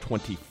Ravens are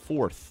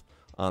 24th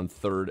on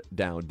third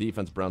down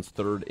defense. Browns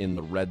third in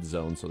the red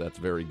zone, so that's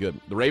very good.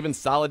 The Ravens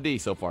solid D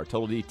so far.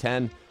 Total D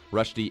 10,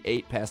 rush D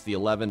 8, pass D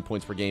 11,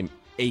 points per game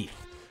 8th.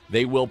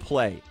 They will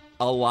play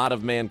a lot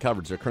of man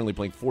coverage. They're currently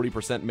playing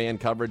 40% man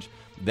coverage.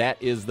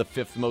 That is the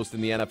 5th most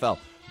in the NFL.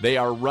 They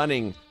are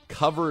running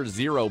cover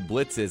 0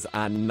 blitzes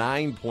on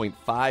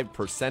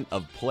 9.5%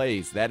 of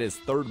plays. That is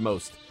 3rd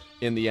most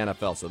in the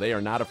NFL. So they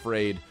are not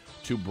afraid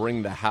to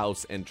bring the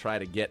house and try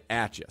to get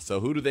at you. So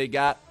who do they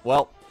got?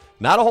 Well,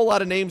 not a whole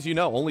lot of names you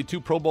know. Only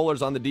 2 Pro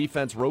Bowlers on the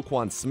defense.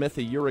 Roquan Smith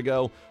a year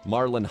ago.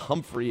 Marlon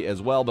Humphrey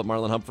as well, but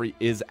Marlon Humphrey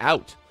is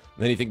out.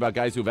 And then you think about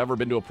guys who've ever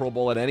been to a Pro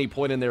Bowl at any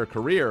point in their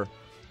career.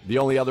 The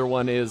only other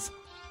one is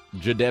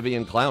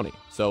Jadeveon Clowney.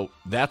 So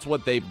that's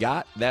what they've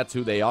got. That's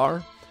who they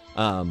are.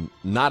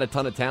 Not a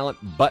ton of talent,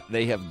 but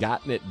they have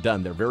gotten it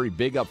done. They're very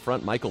big up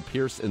front. Michael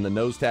Pierce in the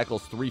nose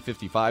tackles,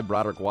 355.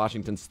 Broderick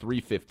Washington's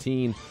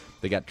 315.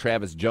 They got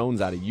Travis Jones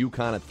out of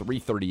UConn at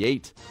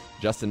 338.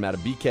 Justin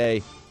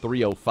Matabike,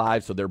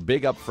 305. So they're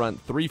big up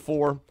front.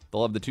 3-4.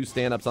 They'll have the two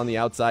stand-ups on the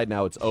outside.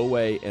 Now it's Owe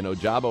and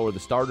Ojabo are the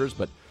starters,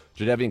 but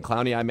Jadeveon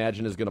Clowney, I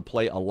imagine, is going to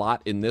play a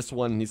lot in this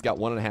one. He's got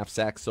 1.5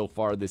 sacks so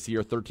far this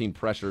year, 13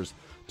 pressures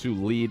to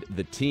lead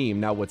the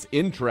team. Now what's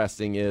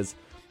interesting is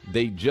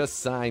they just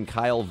signed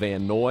Kyle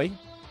Van Noy,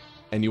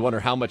 and you wonder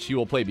how much he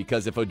will play,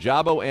 because if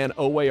Ojabo and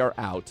Owe are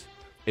out,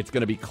 it's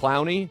going to be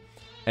Clowney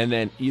and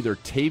then either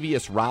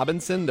Tavius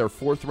Robinson, their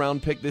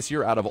 4th-round pick this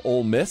year out of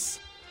Ole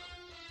Miss,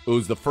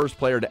 who's the first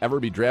player to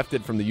ever be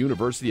drafted from the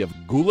University of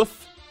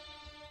Guelph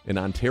in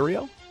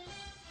Ontario.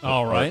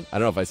 All right. I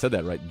don't know if I said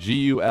that right.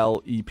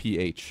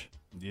 Guleph.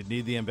 You'd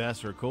need the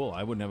ambassador. Cool.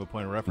 I wouldn't have a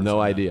point of reference. No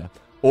on idea.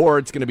 Or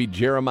it's going to be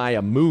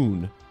Jeremiah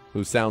Moon,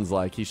 who sounds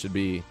like he should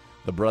be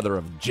the brother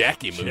of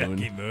Jackie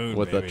Moon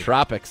with baby. the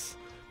Tropics.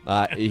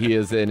 He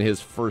is in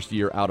his first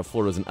year out of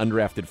Florida as an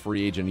undrafted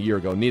free agent a year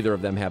ago. Neither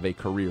of them have a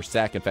career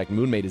sack. In fact,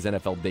 Moon made his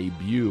NFL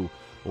debut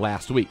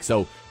last week.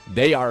 So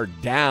they are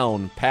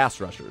down pass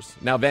rushers.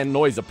 Now, Van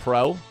Noy's a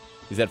pro.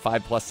 He's had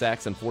 5+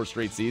 sacks in 4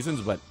 straight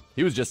seasons, but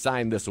he was just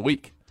signed this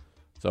week.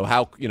 So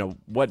how,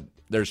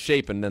 there's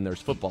shape and then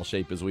there's football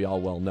shape, as we all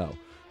well know.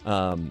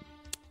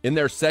 In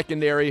their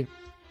secondary,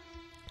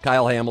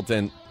 Kyle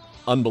Hamilton,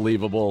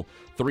 unbelievable.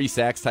 3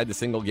 sacks, tied the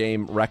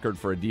single-game record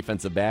for a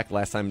defensive back.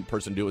 Last time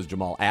person to do it was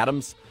Jamal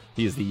Adams.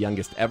 He is the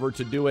youngest ever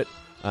to do it.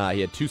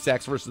 He had 2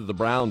 sacks versus the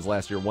Browns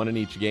last year, 1 in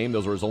each game.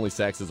 Those were his only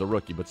sacks as a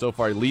rookie. But so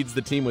far, he leads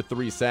the team with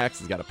 3 sacks.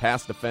 He's got a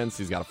pass defense.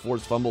 He's got a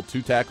forced fumble,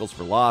 2 tackles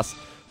for loss,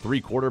 3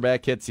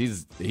 quarterback hits.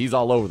 He's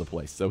all over the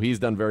place. So he's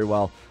done very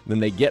well. And then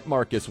they get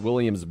Marcus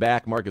Williams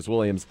back. Marcus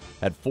Williams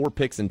had 4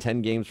 picks in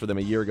 10 games for them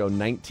a year ago,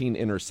 19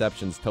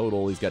 interceptions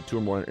total. He's got 2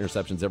 or more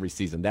interceptions every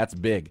season. That's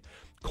big.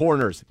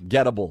 Corners,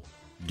 gettable.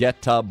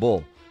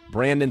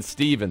 Brandon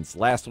Stevens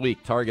last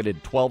week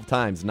targeted 12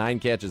 times, 9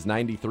 catches,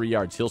 93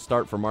 yards. He'll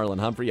start for Marlon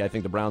Humphrey. I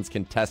think the Browns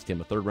can test him,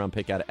 a 3rd-round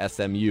pick out of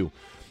SMU.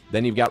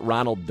 Then you've got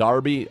Ronald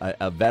Darby,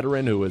 a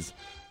veteran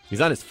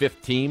he's on his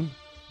 5th team.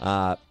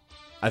 I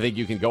think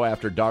you can go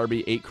after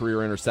Darby, 8 career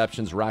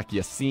interceptions. Rock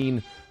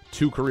Yassin,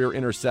 2 career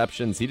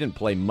interceptions. He didn't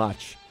play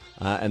much.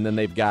 And then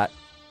they've got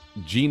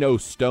Geno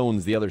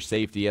Stones, the other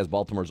safety. He has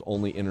Baltimore's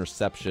only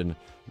interception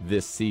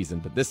this season.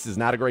 But this is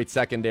not a great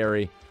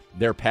secondary.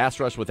 Their pass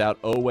rush without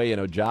Owe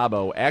and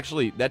Ojabo,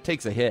 actually, that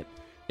takes a hit.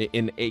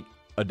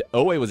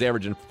 Owe was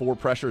averaging 4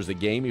 pressures a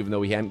game, even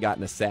though he hadn't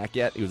gotten a sack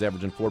yet. He was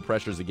averaging 4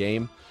 pressures a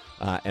game.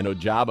 And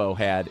Ojabo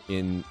had,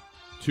 in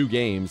 2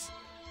 games,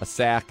 a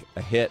sack,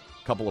 a hit,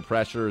 a couple of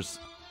pressures,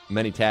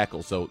 many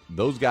tackles. So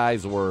those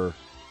guys were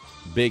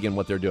big in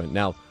what they're doing.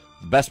 Now,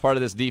 the best part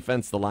of this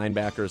defense, the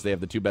linebackers, they have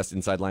the 2 best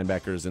inside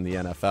linebackers in the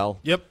NFL.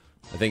 Yep.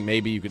 I think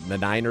maybe the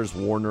Niners,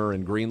 Warner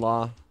and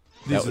Greenlaw.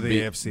 These are the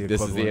AFC equivalent.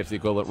 This is the AFC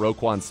equivalent.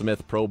 Roquan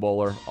Smith, Pro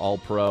Bowler,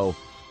 All-Pro.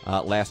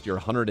 Last year,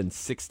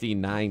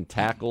 169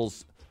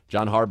 tackles.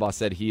 John Harbaugh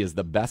said he is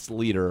the best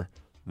leader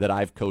that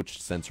I've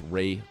coached since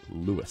Ray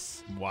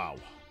Lewis. Wow.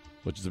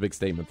 Which is a big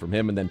statement from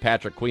him. And then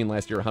Patrick Queen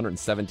last year,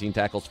 117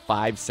 tackles,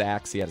 5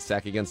 sacks. He had a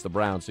sack against the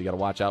Browns, so you got to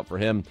watch out for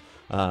him.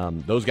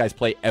 Those guys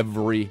play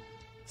every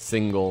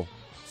single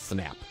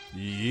snap.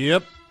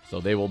 Yep. So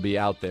they will be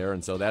out there,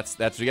 and so that's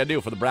what you got to do.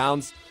 For the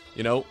Browns,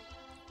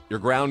 your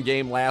ground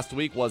game last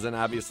week wasn't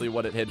obviously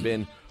what it had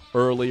been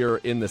earlier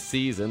in the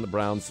season. The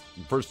Browns,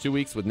 first 2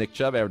 weeks with Nick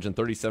Chubb, averaging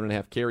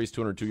 37.5 carries,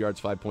 202 yards,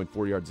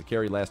 5.4 yards a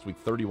carry. Last week,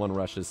 31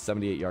 rushes,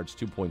 78 yards,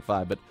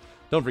 2.5. But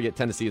don't forget,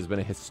 Tennessee has been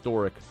a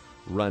historic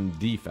run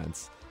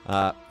defense.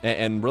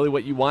 And really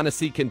what you want to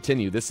see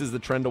continue, this is the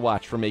trend to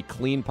watch, from a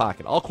clean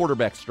pocket. All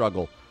quarterbacks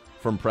struggle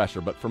from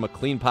pressure, but from a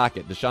clean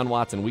pocket. Deshaun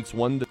Watson, weeks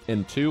 1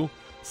 and 2,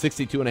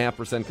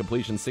 62.5%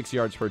 completion, 6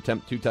 yards per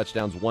attempt, 2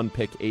 touchdowns, 1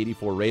 pick,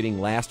 84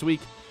 rating. Last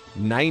week,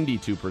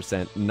 92%,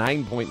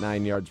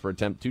 9.9 yards per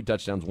attempt, 2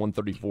 touchdowns,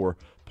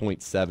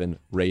 134.7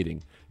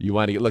 rating. You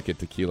want to look at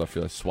Tequila,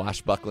 feel like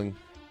swashbuckling.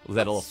 Was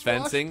that a little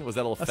fencing?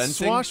 A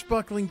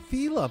swashbuckling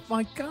Fila.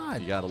 My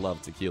God. You got to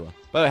love Tequila.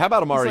 By the way, how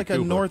about Amari He's like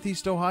Cooper? a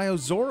Northeast Ohio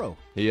Zorro.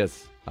 He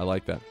is. I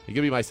like that. He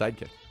could be my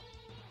sidekick.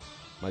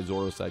 My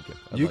Zorro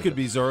sidekick. You could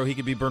be Zorro. He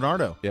could be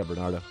Bernardo. Yeah,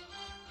 Bernardo.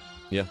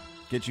 Yeah.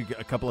 Get you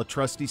a couple of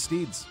trusty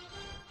steeds.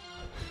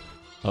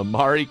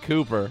 Amari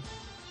Cooper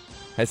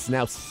has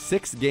now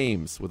 6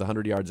 games with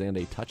 100 yards and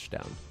a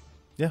touchdown.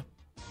 Yeah.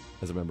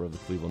 As a member of the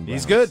Cleveland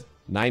Browns. He's good.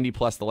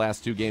 90-plus the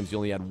last 2 games. He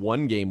only had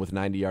 1 game with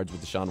 90 yards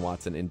with Deshaun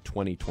Watson in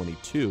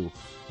 2022.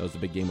 That was the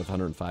big game with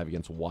 105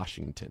 against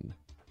Washington.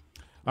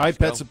 All right,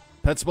 Pet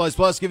Supplies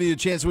Plus giving you a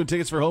chance to win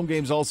tickets for home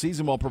games all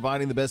season while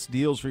providing the best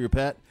deals for your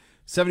pet.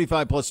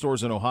 75-plus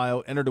stores in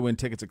Ohio. Enter to win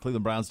tickets at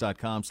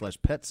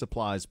clevelandbrowns.com/Pet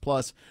Supplies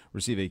Plus.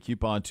 Receive a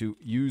coupon to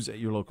use at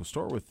your local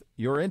store with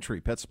your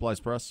entry. Pet Supplies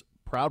Plus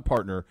proud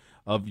partner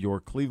of your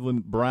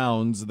Cleveland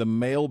Browns. The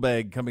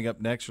mailbag coming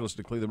up next. You'll listen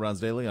to Cleveland Browns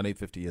Daily on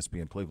 850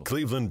 ESPN Cleveland.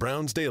 Cleveland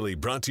Browns Daily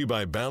brought to you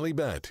by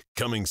Ballybet.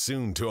 Coming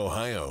soon to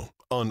Ohio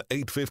on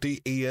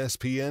 850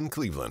 ESPN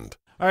Cleveland.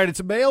 All right, it's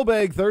a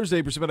mailbag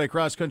Thursday presented by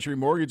Cross Country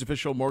Mortgage,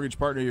 official mortgage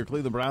partner of your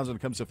Cleveland Browns. When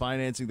it comes to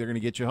financing, they're going to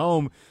get you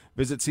home.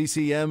 Visit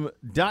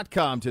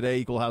ccm.com today.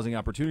 Equal housing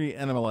opportunity,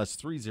 NMLS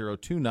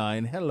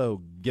 3029.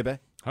 Hello, Gibby.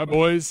 Hi,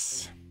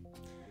 boys.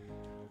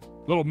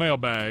 Little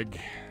mailbag.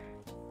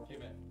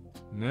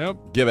 Yep.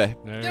 Gibby.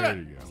 There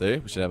you go. See,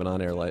 we should have an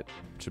on-air light.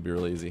 Should be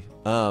really easy.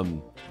 I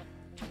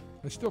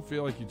still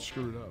feel like you'd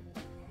screwed up.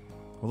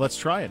 Well, let's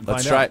try it.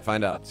 Let's try it.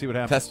 Find out. See what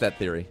happens. Test that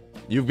theory.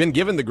 You've been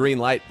given the green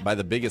light by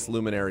the biggest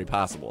luminary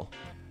possible.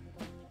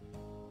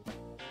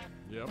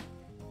 Yep.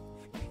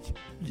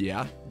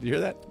 Yeah. Do you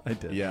hear that? I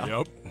did. Yeah.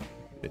 Yep.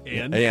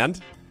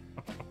 And?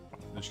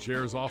 This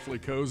chair is awfully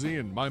cozy,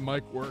 and my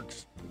mic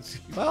works.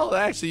 Well,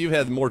 actually, you've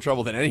had more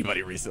trouble than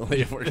anybody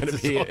recently. If we're going to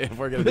be,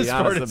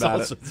 honest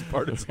about it,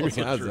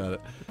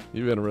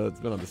 you've been it's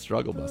been on the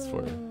struggle bus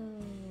for you.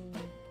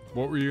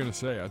 What were you going to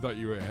say? I thought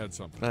you had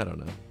something. I don't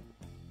know.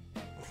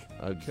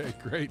 Okay,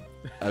 great.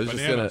 I was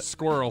Banana, just gonna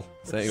squirrel.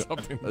 Saying, I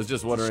was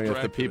just wondering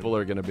if the people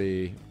are going to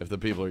be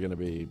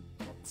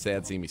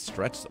sad seeing me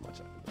stretch so much.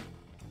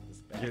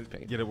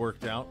 Get it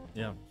worked out.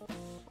 Yeah.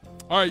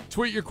 All right,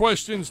 tweet your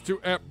questions to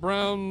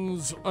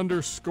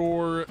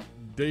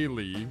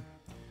 @Browns_daily.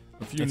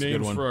 A few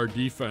names for our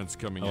defense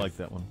coming in. I like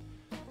that one.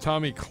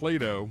 Tommy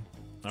Clado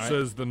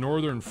says the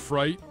Northern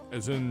Fright,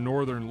 as in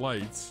Northern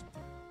Lights,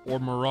 or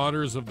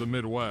Marauders of the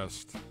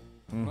Midwest.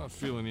 I'm not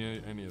feeling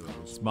any of those.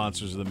 It's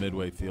Monsters of the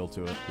Midway feel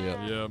to it.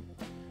 Yeah.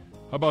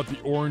 How about the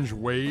Orange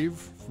Wave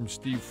from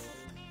Steve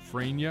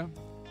Frania?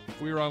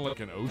 If we were on like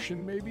an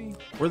ocean, maybe?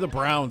 We're the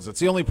Browns. That's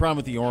the only problem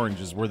with the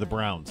Orange is we're the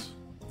Browns.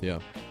 Yeah.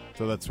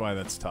 So that's why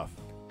that's tough.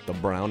 The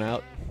brown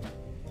out?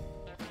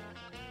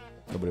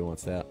 Nobody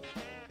wants that.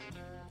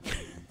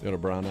 You know what a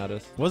brown out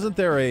is? Wasn't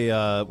there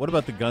a, what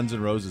about the Guns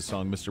N' Roses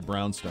song, Mr.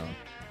 Brownstone?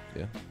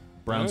 Yeah.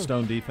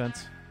 Brownstone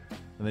defense?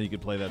 And then you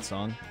could play that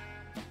song?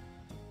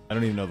 I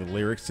don't even know the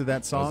lyrics to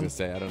that song. I was going to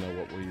say, I don't know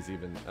what he's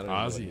even... I don't know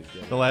what he's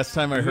the last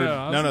time I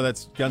heard... No,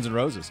 that's Guns N'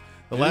 Roses.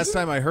 The last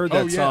time I heard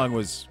that song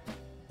was,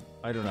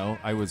 I don't know,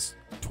 I was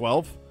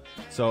 12,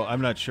 so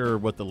I'm not sure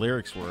what the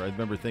lyrics were. I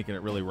remember thinking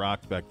it really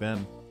rocked back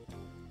then.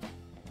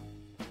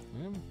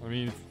 Yeah, I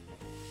mean,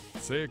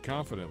 say it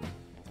confidently.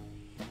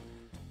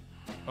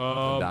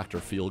 Dr.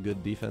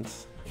 Feelgood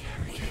defense.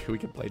 We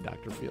can play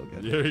Dr.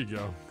 Feelgood. There you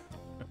go.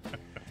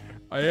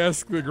 I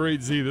asked the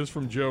great Z, this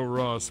from Joe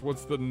Ross,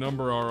 what's the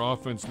number our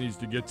offense needs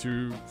to get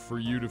to for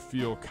you to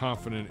feel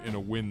confident in a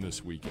win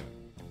this weekend?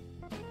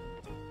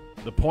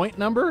 The point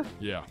number?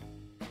 Yeah.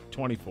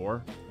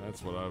 24.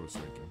 That's what I was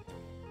thinking.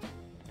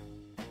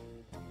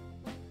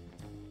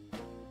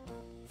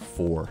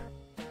 4.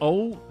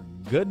 Oh,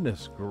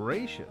 goodness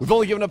gracious. We've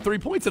only given up 3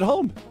 points at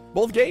home.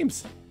 Both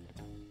games.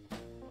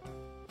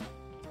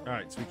 All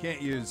right, so we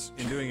can't use,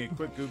 in doing a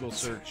quick Google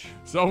search.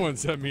 Someone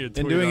sent me a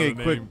tweet. In doing on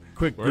a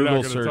quick We're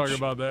Google not search. talk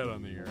about that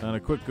on the air. On a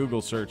quick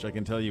Google search, I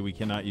can tell you we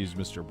cannot use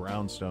Mr.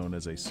 Brownstone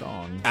as a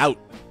song. Out.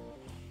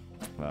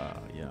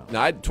 Yeah.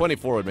 No,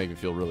 24 would make me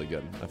feel really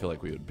good. I feel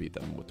like we would beat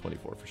them with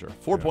 24 for sure.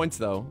 4 points,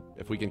 though.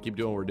 If we can keep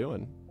doing what we're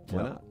doing,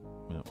 why not?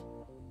 Yeah.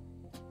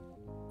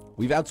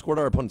 We've outscored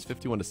our opponents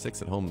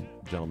 51-6 at home,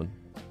 gentlemen.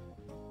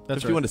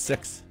 That's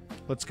 51-6.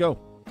 Let's go.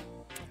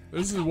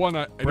 This is one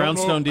I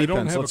Brownstone don't know, defense. I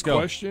don't have Let's a go.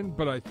 question,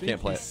 but I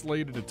think play he's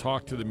slated to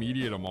talk to the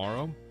media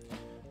tomorrow.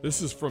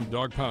 This is from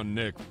Dog Pound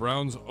Nick.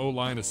 Browns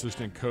O-line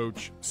assistant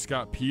coach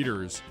Scott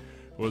Peters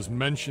was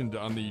mentioned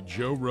on the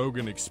Joe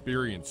Rogan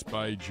Experience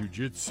by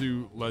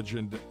jiu-jitsu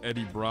legend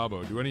Eddie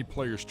Bravo. Do any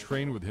players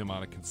train with him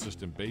on a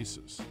consistent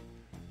basis?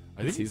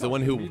 I think he's the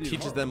one who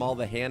teaches them all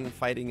the hand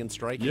fighting and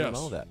striking and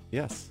all that.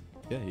 Yes.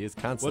 Yeah, he is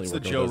constantly What's the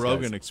working Joe with those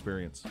Rogan guys.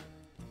 Experience?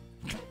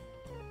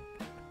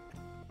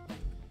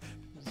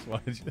 Why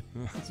did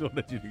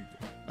you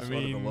I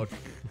mean,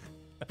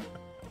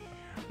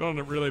 don't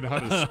really know how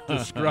to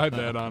describe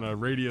that on a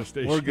radio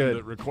station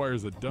that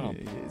requires a dump.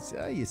 You're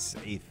safe.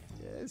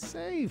 You're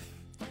safe.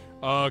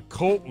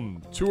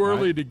 Colton, too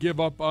early to give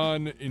up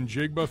on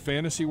Njigba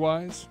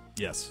fantasy-wise?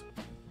 Yes.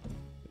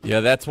 Yeah,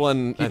 that's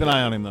one. Keep an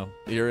eye on him, though.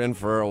 You're in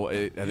for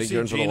I think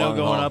you're in for the Gino long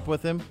going haul. up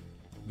with him?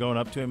 Going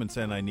up to him and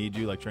saying, I need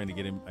you, like trying to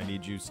get him, I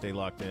need you, stay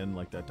locked in,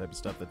 like that type of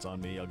stuff that's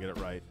on me. I'll get it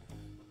right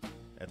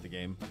at the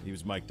game. He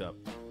was mic'd up.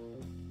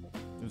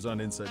 It was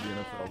on Inside the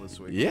NFL this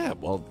week. Yeah,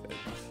 well,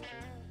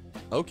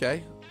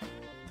 okay.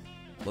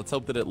 Let's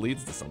hope that it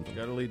leads to something.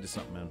 Got to lead to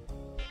something, man.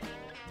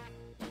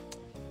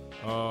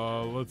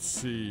 Let's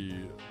see.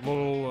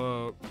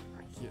 There's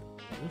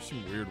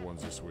some weird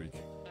ones this week.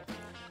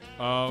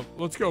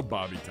 Let's go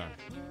Bobby time.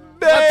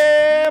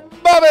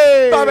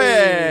 Bobby.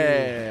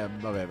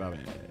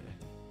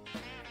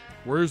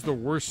 Where's the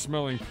worst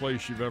smelling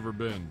place you've ever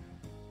been?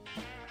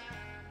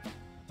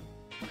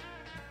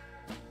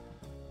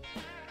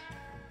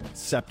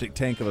 Septic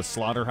tank of a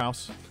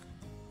slaughterhouse.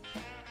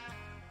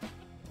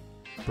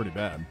 Pretty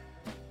bad.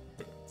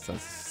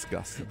 Sounds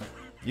disgusting.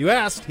 You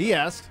asked. He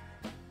asked.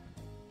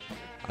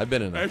 I've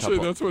been in a Actually,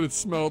 couple. that's what it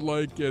smelled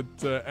like at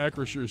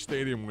Acrisure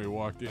Stadium when we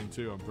walked in,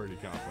 too. I'm pretty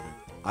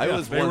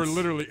confident. They were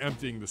literally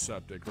emptying the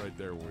septic right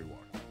there when we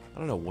walked. I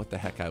don't know what the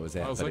heck I was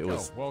at, I was but like, it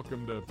was.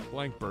 welcome to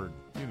Blankbird.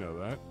 You know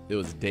that. It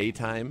was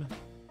daytime.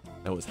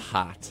 It was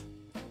hot,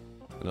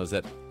 and I was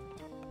at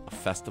a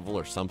festival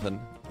or something.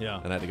 Yeah.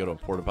 And I had to go to a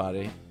porta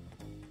potty,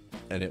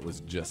 and it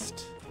was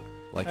just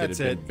like That's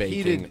it had been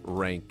baking heated,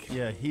 rank.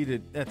 Yeah,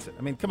 heated. That's it.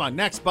 I mean, come on.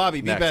 Next,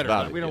 Bobby, be Next, better.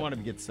 Bobby, We don't yeah. want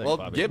to get sick, Well,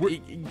 Bobby.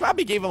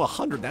 Bobby gave him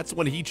 100. That's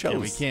when he chose.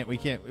 Yeah, we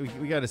can't.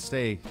 We got to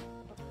stay.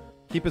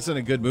 Keep us in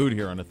a good mood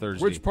here on a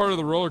Thursday. Which part of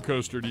the roller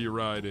coaster do you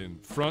ride in?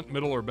 Front,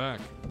 middle, or back?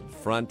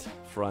 Front.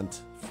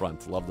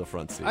 Love the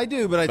front seat. I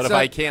do, but if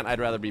I can't, I'd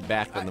rather be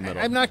back than the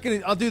middle. I'm not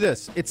gonna. I'll do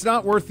this. It's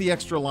not worth the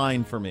extra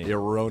line for me.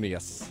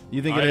 Erroneous.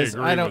 You think it is?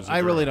 agree, I don't. Mr. I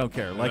really Durham. don't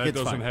care. And Like that it's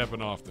doesn't fine.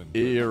 happen often.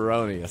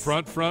 Erroneous.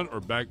 Front, or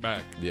back.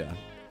 Yeah. Listen,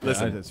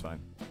 Listen, that's fine.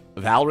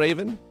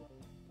 Valraven,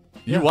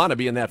 you Yeah. want to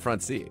be in that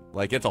front seat.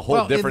 Like it's a whole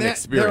Well, in different that,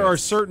 experience. There are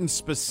certain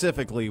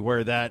specifically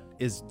where that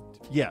is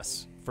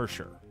yes, for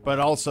sure. But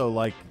also,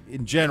 like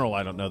in general,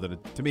 I don't know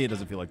that. To me, it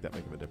doesn't feel like that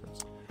big of a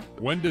difference.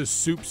 When does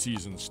soup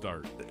season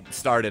start?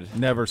 Started.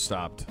 Never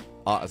stopped.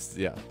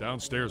 Yeah.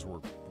 Downstairs, we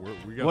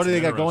got What do some they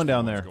got going interesting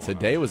down ones there? going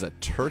Today was a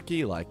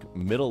turkey, like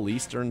Middle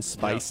Eastern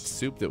spiced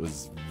soup that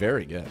was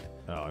very good.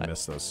 Oh, I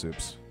miss those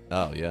soups.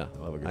 Oh yeah,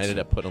 love a good I ended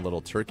soup. up putting a little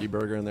turkey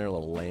burger in there, a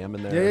little lamb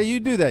in there. Yeah, you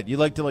do that. You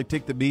like to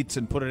take the meats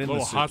and put it in A little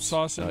the hot soups.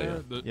 sauce in Oh, there.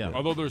 yeah. The- Yeah.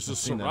 Although there's a I've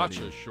seen that on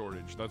sriracha you.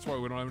 shortage. That's why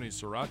we don't have any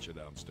sriracha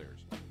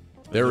downstairs.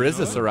 There is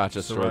a you know that?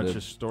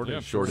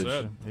 sriracha shortage.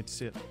 Yeah, Hate to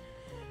see it.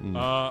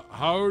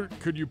 How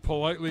could you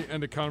politely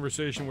end a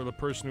conversation with a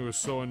person who is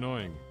so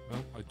annoying?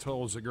 Well, I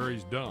told Zaguri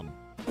he's dumb,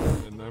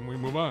 and then we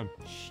move on.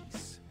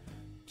 Jeez.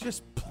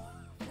 Just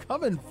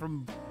coming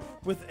from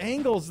with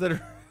angles that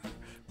are.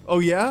 Oh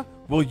yeah?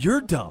 Well,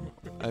 you're dumb.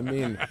 I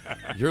mean,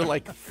 you're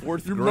like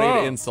fourth Your grade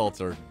mom.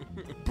 insults are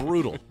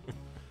brutal.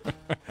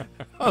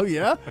 Oh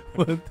yeah?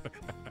 You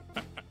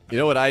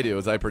know what I do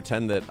is I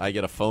pretend that I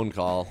get a phone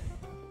call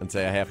and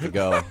say I have to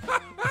go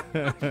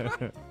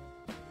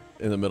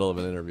in the middle of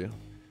an interview.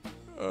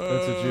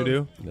 That's what you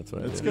do? That's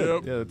what I That's do. good.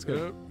 Yep, Yeah, that's good.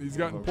 yep. He's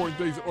got important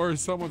things, or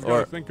someone's Or-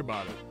 got to think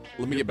about it.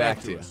 Let me get back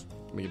to you. us.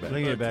 Let me get back. Let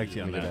me get back to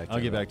you on Let me that. get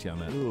I'll get back to you on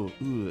that.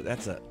 Ooh,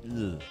 that's a.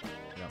 Ugh.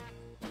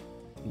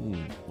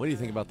 What do you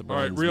think about the All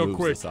right, Browns' real moves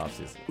quick. this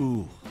offseason?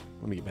 Ooh,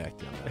 let me get back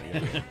to you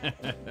on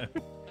that.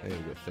 I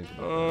gotta go think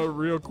about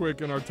Real quick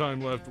in our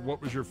time left,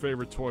 what was your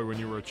favorite toy when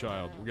you were a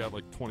child? We got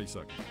like 20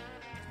 seconds.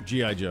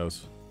 G.I.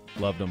 Joes.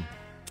 Loved them.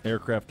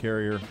 Aircraft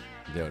carrier. it.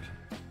 Dude,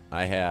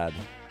 I had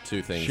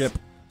two things. Ship.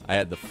 I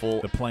had the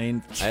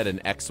plane. I had an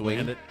X-wing.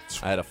 Land it.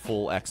 I had a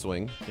full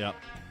X-wing. Yep.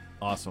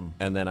 Awesome.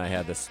 And then I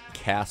had this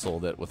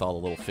castle that with all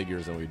the little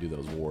figures, and we do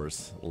those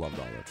wars. Loved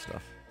all that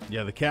stuff.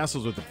 Yeah, the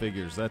castles with the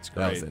figures. That's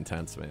great. That was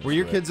intense, man. Were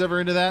your Great. kids ever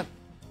into that?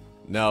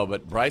 No,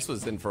 but Bryce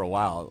was in for a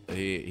while.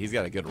 He's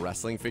got a good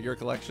wrestling figure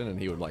collection, and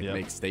he would Yep.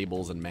 make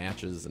stables and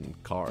matches and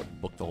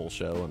book the whole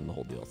show and the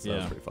whole deal. So that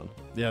was pretty fun.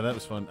 Yeah, that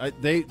was fun.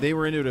 They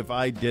were into it if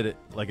I did it.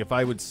 Like if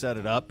I would set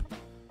it up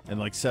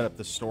and set up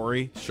the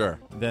story. Sure.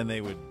 Then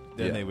they would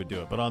Yeah. they would do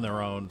it. But on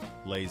their own,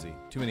 lazy.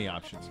 Too many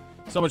options.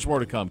 So much more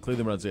to come.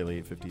 Cleveland Browns Daily,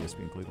 850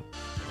 ESPN Cleveland.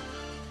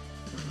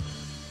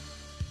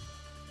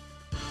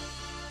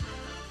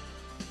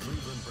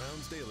 Cleveland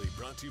Browns Daily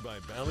brought to you by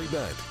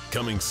Ballybet.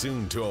 Coming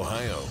soon to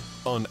Ohio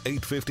on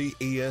 850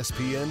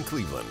 ESPN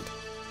Cleveland.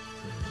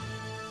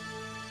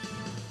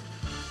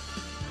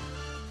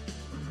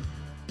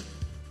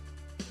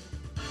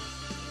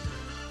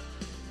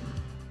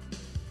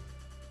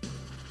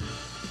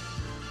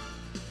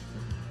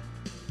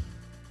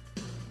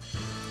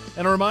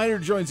 And a reminder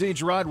to join Z.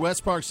 Gerard,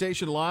 West Park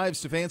Station Live.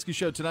 Stefanski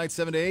Show tonight,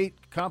 7 to 8.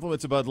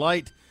 Compliments of Bud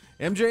Light.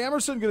 MJ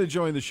Emerson going to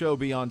join the show,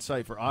 be on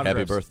site for autographs.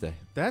 Happy birthday.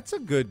 That's a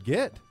good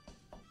get.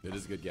 It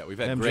is a good get. We've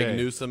had MJ. Greg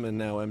Newsome and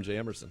now MJ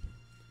Emerson.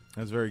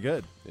 That's very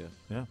good. Yeah.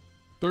 Yeah.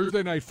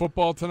 Thursday night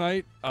football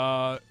tonight.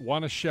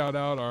 Want to shout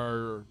out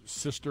our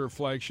sister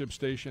flagship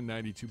station,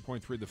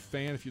 92.3 The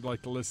Fan. If you'd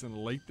like to listen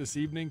late this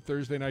evening,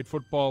 Thursday night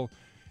football,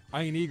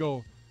 Iron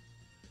Eagle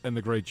and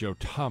the great Joe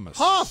Thomas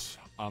Huff!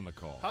 on the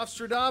call.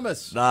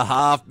 Huffstradamus. The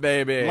Huff,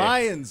 baby.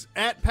 Lions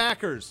at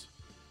Packers.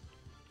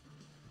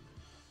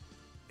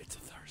 It's a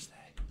Thursday.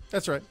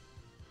 That's right.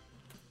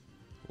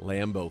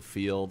 Lambeau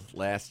Field.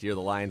 Last year, the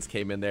Lions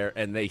came in there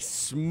and they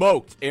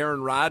smoked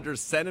Aaron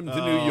Rodgers, sent him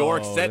to New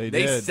York. They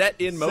did. set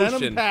in Sent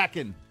motion 'em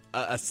packing.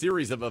 a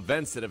series of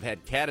events that have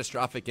had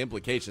catastrophic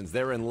implications.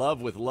 They're in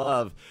love with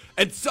love,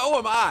 and so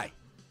am I.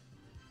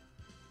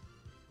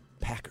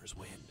 Packers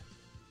win.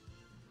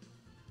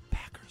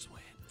 Packers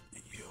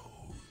win.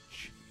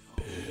 Huge.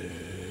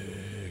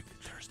 Big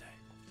Thursday.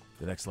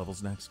 The next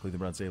level's next. Cleveland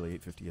Browns Daily,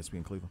 850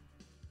 ESPN Cleveland.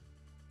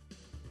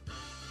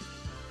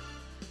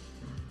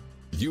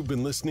 You've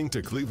been listening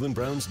to Cleveland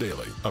Browns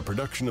Daily, a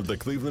production of the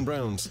Cleveland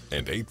Browns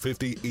and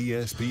 850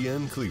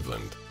 ESPN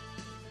Cleveland.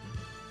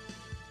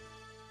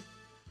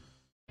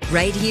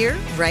 Right here,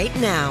 right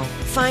now.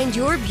 Find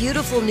your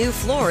beautiful new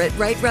floor at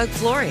Right Rug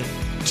Flooring.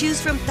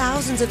 Choose from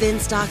thousands of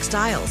in-stock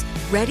styles,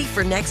 ready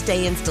for next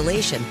day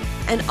installation,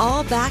 and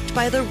all backed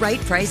by the right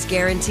price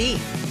guarantee.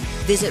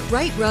 Visit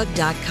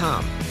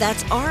rightrug.com.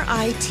 That's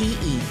RITERUG.com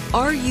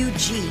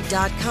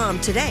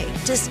today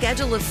to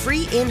schedule a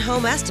free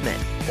in-home estimate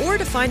or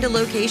to find a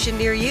location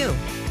near you.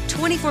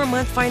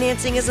 24-month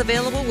financing is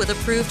available with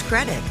approved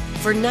credit.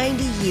 For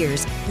 90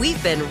 years,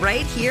 we've been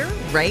right here,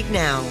 right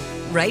now.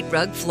 Right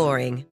Rug Flooring.